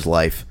running for his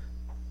life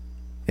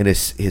in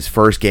his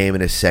first game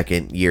in his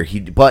second year.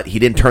 But he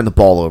didn't turn the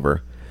ball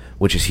over,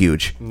 which is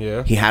huge.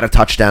 Yeah. He had a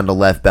touchdown to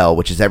Lev Bell,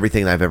 which is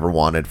everything I've ever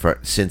wanted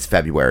since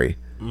February.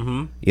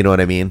 Mm-hmm. You know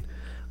what I mean?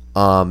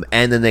 And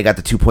then they got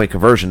the 2-point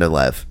conversion to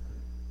Lev.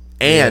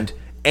 And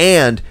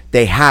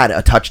they had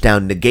a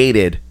touchdown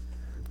negated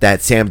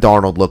that Sam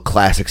Darnold looked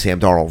classic Sam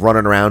Darnold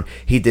running around.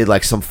 He did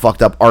like some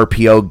fucked up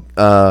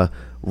RPO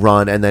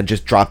run and then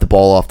just dropped the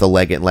ball off the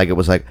Leggett. And Leggett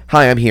was like,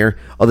 "Hi, I'm here.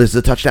 Oh, this is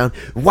a touchdown.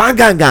 Wang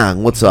gang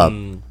gang. What's up?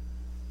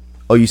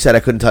 Oh, you said I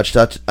couldn't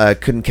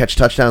catch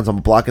touchdowns. I'm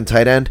blocking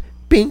tight end.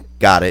 Bing,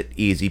 got it.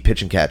 Easy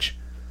pitch and catch.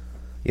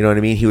 You know what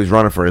I mean? He was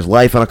running for his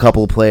life on a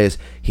couple of plays.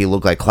 He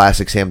looked like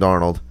classic Sam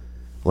Darnold.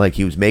 Like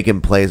he was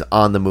making plays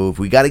on the move.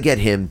 We got to get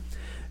him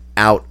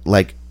out,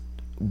 like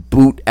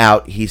boot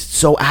out. He's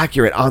so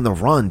accurate on the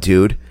run,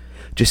 dude.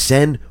 Just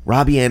send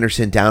Robbie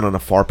Anderson down on a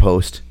far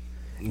post.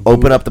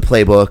 Open up the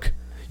playbook.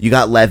 You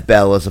got Lev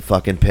Bell as a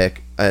fucking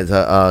pick, as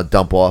a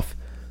dump off,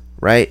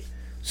 right?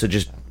 So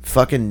just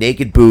fucking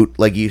naked boot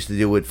like you used to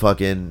do with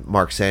fucking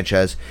Mark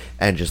Sanchez,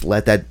 and just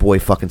let that boy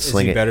fucking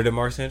sling Is he it. better than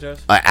Mark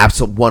Sanchez?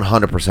 Absolutely,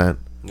 100%.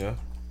 Yeah.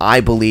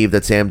 I believe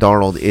that Sam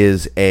Darnold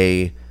is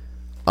a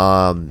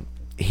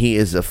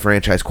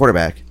franchise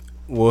quarterback.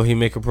 Will he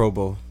make a Pro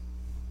Bowl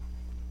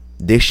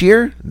This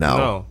year?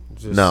 No.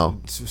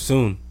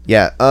 Soon.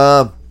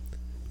 Yeah.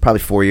 Probably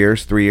 4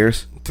 years, 3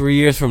 years. 3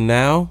 years from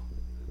now.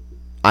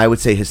 I would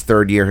say his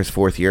third year, his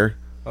fourth year.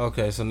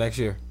 Okay, so next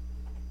year.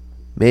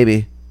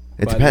 Maybe.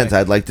 It By depends. next-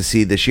 I'd like to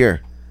see this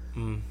year.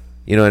 Mm.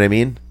 You know what I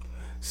mean?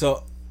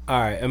 So, all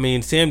right. I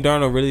mean, Sam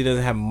Darnold really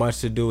doesn't have much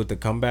to do with the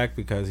comeback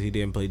because he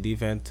didn't play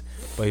defense,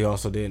 but he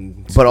also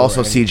didn't. But score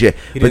also CJ.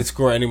 He but- didn't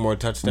score any more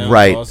touchdowns.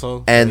 Right.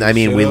 Also, And so I he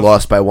mean, we should've.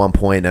 lost by 1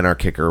 point, and our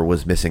kicker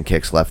was missing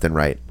kicks left and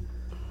right.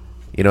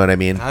 You know what I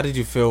mean? How did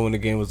you feel when the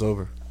game was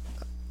over?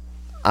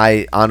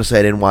 I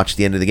honestly didn't watch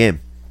the end of the game.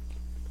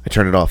 I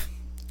turned it off.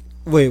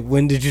 Wait,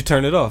 when did you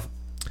turn it off?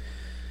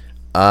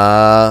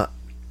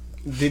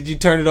 Did you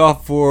turn it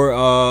off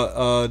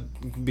for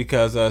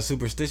because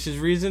superstitious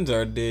reasons,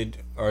 or did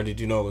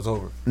you know it was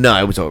over? No,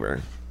 it was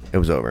over. It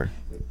was over.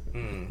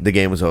 The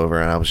game was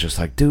over, and I was just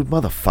like, dude,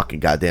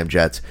 motherfucking goddamn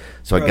Jets.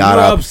 So I got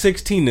up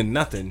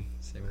 16-0.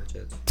 Same with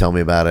Jets. Tell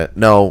me about it.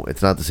 No,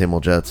 it's not the same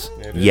old Jets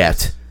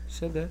yet.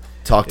 Said that.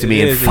 Talk to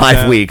me in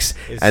 5 weeks,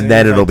 and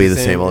then it'll be the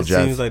same old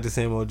Jets. Seems like the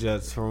same old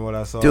Jets from what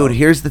I saw. Dude,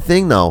 here's the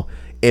thing, though.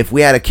 If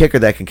we had a kicker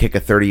that can kick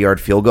a 30-yard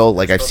field goal,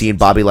 like I've seen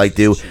Bobby Light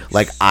do,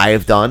 like I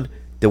have done,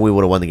 then we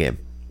would have won the game.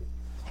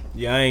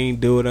 Yeah, I ain't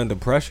do it under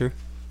pressure.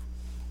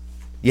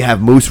 You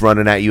have Moose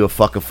running at you at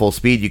fucking full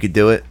speed, you could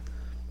do it.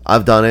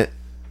 I've done it.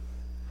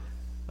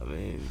 I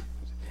mean,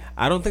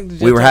 I don't think the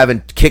Jets We were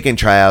having kicking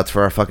tryouts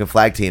for our fucking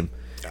flag team,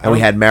 and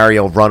we had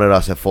Mario run at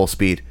us at full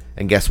speed.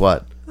 And guess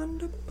what?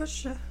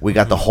 We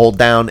got the hold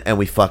down, and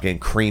we fucking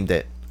creamed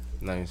it.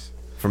 Nice.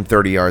 From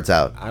 30 yards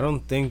out. I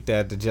don't think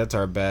that the Jets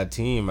are a bad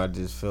team. I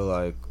just feel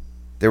like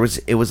it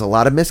was a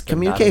lot of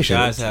miscommunication.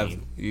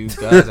 You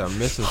guys are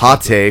missing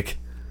hot take.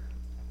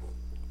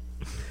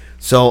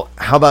 So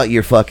how about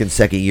your fucking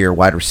second year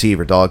wide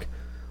receiver, dog?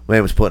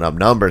 Man was putting up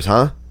numbers,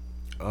 huh?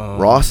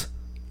 Ross?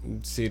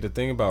 See, the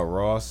thing about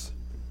Ross,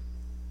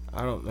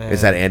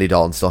 is that Andy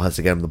Dalton still has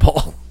to get him the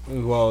ball.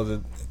 Well,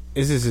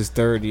 this is his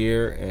third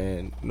year,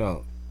 and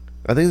no.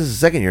 I think this is his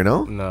second year,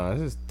 no? No,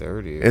 this is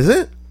third year. Is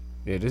it?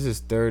 Yeah, this is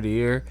third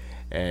year,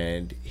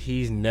 and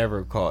he's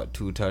never caught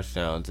 2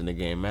 touchdowns in a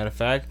game. Matter of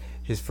fact,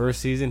 his first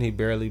season, he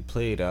barely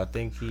played. I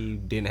think he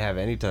didn't have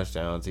any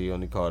touchdowns. He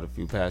only caught a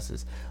few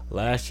passes.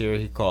 Last year,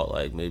 he caught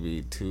like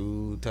maybe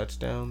 2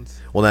 touchdowns.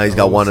 Well, now he's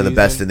got one of the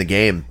best in the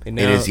game in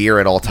his year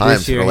at all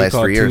times for the last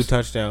 3 years. He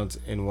caught 2 touchdowns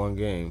in one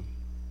game.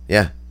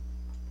 Yeah.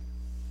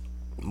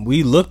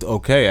 We looked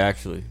okay,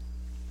 actually.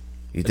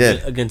 You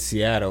did. Against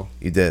Seattle.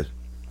 You did.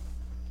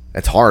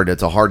 It's hard.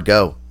 It's a hard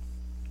go.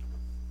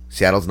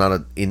 Seattle's not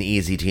an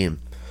easy team.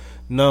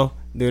 No,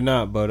 they're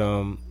not. But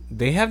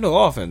they have no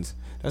offense.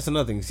 That's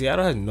another thing.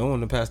 Seattle has no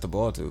one to pass the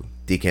ball to.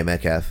 DK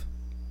Metcalf.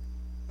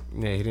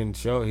 Yeah, he didn't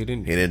show. He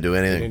didn't do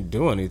anything. He didn't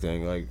do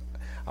anything. Like,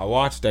 I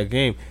watched that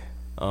game.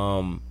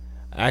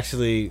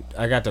 Actually,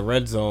 I got the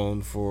red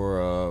zone for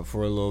a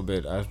little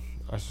bit. I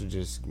should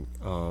just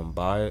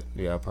buy it.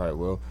 Yeah, I probably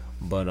will.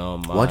 But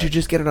why don't you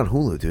just get it on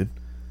Hulu, dude?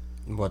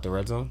 What, the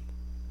red zone?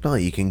 No,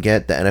 you can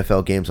get the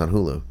NFL games on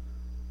Hulu.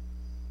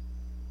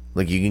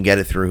 Like, you can get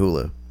it through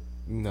Hulu.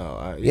 No,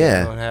 I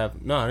don't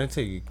have. No, I didn't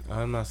say.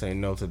 I'm not saying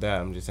no to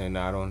that. I'm just saying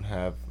I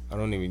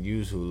don't even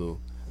use Hulu.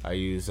 I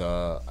use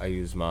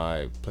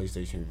my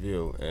PlayStation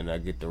View, and I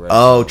get the red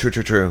zone.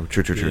 True.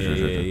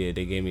 Yeah,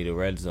 they gave me the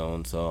red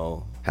zone.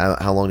 So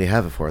how long do you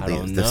have it for?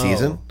 The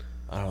season?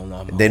 I don't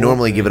know. They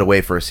normally give it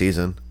away for a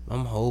season.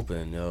 I'm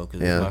hoping,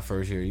 because it's my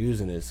first year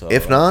using it. So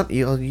if not,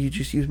 you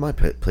just use my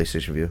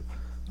PlayStation View.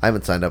 I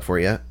haven't signed up for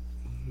it yet.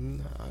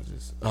 No, I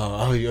just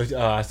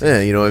I see.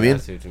 Yeah, you know what I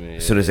mean?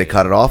 As soon as they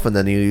cut it off, and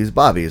then you use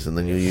Bobby's, and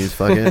then you use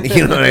fucking,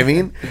 you know what I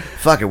mean?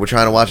 Fuck it, we're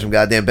trying to watch some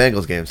goddamn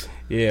Bengals games.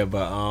 Yeah,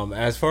 but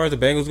as far as the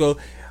Bengals go,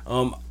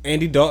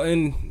 Andy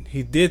Dalton,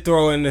 he did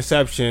throw an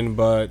interception,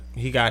 but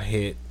he got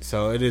hit,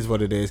 so it is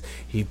what it is.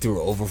 He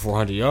threw over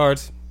 400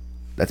 yards.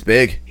 That's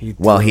big. He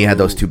had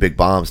those 2 big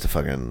bombs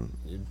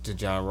to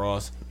John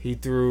Ross. He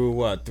threw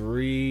what,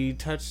 3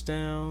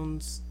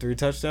 touchdowns? 3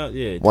 touchdowns?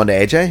 Yeah. One to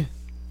AJ?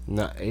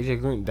 No,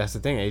 AJ Green. That's the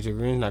thing. AJ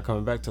Green's not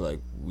coming back till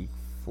like week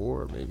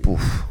 4, maybe.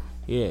 Oof.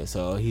 Yeah,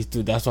 so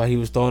that's why he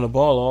was throwing the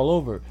ball all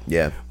over.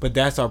 Yeah. But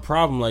that's our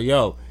problem. Like,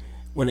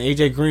 when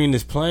AJ Green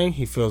is playing,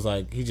 he feels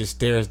like he just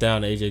stares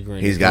down AJ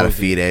Green. He's got to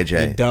feed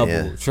AJ.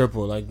 Double,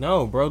 triple. Like,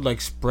 no, bro. Like,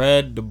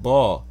 spread the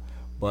ball.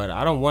 But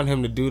I don't want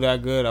him to do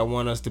that good. I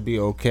want us to be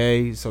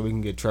okay so we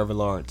can get Trevor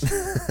Lawrence.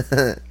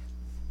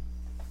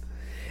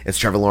 Is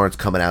Trevor Lawrence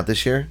coming out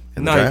this year?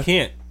 No, he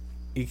can't.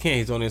 He can't.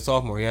 He's only a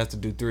sophomore. He has to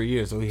do 3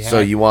 years. So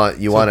you want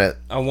to?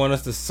 I want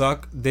us to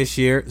suck this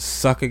year,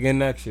 suck again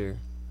next year.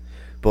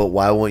 But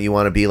why won't you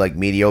want to be like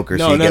mediocre?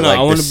 So you get like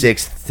the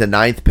 6th to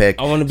 9th pick.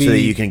 I want to be so that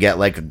you can get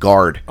like a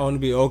guard. I want to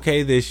be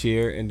okay this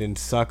year and then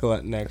suck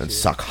next year. And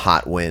suck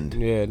hot wind.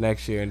 Yeah,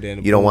 next year and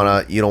then. You don't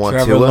want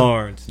Trevor Tua?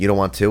 Lawrence. You don't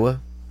want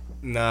Tua?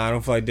 Nah, I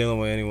don't feel like dealing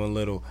with anyone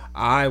little.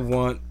 I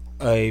want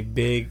a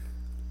big,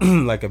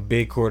 like a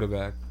big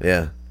quarterback.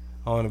 Yeah.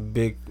 I want a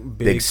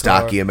big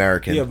stocky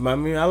American. Yeah, I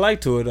mean, I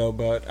like Tua though,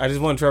 but I just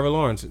want Trevor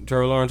Lawrence.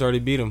 Trevor Lawrence already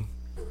beat him.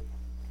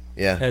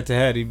 Yeah. Head to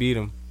head, he beat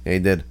him. Yeah, he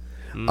did.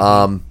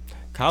 Mm-hmm.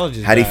 College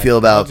is how do you feel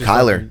about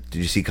Kyler? Like, did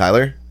you see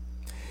Kyler?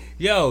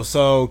 Yo,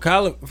 so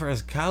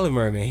Kyler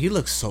Murray, man, he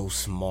looks so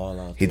small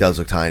out there. He does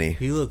look tiny.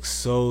 He looks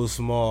so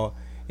small.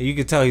 And you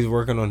can tell he's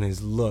working on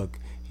his look.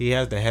 He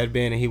has the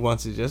headband, and he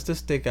wants it just to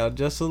stick out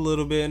just a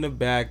little bit in the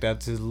back.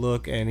 That's his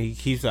look, and he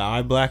keeps the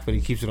eye black, but he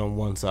keeps it on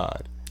one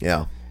side.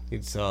 Yeah.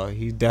 He's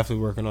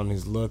definitely working on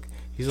his look.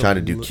 He's trying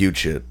to do cute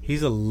shit.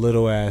 He's a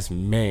little ass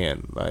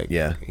man. Like,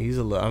 yeah. He's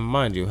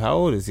mind you, how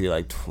old is he?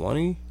 Like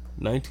 20?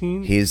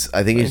 19?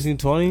 I think 19,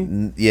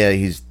 20? Yeah,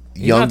 he's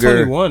younger. He's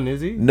not 21,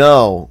 is he?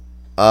 No.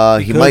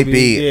 He might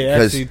be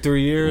because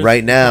 3 years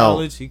right now.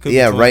 college, he could be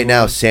Right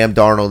now 21. Sam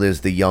Darnold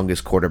is the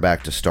youngest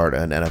quarterback to start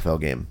an NFL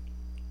game.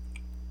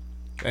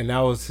 And that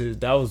was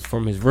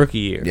from his rookie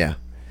year. Yeah,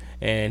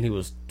 and he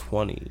was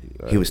 20.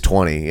 he was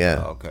 20.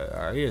 Yeah, Okay,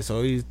 all right, yeah.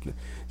 So he's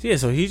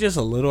just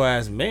a little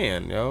ass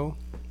man, yo.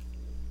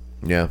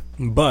 yeah.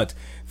 But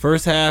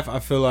first half, I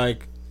feel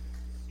like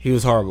he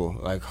was horrible,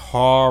 like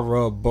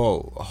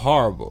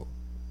horrible,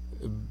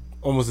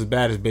 almost as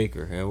bad as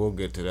Baker, and we'll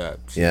get to that.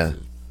 Yeah.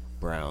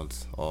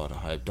 Browns, all the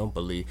hype. Don't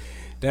believe.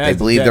 They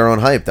believe their own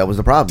hype. That was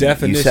the problem.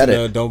 Definition You said it.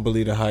 of don't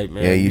believe the hype,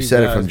 man. Yeah, you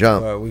said it from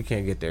jump. But we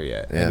can't get there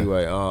yet. Yeah.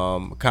 Anyway,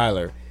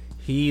 Kyler,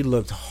 he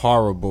looked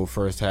horrible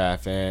first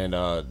half, and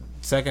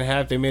second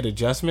half they made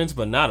adjustments,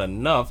 but not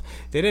enough.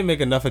 They didn't make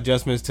enough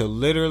adjustments till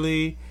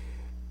literally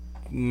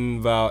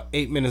about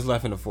 8 minutes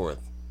left in the fourth.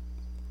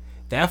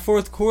 That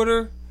fourth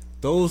quarter,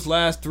 those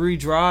last 3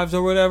 drives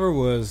or whatever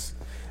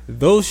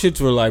those shits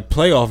were like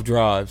playoff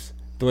drives.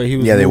 The way he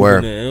was, they were.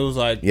 It was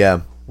like,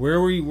 Yeah, Where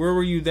were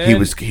you then?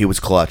 he was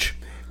clutch.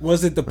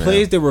 Was it the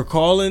plays they were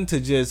calling to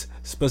just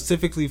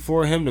specifically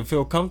for him to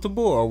feel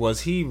comfortable, or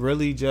was he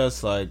really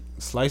just like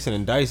slicing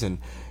and dicing?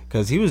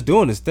 Because he was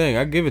doing his thing.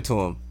 I give it to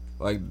him.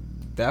 Like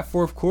that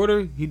fourth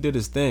quarter, he did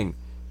his thing.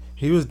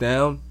 He was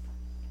down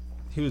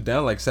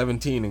like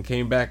 17 and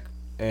came back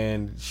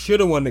and should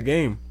have won the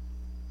game.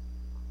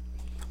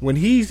 When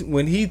he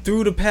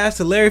threw the pass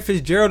to Larry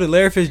Fitzgerald and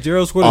Larry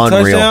Fitzgerald scored a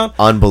Unreal. touchdown,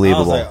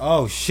 Unbelievable. I was like,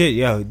 oh shit,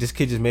 yo, this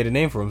kid just made a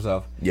name for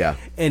himself. Yeah.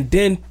 And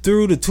then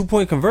threw the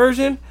 2-point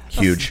conversion.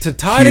 Huge. To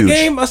tie the Huge.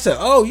 game, I said,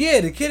 oh yeah,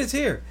 the kid is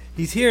here.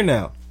 He's here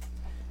now.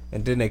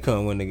 And then they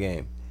couldn't win the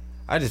game.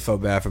 I just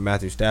felt bad for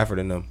Matthew Stafford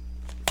and them.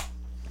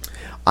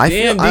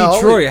 Damn,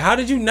 Detroit, how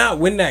did you not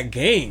win that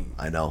game?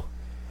 I know.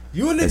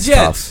 You and the It's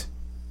Jets. tough.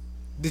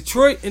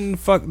 Detroit and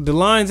the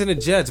Lions and the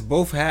Jets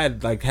both had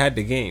the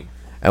game.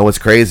 And what's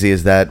crazy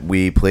is that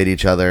we played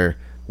each other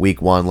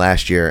week 1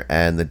 last year,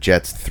 and the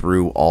Jets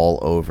threw all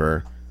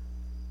over.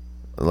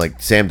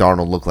 Like, Sam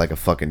Darnold looked like a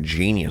fucking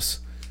genius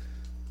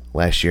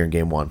last year in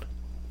game 1.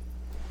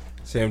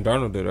 Sam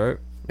Darnold did, right?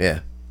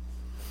 Yeah.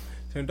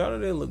 Sam Darnold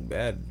didn't look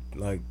bad,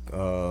 like,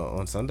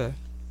 on Sunday.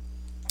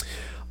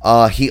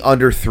 He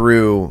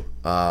underthrew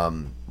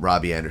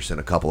Robbie Anderson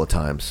a couple of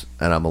times,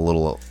 and I'm a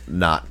little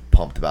not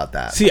pumped about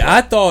that. See,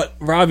 I thought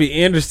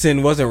Robbie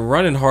Anderson wasn't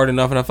running hard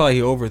enough, and I felt like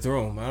he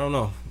overthrew him. I don't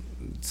know.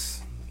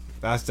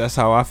 That's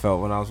how I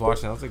felt when I was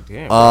watching. I was like,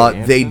 damn.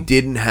 Robbie They Anderson?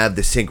 didn't have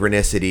the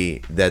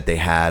synchronicity that they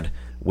had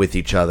with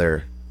each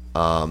other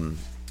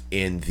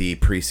in the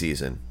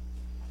preseason.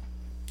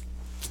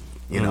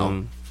 You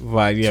know?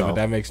 Right, yeah, So- but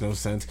that makes no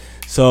sense.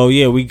 So,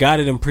 yeah, we got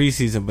it in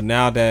preseason, but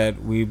now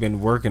that we've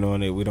been working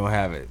on it, we don't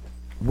have it.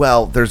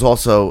 Well, there's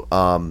also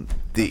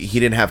he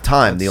didn't have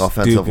time. That's the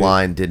offensive stupid.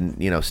 line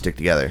didn't, stick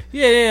together.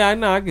 Yeah, I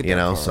know. I get that You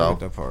know, part. I so- get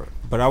that part.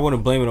 But I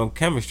wouldn't blame it on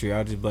chemistry.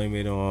 I'd just blame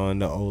it on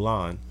the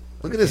O-line.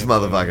 Look at this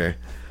motherfucker.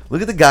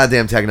 Look at the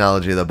goddamn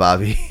technology that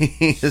Bobby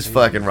is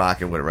fucking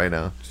rocking with right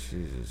now.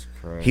 Jesus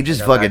Christ. He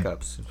just I got fucking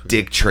backups.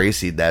 Dick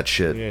Tracy'd that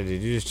shit. Yeah,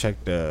 did you just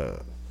check Did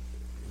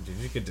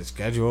you get the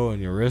schedule on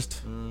your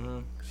wrist? Mm-hmm.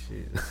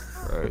 Jesus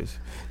Christ.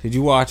 Did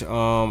you watch?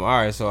 All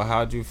right. So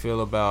how'd you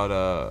feel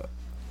about?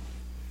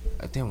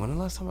 Damn. When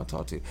the last time I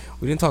talked to you?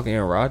 We didn't talk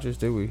Aaron Rodgers,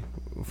 did we?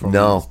 From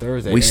No,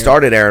 Thursday. we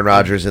started Aaron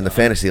Rodgers in the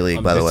fantasy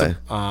league, by the way.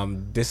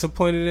 I'm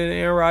disappointed in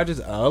Aaron Rodgers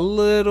a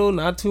little,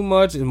 not too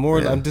much. It's more.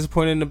 Yeah. I'm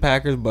disappointed in the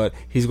Packers, but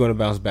he's going to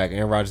bounce back.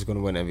 Aaron Rodgers is going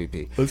to win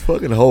MVP. Let's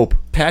fucking hope.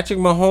 Patrick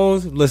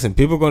Mahomes. Listen,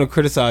 people are going to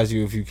criticize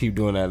you if you keep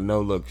doing that no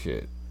look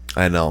shit.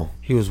 I know.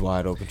 He was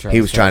wide open.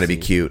 He was trying to be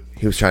cute.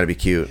 He was trying to be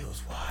cute.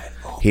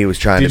 He was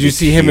trying to be Did you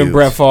see him and cute.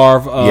 Brett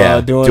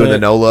Favre doing the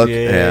no look?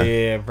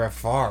 Yeah, Brett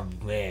Favre,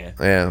 man.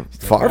 Yeah.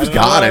 Favre's Still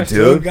got it,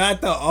 Still dude. got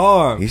the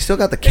arm. He still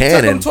got the It took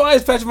him cannon.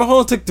 twice. Patrick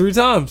Mahomes took 3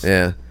 times.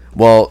 Yeah.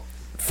 Well,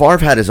 Favre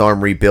had his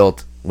arm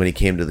rebuilt when he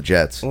came to the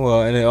Jets.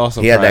 Well, and they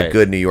also He had that probably-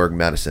 good New York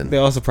medicine. They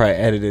also probably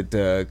edited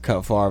the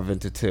cut Favre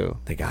into 2.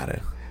 They got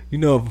it. You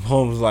know,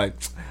 Mahomes was like,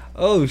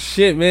 oh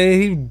shit,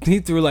 man, he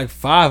threw like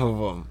 5 of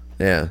them,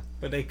 Yeah.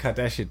 but they cut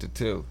that shit to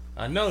 2.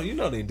 I know, you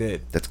know they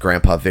did. That's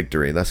Grandpa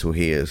Victory. That's who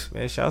he is.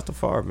 Man, shouts to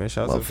Favre, man.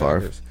 Shouts Love to Favre.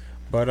 Packers.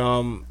 But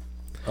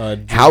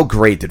How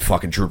great did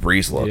fucking Drew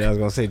Brees look? yeah, I was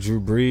gonna say Drew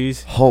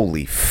Brees.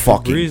 Holy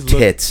fucking Brees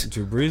tits.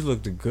 Drew Brees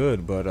looked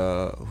good, but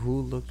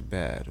who looked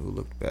bad?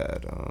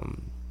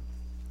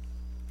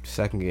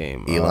 Second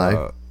game,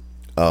 Eli?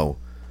 Oh,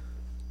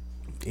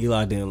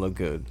 Eli didn't look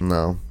good.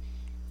 no.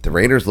 The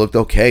Raiders looked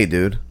okay,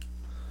 dude.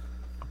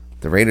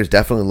 The Raiders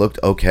definitely looked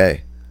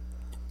okay.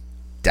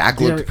 Dak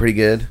looked Derek- pretty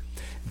good.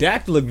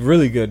 Dak looked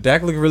really good.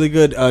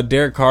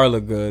 Derek Carr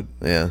looked good.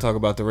 Yeah. Talk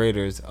about the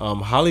Raiders.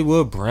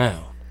 Hollywood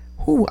Brown.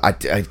 Ooh, I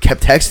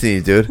kept texting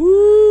you, dude.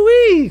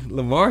 Woo-wee.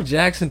 Lamar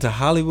Jackson to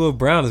Hollywood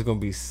Brown is gonna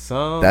be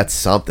some. That's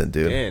something,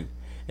 dude. Man.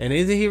 And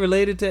isn't he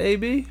related to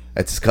AB?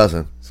 That's his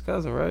cousin. His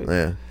cousin, right?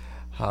 Yeah.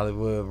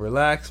 Hollywood,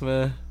 relax,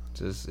 man.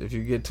 Just if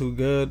you get too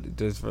good,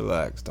 just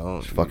relax.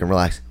 Don't Fucking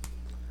relax.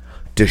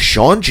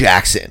 Deshaun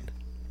Jackson.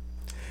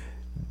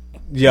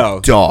 Yo,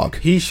 dog.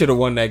 He should have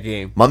won that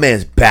game. My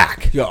man's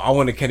back. Yo, I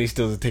wanted Kenny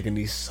Stills to take a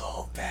knee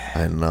so bad.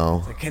 I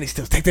know. Like, Kenny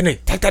Stills, take the knee.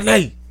 Take the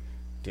knee.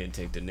 Didn't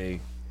take the knee.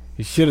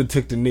 He should have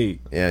took the knee.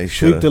 Yeah, he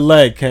should have. Sweep the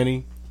leg,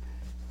 Kenny.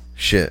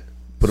 Shit.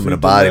 Put him in a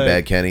Sweep the body leg.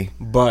 bag, Kenny.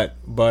 But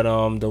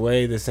the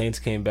way the Saints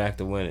came back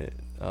to win it,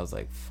 I was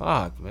like,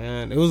 fuck,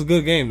 man. It was a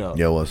good game, though.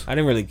 Yeah, it was. I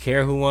didn't really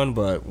care who won,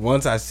 but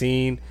once I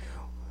seen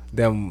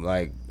them,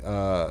 like,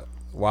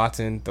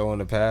 Watson throwing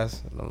the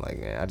pass, I'm like,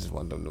 man, I just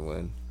want them to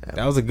win. Yeah.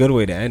 That was a good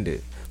way to end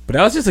it. But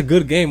that was just a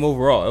good game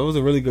overall. It was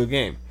a really good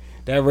game.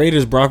 That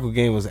Raiders-Bronco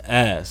game was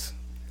ass.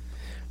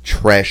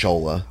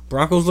 Trashola.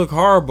 Broncos look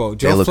horrible.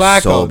 Joe look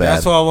Flacco. so bad.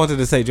 That's all I wanted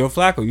to say. Joe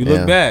Flacco, you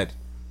look bad.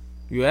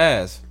 You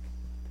ass.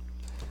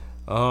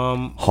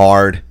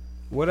 Hard.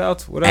 What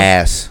else?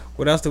 Ass.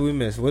 What else did we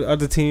miss? What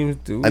other teams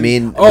do we? I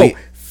mean,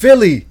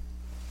 Philly.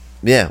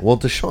 Yeah, well,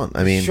 Deshaun.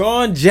 I mean,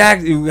 Deshaun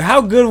Jackson.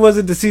 How good was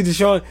it to see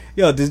Deshaun?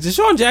 Yo, does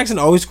Deshaun Jackson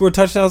always score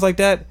touchdowns like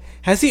that?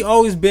 Has he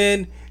always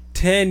been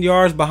 10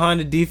 yards behind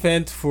the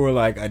defense for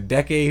like a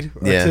decade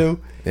or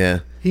two? Yeah.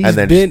 He's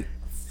then been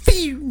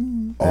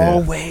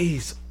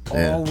always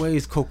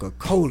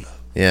Coca-Cola.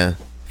 Yeah.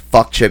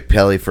 Fuck Chip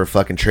Kelly for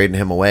fucking trading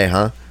him away,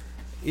 huh?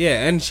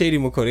 Yeah, and Shady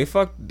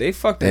McCoy. They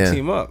fucked that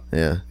team up.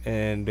 Yeah.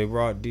 And they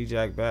brought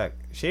D-Jack back.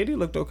 Shady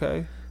looked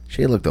okay.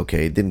 She looked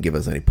okay. Didn't give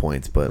us any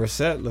points, but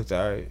Brissett looked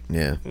alright.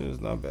 Yeah. It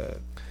was not bad.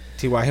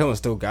 T.Y. Hilton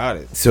still got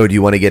it. So do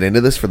you want to get into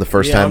this for the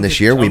first time this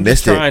year? We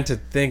missed it. Trying to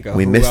think of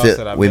we who missed else it.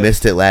 that I We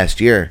missed. missed it last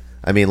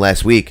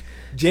week.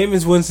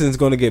 Jameis Winston's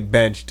going to get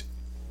benched.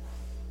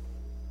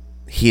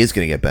 He is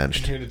going to get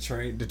benched.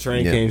 The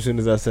train came as soon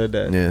as I said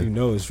that. Yeah. You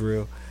know it's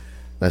real.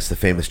 That's the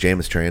famous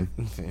Jameis train.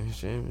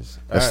 Famous Jameis.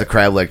 That's the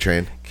crab leg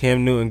train.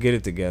 Cam Newton, get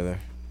it together.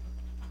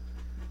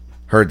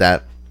 Heard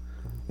that.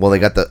 Well, they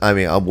got the. I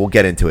mean, we'll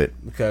get into it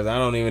because I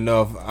don't even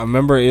know if I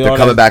remember. They're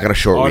coming back on a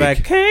short all week.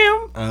 That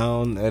Cam, I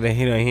don't.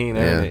 He ain't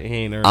earned it. He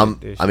ain't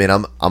earned it.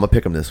 I'm gonna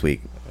pick him this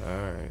week. All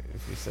right,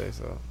 if you say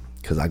so.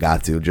 Because I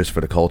got to, just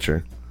for the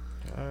culture.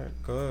 All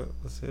right, go ahead.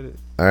 Let's hit it.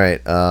 All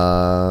right.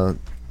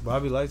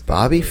 Bobby Light.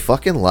 Bobby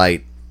fucking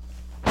Light.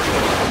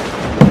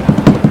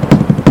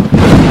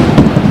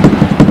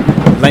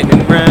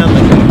 Lightning round,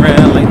 lightning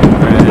round, lightning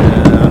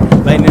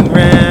round, lightning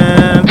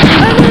round,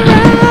 lightning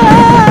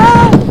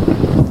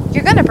round.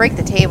 You're gonna break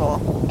the table.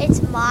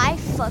 It's my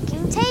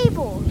fucking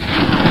table. Lightning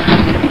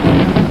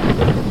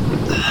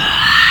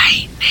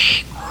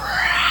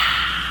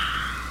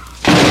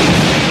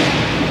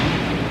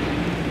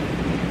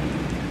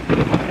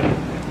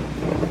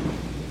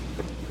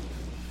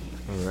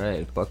All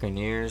right,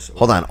 Buccaneers.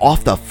 Hold on,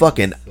 off the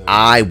fucking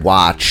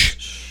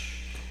iWatch.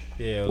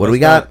 Yeah. What do we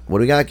got? What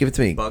do we got? Give it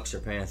to me. Bucks or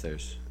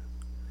Panthers?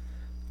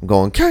 I'm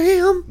going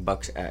Cam.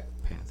 Bucks at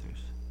Panthers.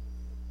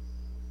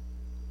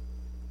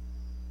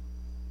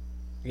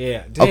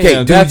 Yeah. Damn,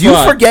 okay, dude, you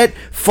forget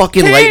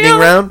fucking lightning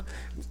round.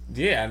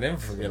 Yeah, I never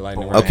forget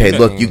lightning round. Okay,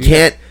 look, you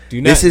can't.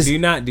 This is do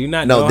not.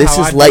 No, this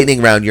is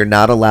lightning round. You're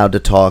not allowed to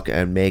talk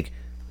and make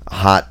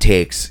hot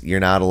takes.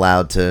 You're not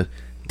allowed to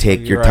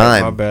take your right,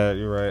 time. My bad.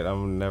 You're right. I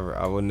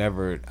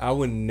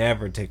would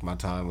never take my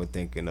time with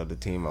thinking of the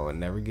team. I would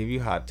never give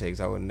you hot takes.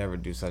 I would never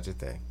do such a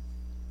thing.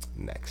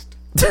 Next.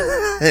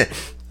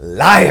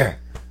 Liar.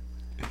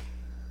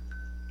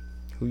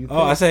 Who you pick?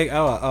 I say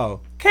Cam.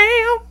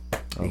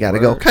 You gotta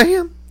go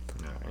Cam.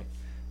 All right.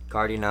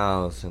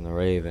 Cardinals and the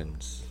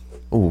Ravens.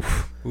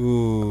 Oof.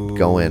 Ooh.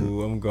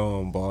 I'm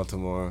going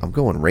Baltimore. I'm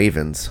going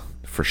Ravens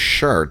for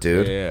sure,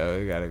 dude. Yeah,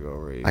 we gotta go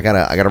Ravens. I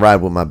gotta ride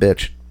with my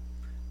bitch.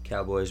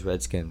 Cowboys,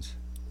 Redskins.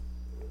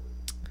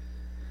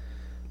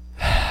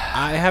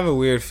 I have a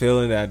weird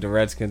feeling that the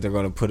Redskins are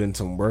going to put in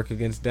some work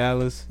against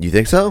Dallas. You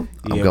think so?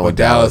 Yeah, I'm going but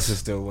Dallas. is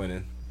still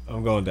winning.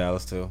 I'm going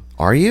Dallas too.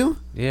 Are you?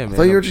 Yeah, man. I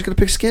thought you were just gonna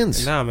pick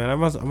Skins. Nah, man.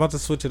 I'm about to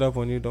switch it up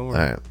on you. Don't worry.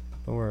 All right.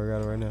 Don't worry. I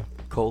got it right now.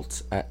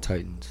 Colts at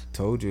Titans.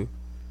 Told you.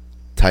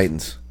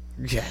 Titans.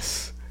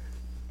 Yes.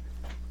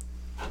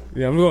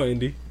 Yeah, I'm going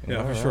Indy.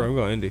 Yeah, for sure. I'm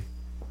going Indy.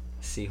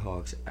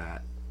 Seahawks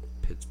at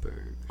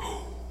Pittsburgh.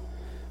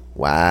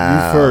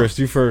 Wow.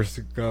 You first.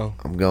 Go.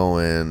 I'm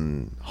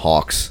going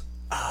Hawks.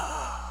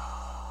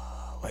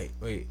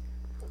 Wait.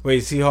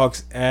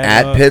 Seahawks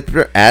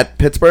at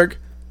Pittsburgh.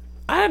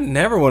 I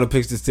never want to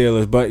pick the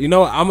Steelers, but you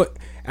know,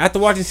 after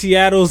watching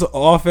Seattle's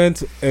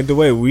offense and the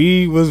way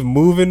we was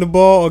moving the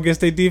ball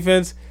against their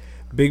defense,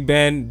 Big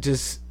Ben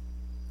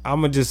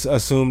I'm gonna just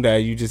assume that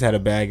you just had a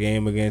bad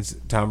game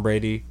against Tom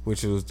Brady,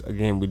 which was a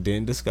game we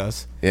didn't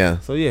discuss. Yeah.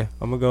 So yeah,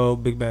 I'm gonna go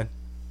Big Ben.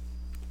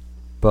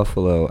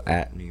 Buffalo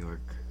at New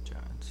York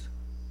Giants.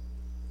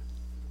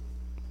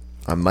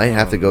 I might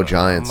have to go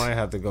Giants. I might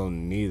have to go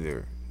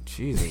neither.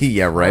 Jesus.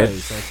 Yeah, right.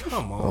 Christ, like,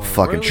 come on. A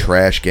fucking really?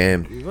 trash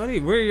game.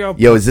 Where y'all?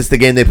 Yo, is this the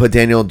game they put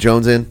Daniel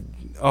Jones in?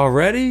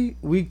 Already?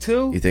 Week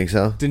 2? You think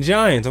so? The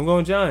Giants. I'm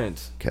going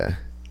Giants. Okay.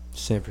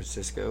 San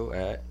Francisco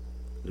at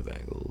the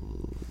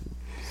Bengals.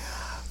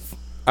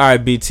 All right,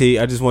 BT.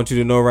 I just want you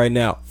to know right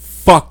now.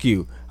 Fuck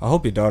you. I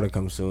hope your daughter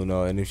comes soon,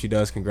 though. And if she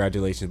does,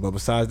 congratulations. But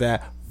besides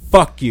that,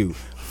 fuck you.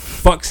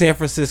 Fuck San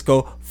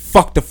Francisco.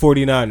 Fuck the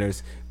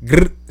 49ers.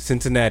 Grr,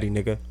 Cincinnati,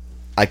 nigga.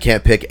 I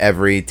can't pick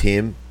every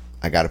team.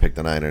 I gotta pick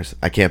the Niners.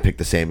 I can't pick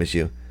the same as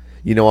you.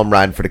 You know I'm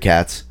riding for the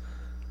Cats.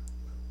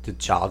 The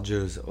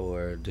Chargers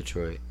or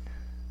Detroit?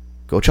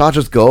 Go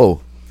Chargers,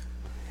 go.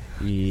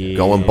 Yeah.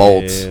 Going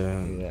Bolts.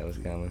 That was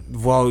coming.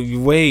 Well,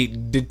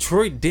 wait.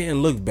 Detroit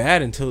didn't look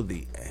bad until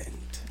the end.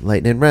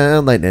 Lightning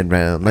round, lightning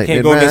round, lightning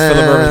Can't go round. against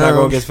Phillip Rivers. Not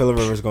go against Phillip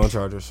Rivers. Going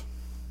Chargers.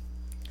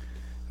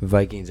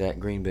 Vikings at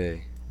Green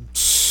Bay.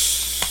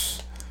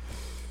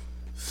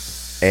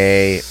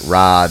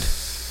 A-Rod.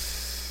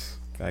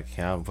 I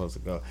can't. I'm supposed to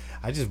go.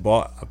 I just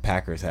bought a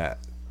Packers hat.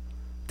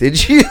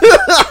 Did you?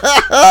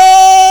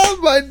 Oh,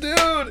 my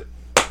dude.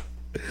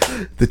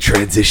 The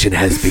transition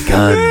has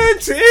begun.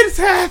 It's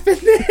happening.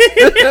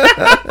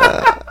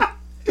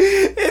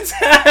 It's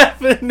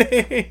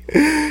happening.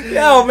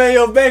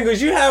 Yo,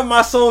 Bengals, you have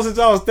my soul since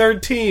I was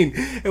 13.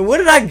 And what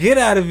did I get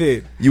out of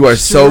it? You are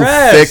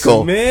Stress, so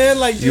fickle. Man.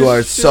 Like, you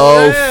are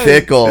stress. so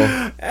fickle.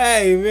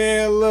 Hey,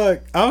 man,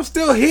 look. I'm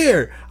still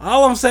here.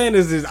 All I'm saying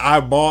is I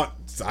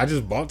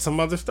just bought some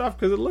other stuff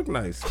because it looked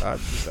nice.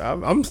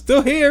 I'm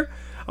still here.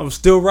 I'm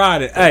still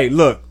riding. Hey,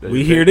 look.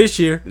 We here this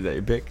year. Is that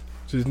your pick?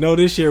 Just know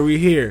this year we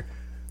here.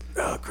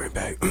 Green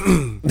Bay.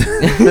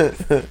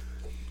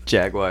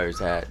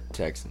 Jaguars at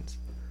Texans.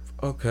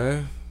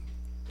 Okay.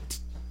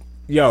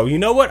 Yo, you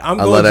know what? I'm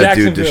I going love that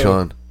dude,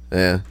 Jacksonville. Deshaun.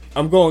 Yeah.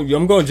 I'm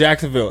going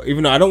Jacksonville.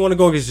 Even though I don't want to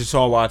go against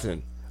Deshaun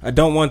Watson. I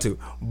don't want to.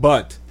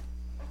 But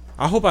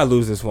I hope I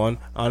lose this one,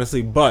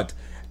 honestly. But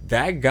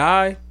that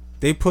guy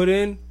they put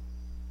in,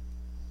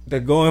 they're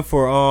going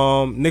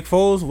for Nick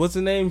Foles. What's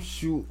his name?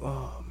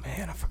 Oh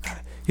man, I forgot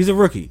it. He's a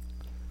rookie.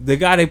 The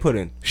guy they put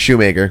in.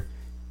 Shoemaker.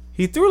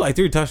 He threw like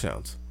 3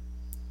 touchdowns.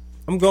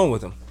 I'm going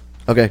with him.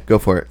 Okay, go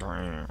for it.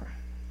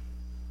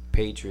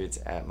 Patriots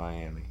at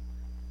Miami.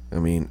 I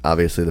mean,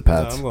 obviously the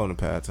Pats. I'm going to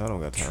Pats. I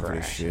don't got time for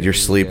this shit. Your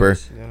sleeper.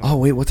 Oh,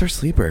 wait, what's our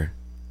sleeper?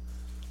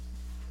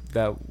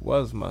 That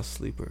was my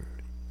sleeper.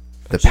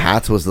 The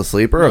Pats was the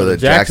sleeper, or the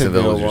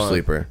Jacksonville was your one.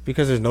 sleeper?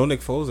 Because there's no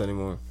Nick Foles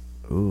anymore.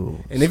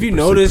 Ooh. And if you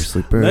notice,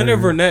 Leonard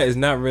Fournette is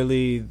not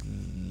really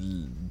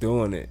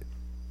doing it.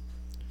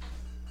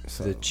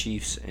 So The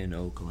Chiefs in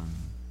Oakland.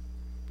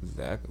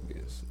 That could be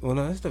well,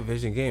 no, it's a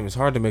division game. It's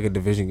hard to make a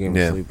division game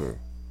a sleeper.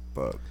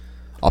 But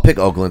I'll pick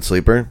Oakland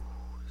sleeper.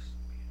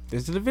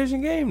 It's a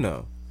division game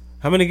now.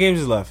 How many games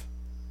is left?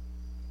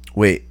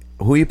 Wait,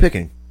 who are you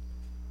picking?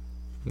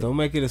 Don't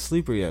make it a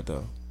sleeper yet,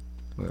 though.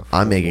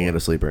 I'm making it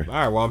a sleeper. All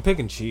right, well, I'm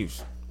picking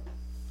Chiefs.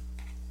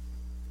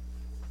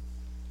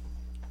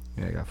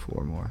 Yeah, I got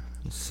 4 more.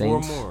 4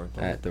 Saints more.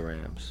 at the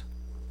Rams.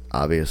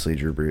 Obviously,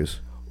 Drew Brees.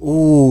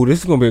 Ooh, this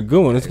is gonna be a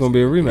good one. This is gonna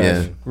be a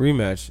rematch. Yeah.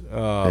 Rematch.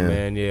 Oh Yeah.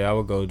 man, yeah, I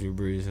would go Drew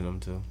Brees in them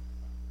too.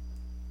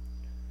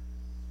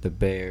 The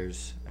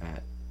Bears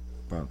at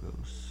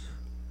Broncos.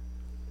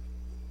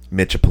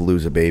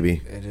 Mitchapalooza,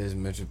 baby. It is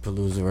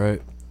Mitchapalooza,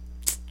 right?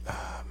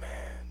 Oh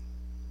man,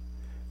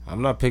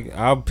 I'm not picking.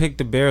 I'll pick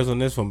the Bears on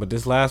this one, but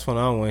this last one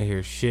I don't want to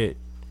hear shit.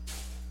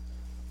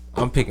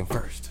 I'm picking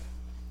first.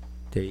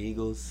 The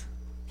Eagles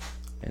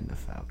and the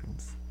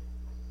Falcons.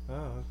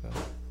 Oh, okay.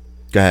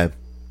 Go ahead.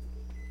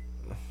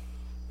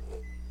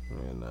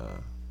 And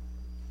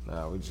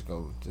nah, we just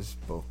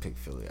both pick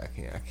Philly. I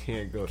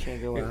can't go. Can't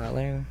go with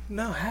Atlanta.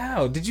 No,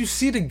 how? Did you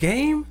see the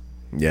game?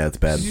 Yeah, it's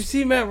bad. Did you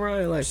see Matt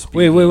Ryan? Like,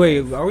 wait.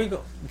 Are we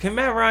can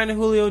Matt Ryan and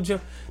Julio Jones?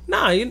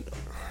 Nah, I'm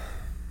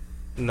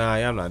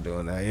not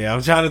doing that. Yeah,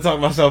 I'm trying to talk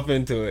myself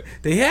into it.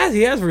 He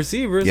has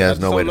receivers. Yeah, there's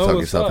no way to talk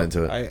yourself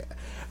into it.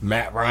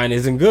 Matt Ryan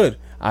isn't good.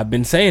 I've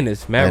been saying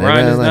this. Matt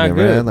Ryan is not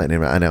good. I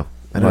know.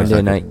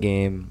 Monday night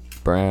game.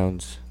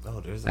 Browns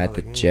at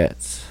the game.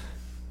 Jets.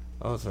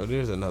 Oh, so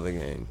there's another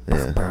game.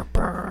 Yeah.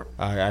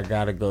 I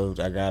gotta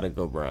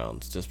go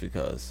Browns just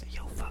because.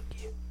 Yo, fuck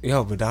you.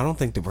 Yo, but I don't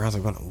think the Browns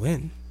are gonna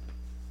win.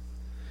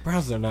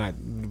 Browns are not.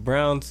 The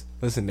Browns,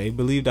 listen, they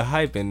believe the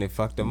hype and they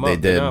fucked them They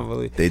up.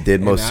 did. They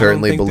did most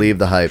certainly believe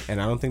the hype.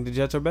 And I don't think the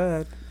Jets are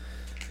bad.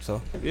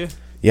 So, yeah.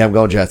 Yeah, I'm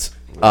going Jets.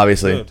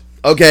 Obviously. Good.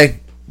 Okay,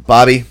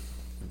 Bobby.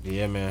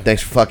 Yeah, man.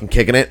 Thanks for fucking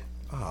kicking it.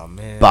 Oh,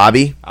 man.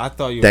 Bobby. I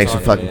thought you were Thanks for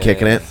talking, fucking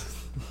kicking it.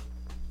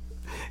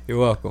 You're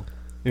welcome.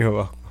 You're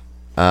welcome.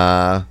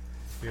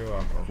 You're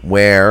welcome.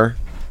 Where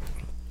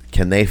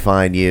can they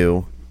find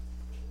you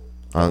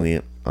on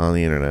the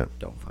internet?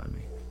 Don't find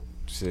me.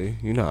 See,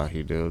 you know how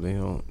he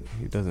do.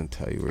 He doesn't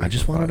tell you where. I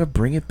just wanted to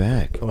bring it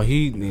back. Oh,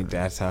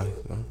 that's how.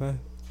 Okay.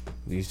 At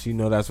least you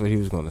know that's what he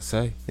was gonna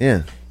say.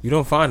 Yeah. You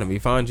don't find him. He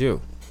finds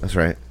you. That's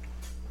right.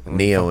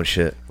 Neo and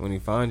shit. When he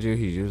finds you,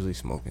 he's usually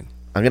smoking.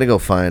 I'm gonna go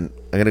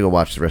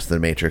watch the rest of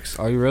the Matrix.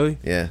 Are you really?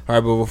 Yeah. All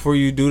right, but before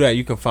you do that,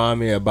 you can find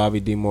me at Bobby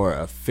D Moore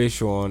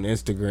Official on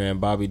Instagram,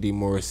 Bobby D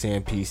Moore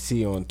Sam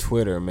PC on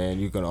Twitter, man.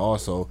 You can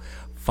also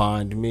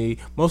find me,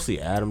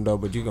 mostly Adam though,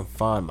 but you can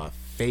find my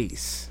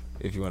face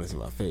if you want to see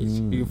my face.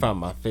 You can find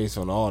my face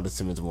on all the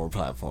Simmons Moore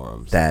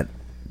platforms. That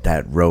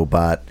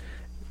robot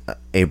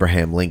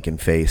Abraham Lincoln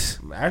face.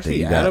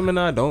 Actually, Adam and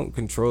I don't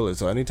control it,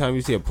 so anytime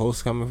you see a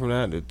post coming from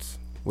that, it's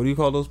what do you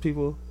call those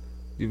people?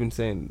 You've been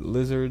saying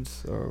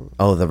lizards or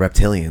the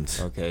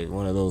reptilians. Okay,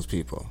 one of those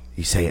people.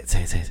 You say it.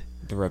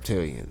 The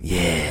reptilians.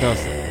 Yeah. Those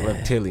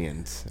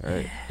reptilians,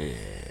 right? Yeah.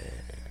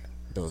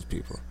 Those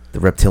people. The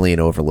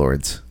reptilian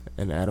overlords.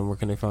 And Adam, where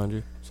can they find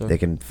you, sir? They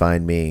can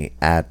find me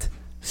at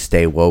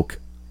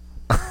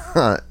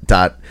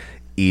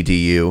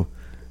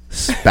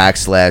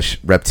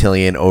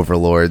staywoke.edu/reptilian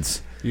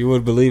overlords. You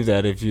would believe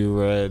that if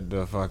you read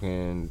the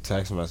fucking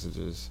text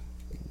messages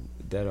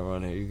that are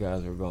on here. You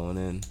guys are going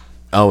in.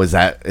 Oh, is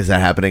that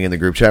happening in the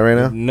group chat right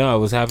now? No, it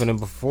was happening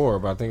before,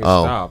 but I think it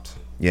stopped.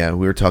 Yeah,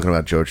 we were talking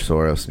about George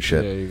Soros and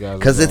shit. Yeah, you guys.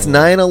 Because it's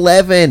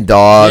 9/11,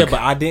 dog. Yeah,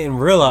 but I didn't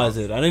realize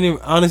it. I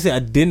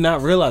did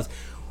not realize.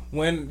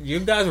 When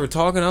you guys were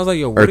talking, I was like,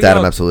 yo, what Earth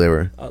Adam, absolutely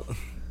were.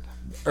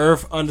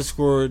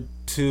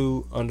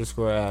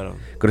 Earth_2_Adam.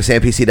 Go to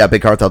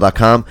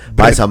sampc.bigcartel.com.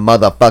 Buy some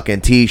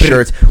motherfucking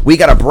t-shirts. We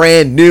got a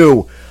brand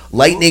new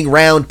lightning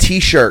round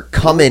t-shirt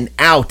coming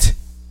out.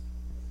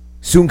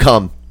 Soon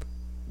come.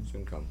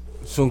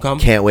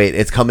 Can't wait.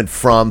 It's coming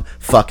from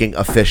fucking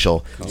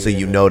official. So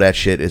you know that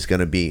shit is going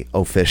to be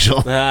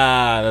official.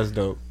 That's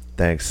dope.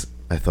 Thanks.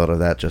 I thought of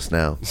that just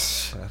now.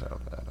 Shut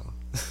up, Adam.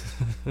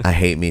 I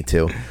hate me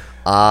too.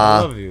 I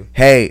love you.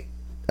 Hey,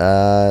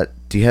 do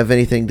you have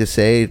anything to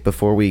say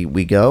before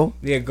we go?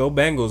 Yeah, go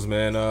Bengals,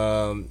 man.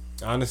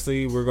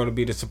 Honestly, we're going to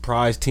be the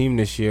surprise team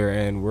this year,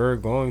 and we're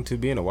going to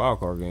be in a wild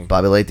card game.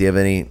 Bobby Light, do you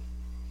have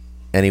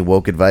any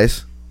woke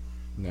advice?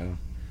 No.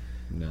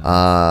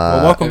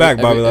 Well, welcome back,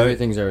 Bobby Light.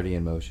 Everything's already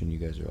in motion. You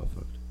guys are all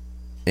fucked.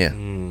 Yeah.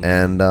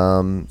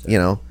 And,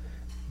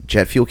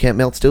 jet fuel can't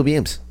melt steel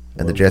beams.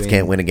 And the Jets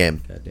can't win a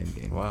game. Goddamn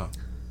game. Wow.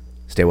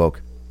 Stay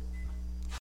woke.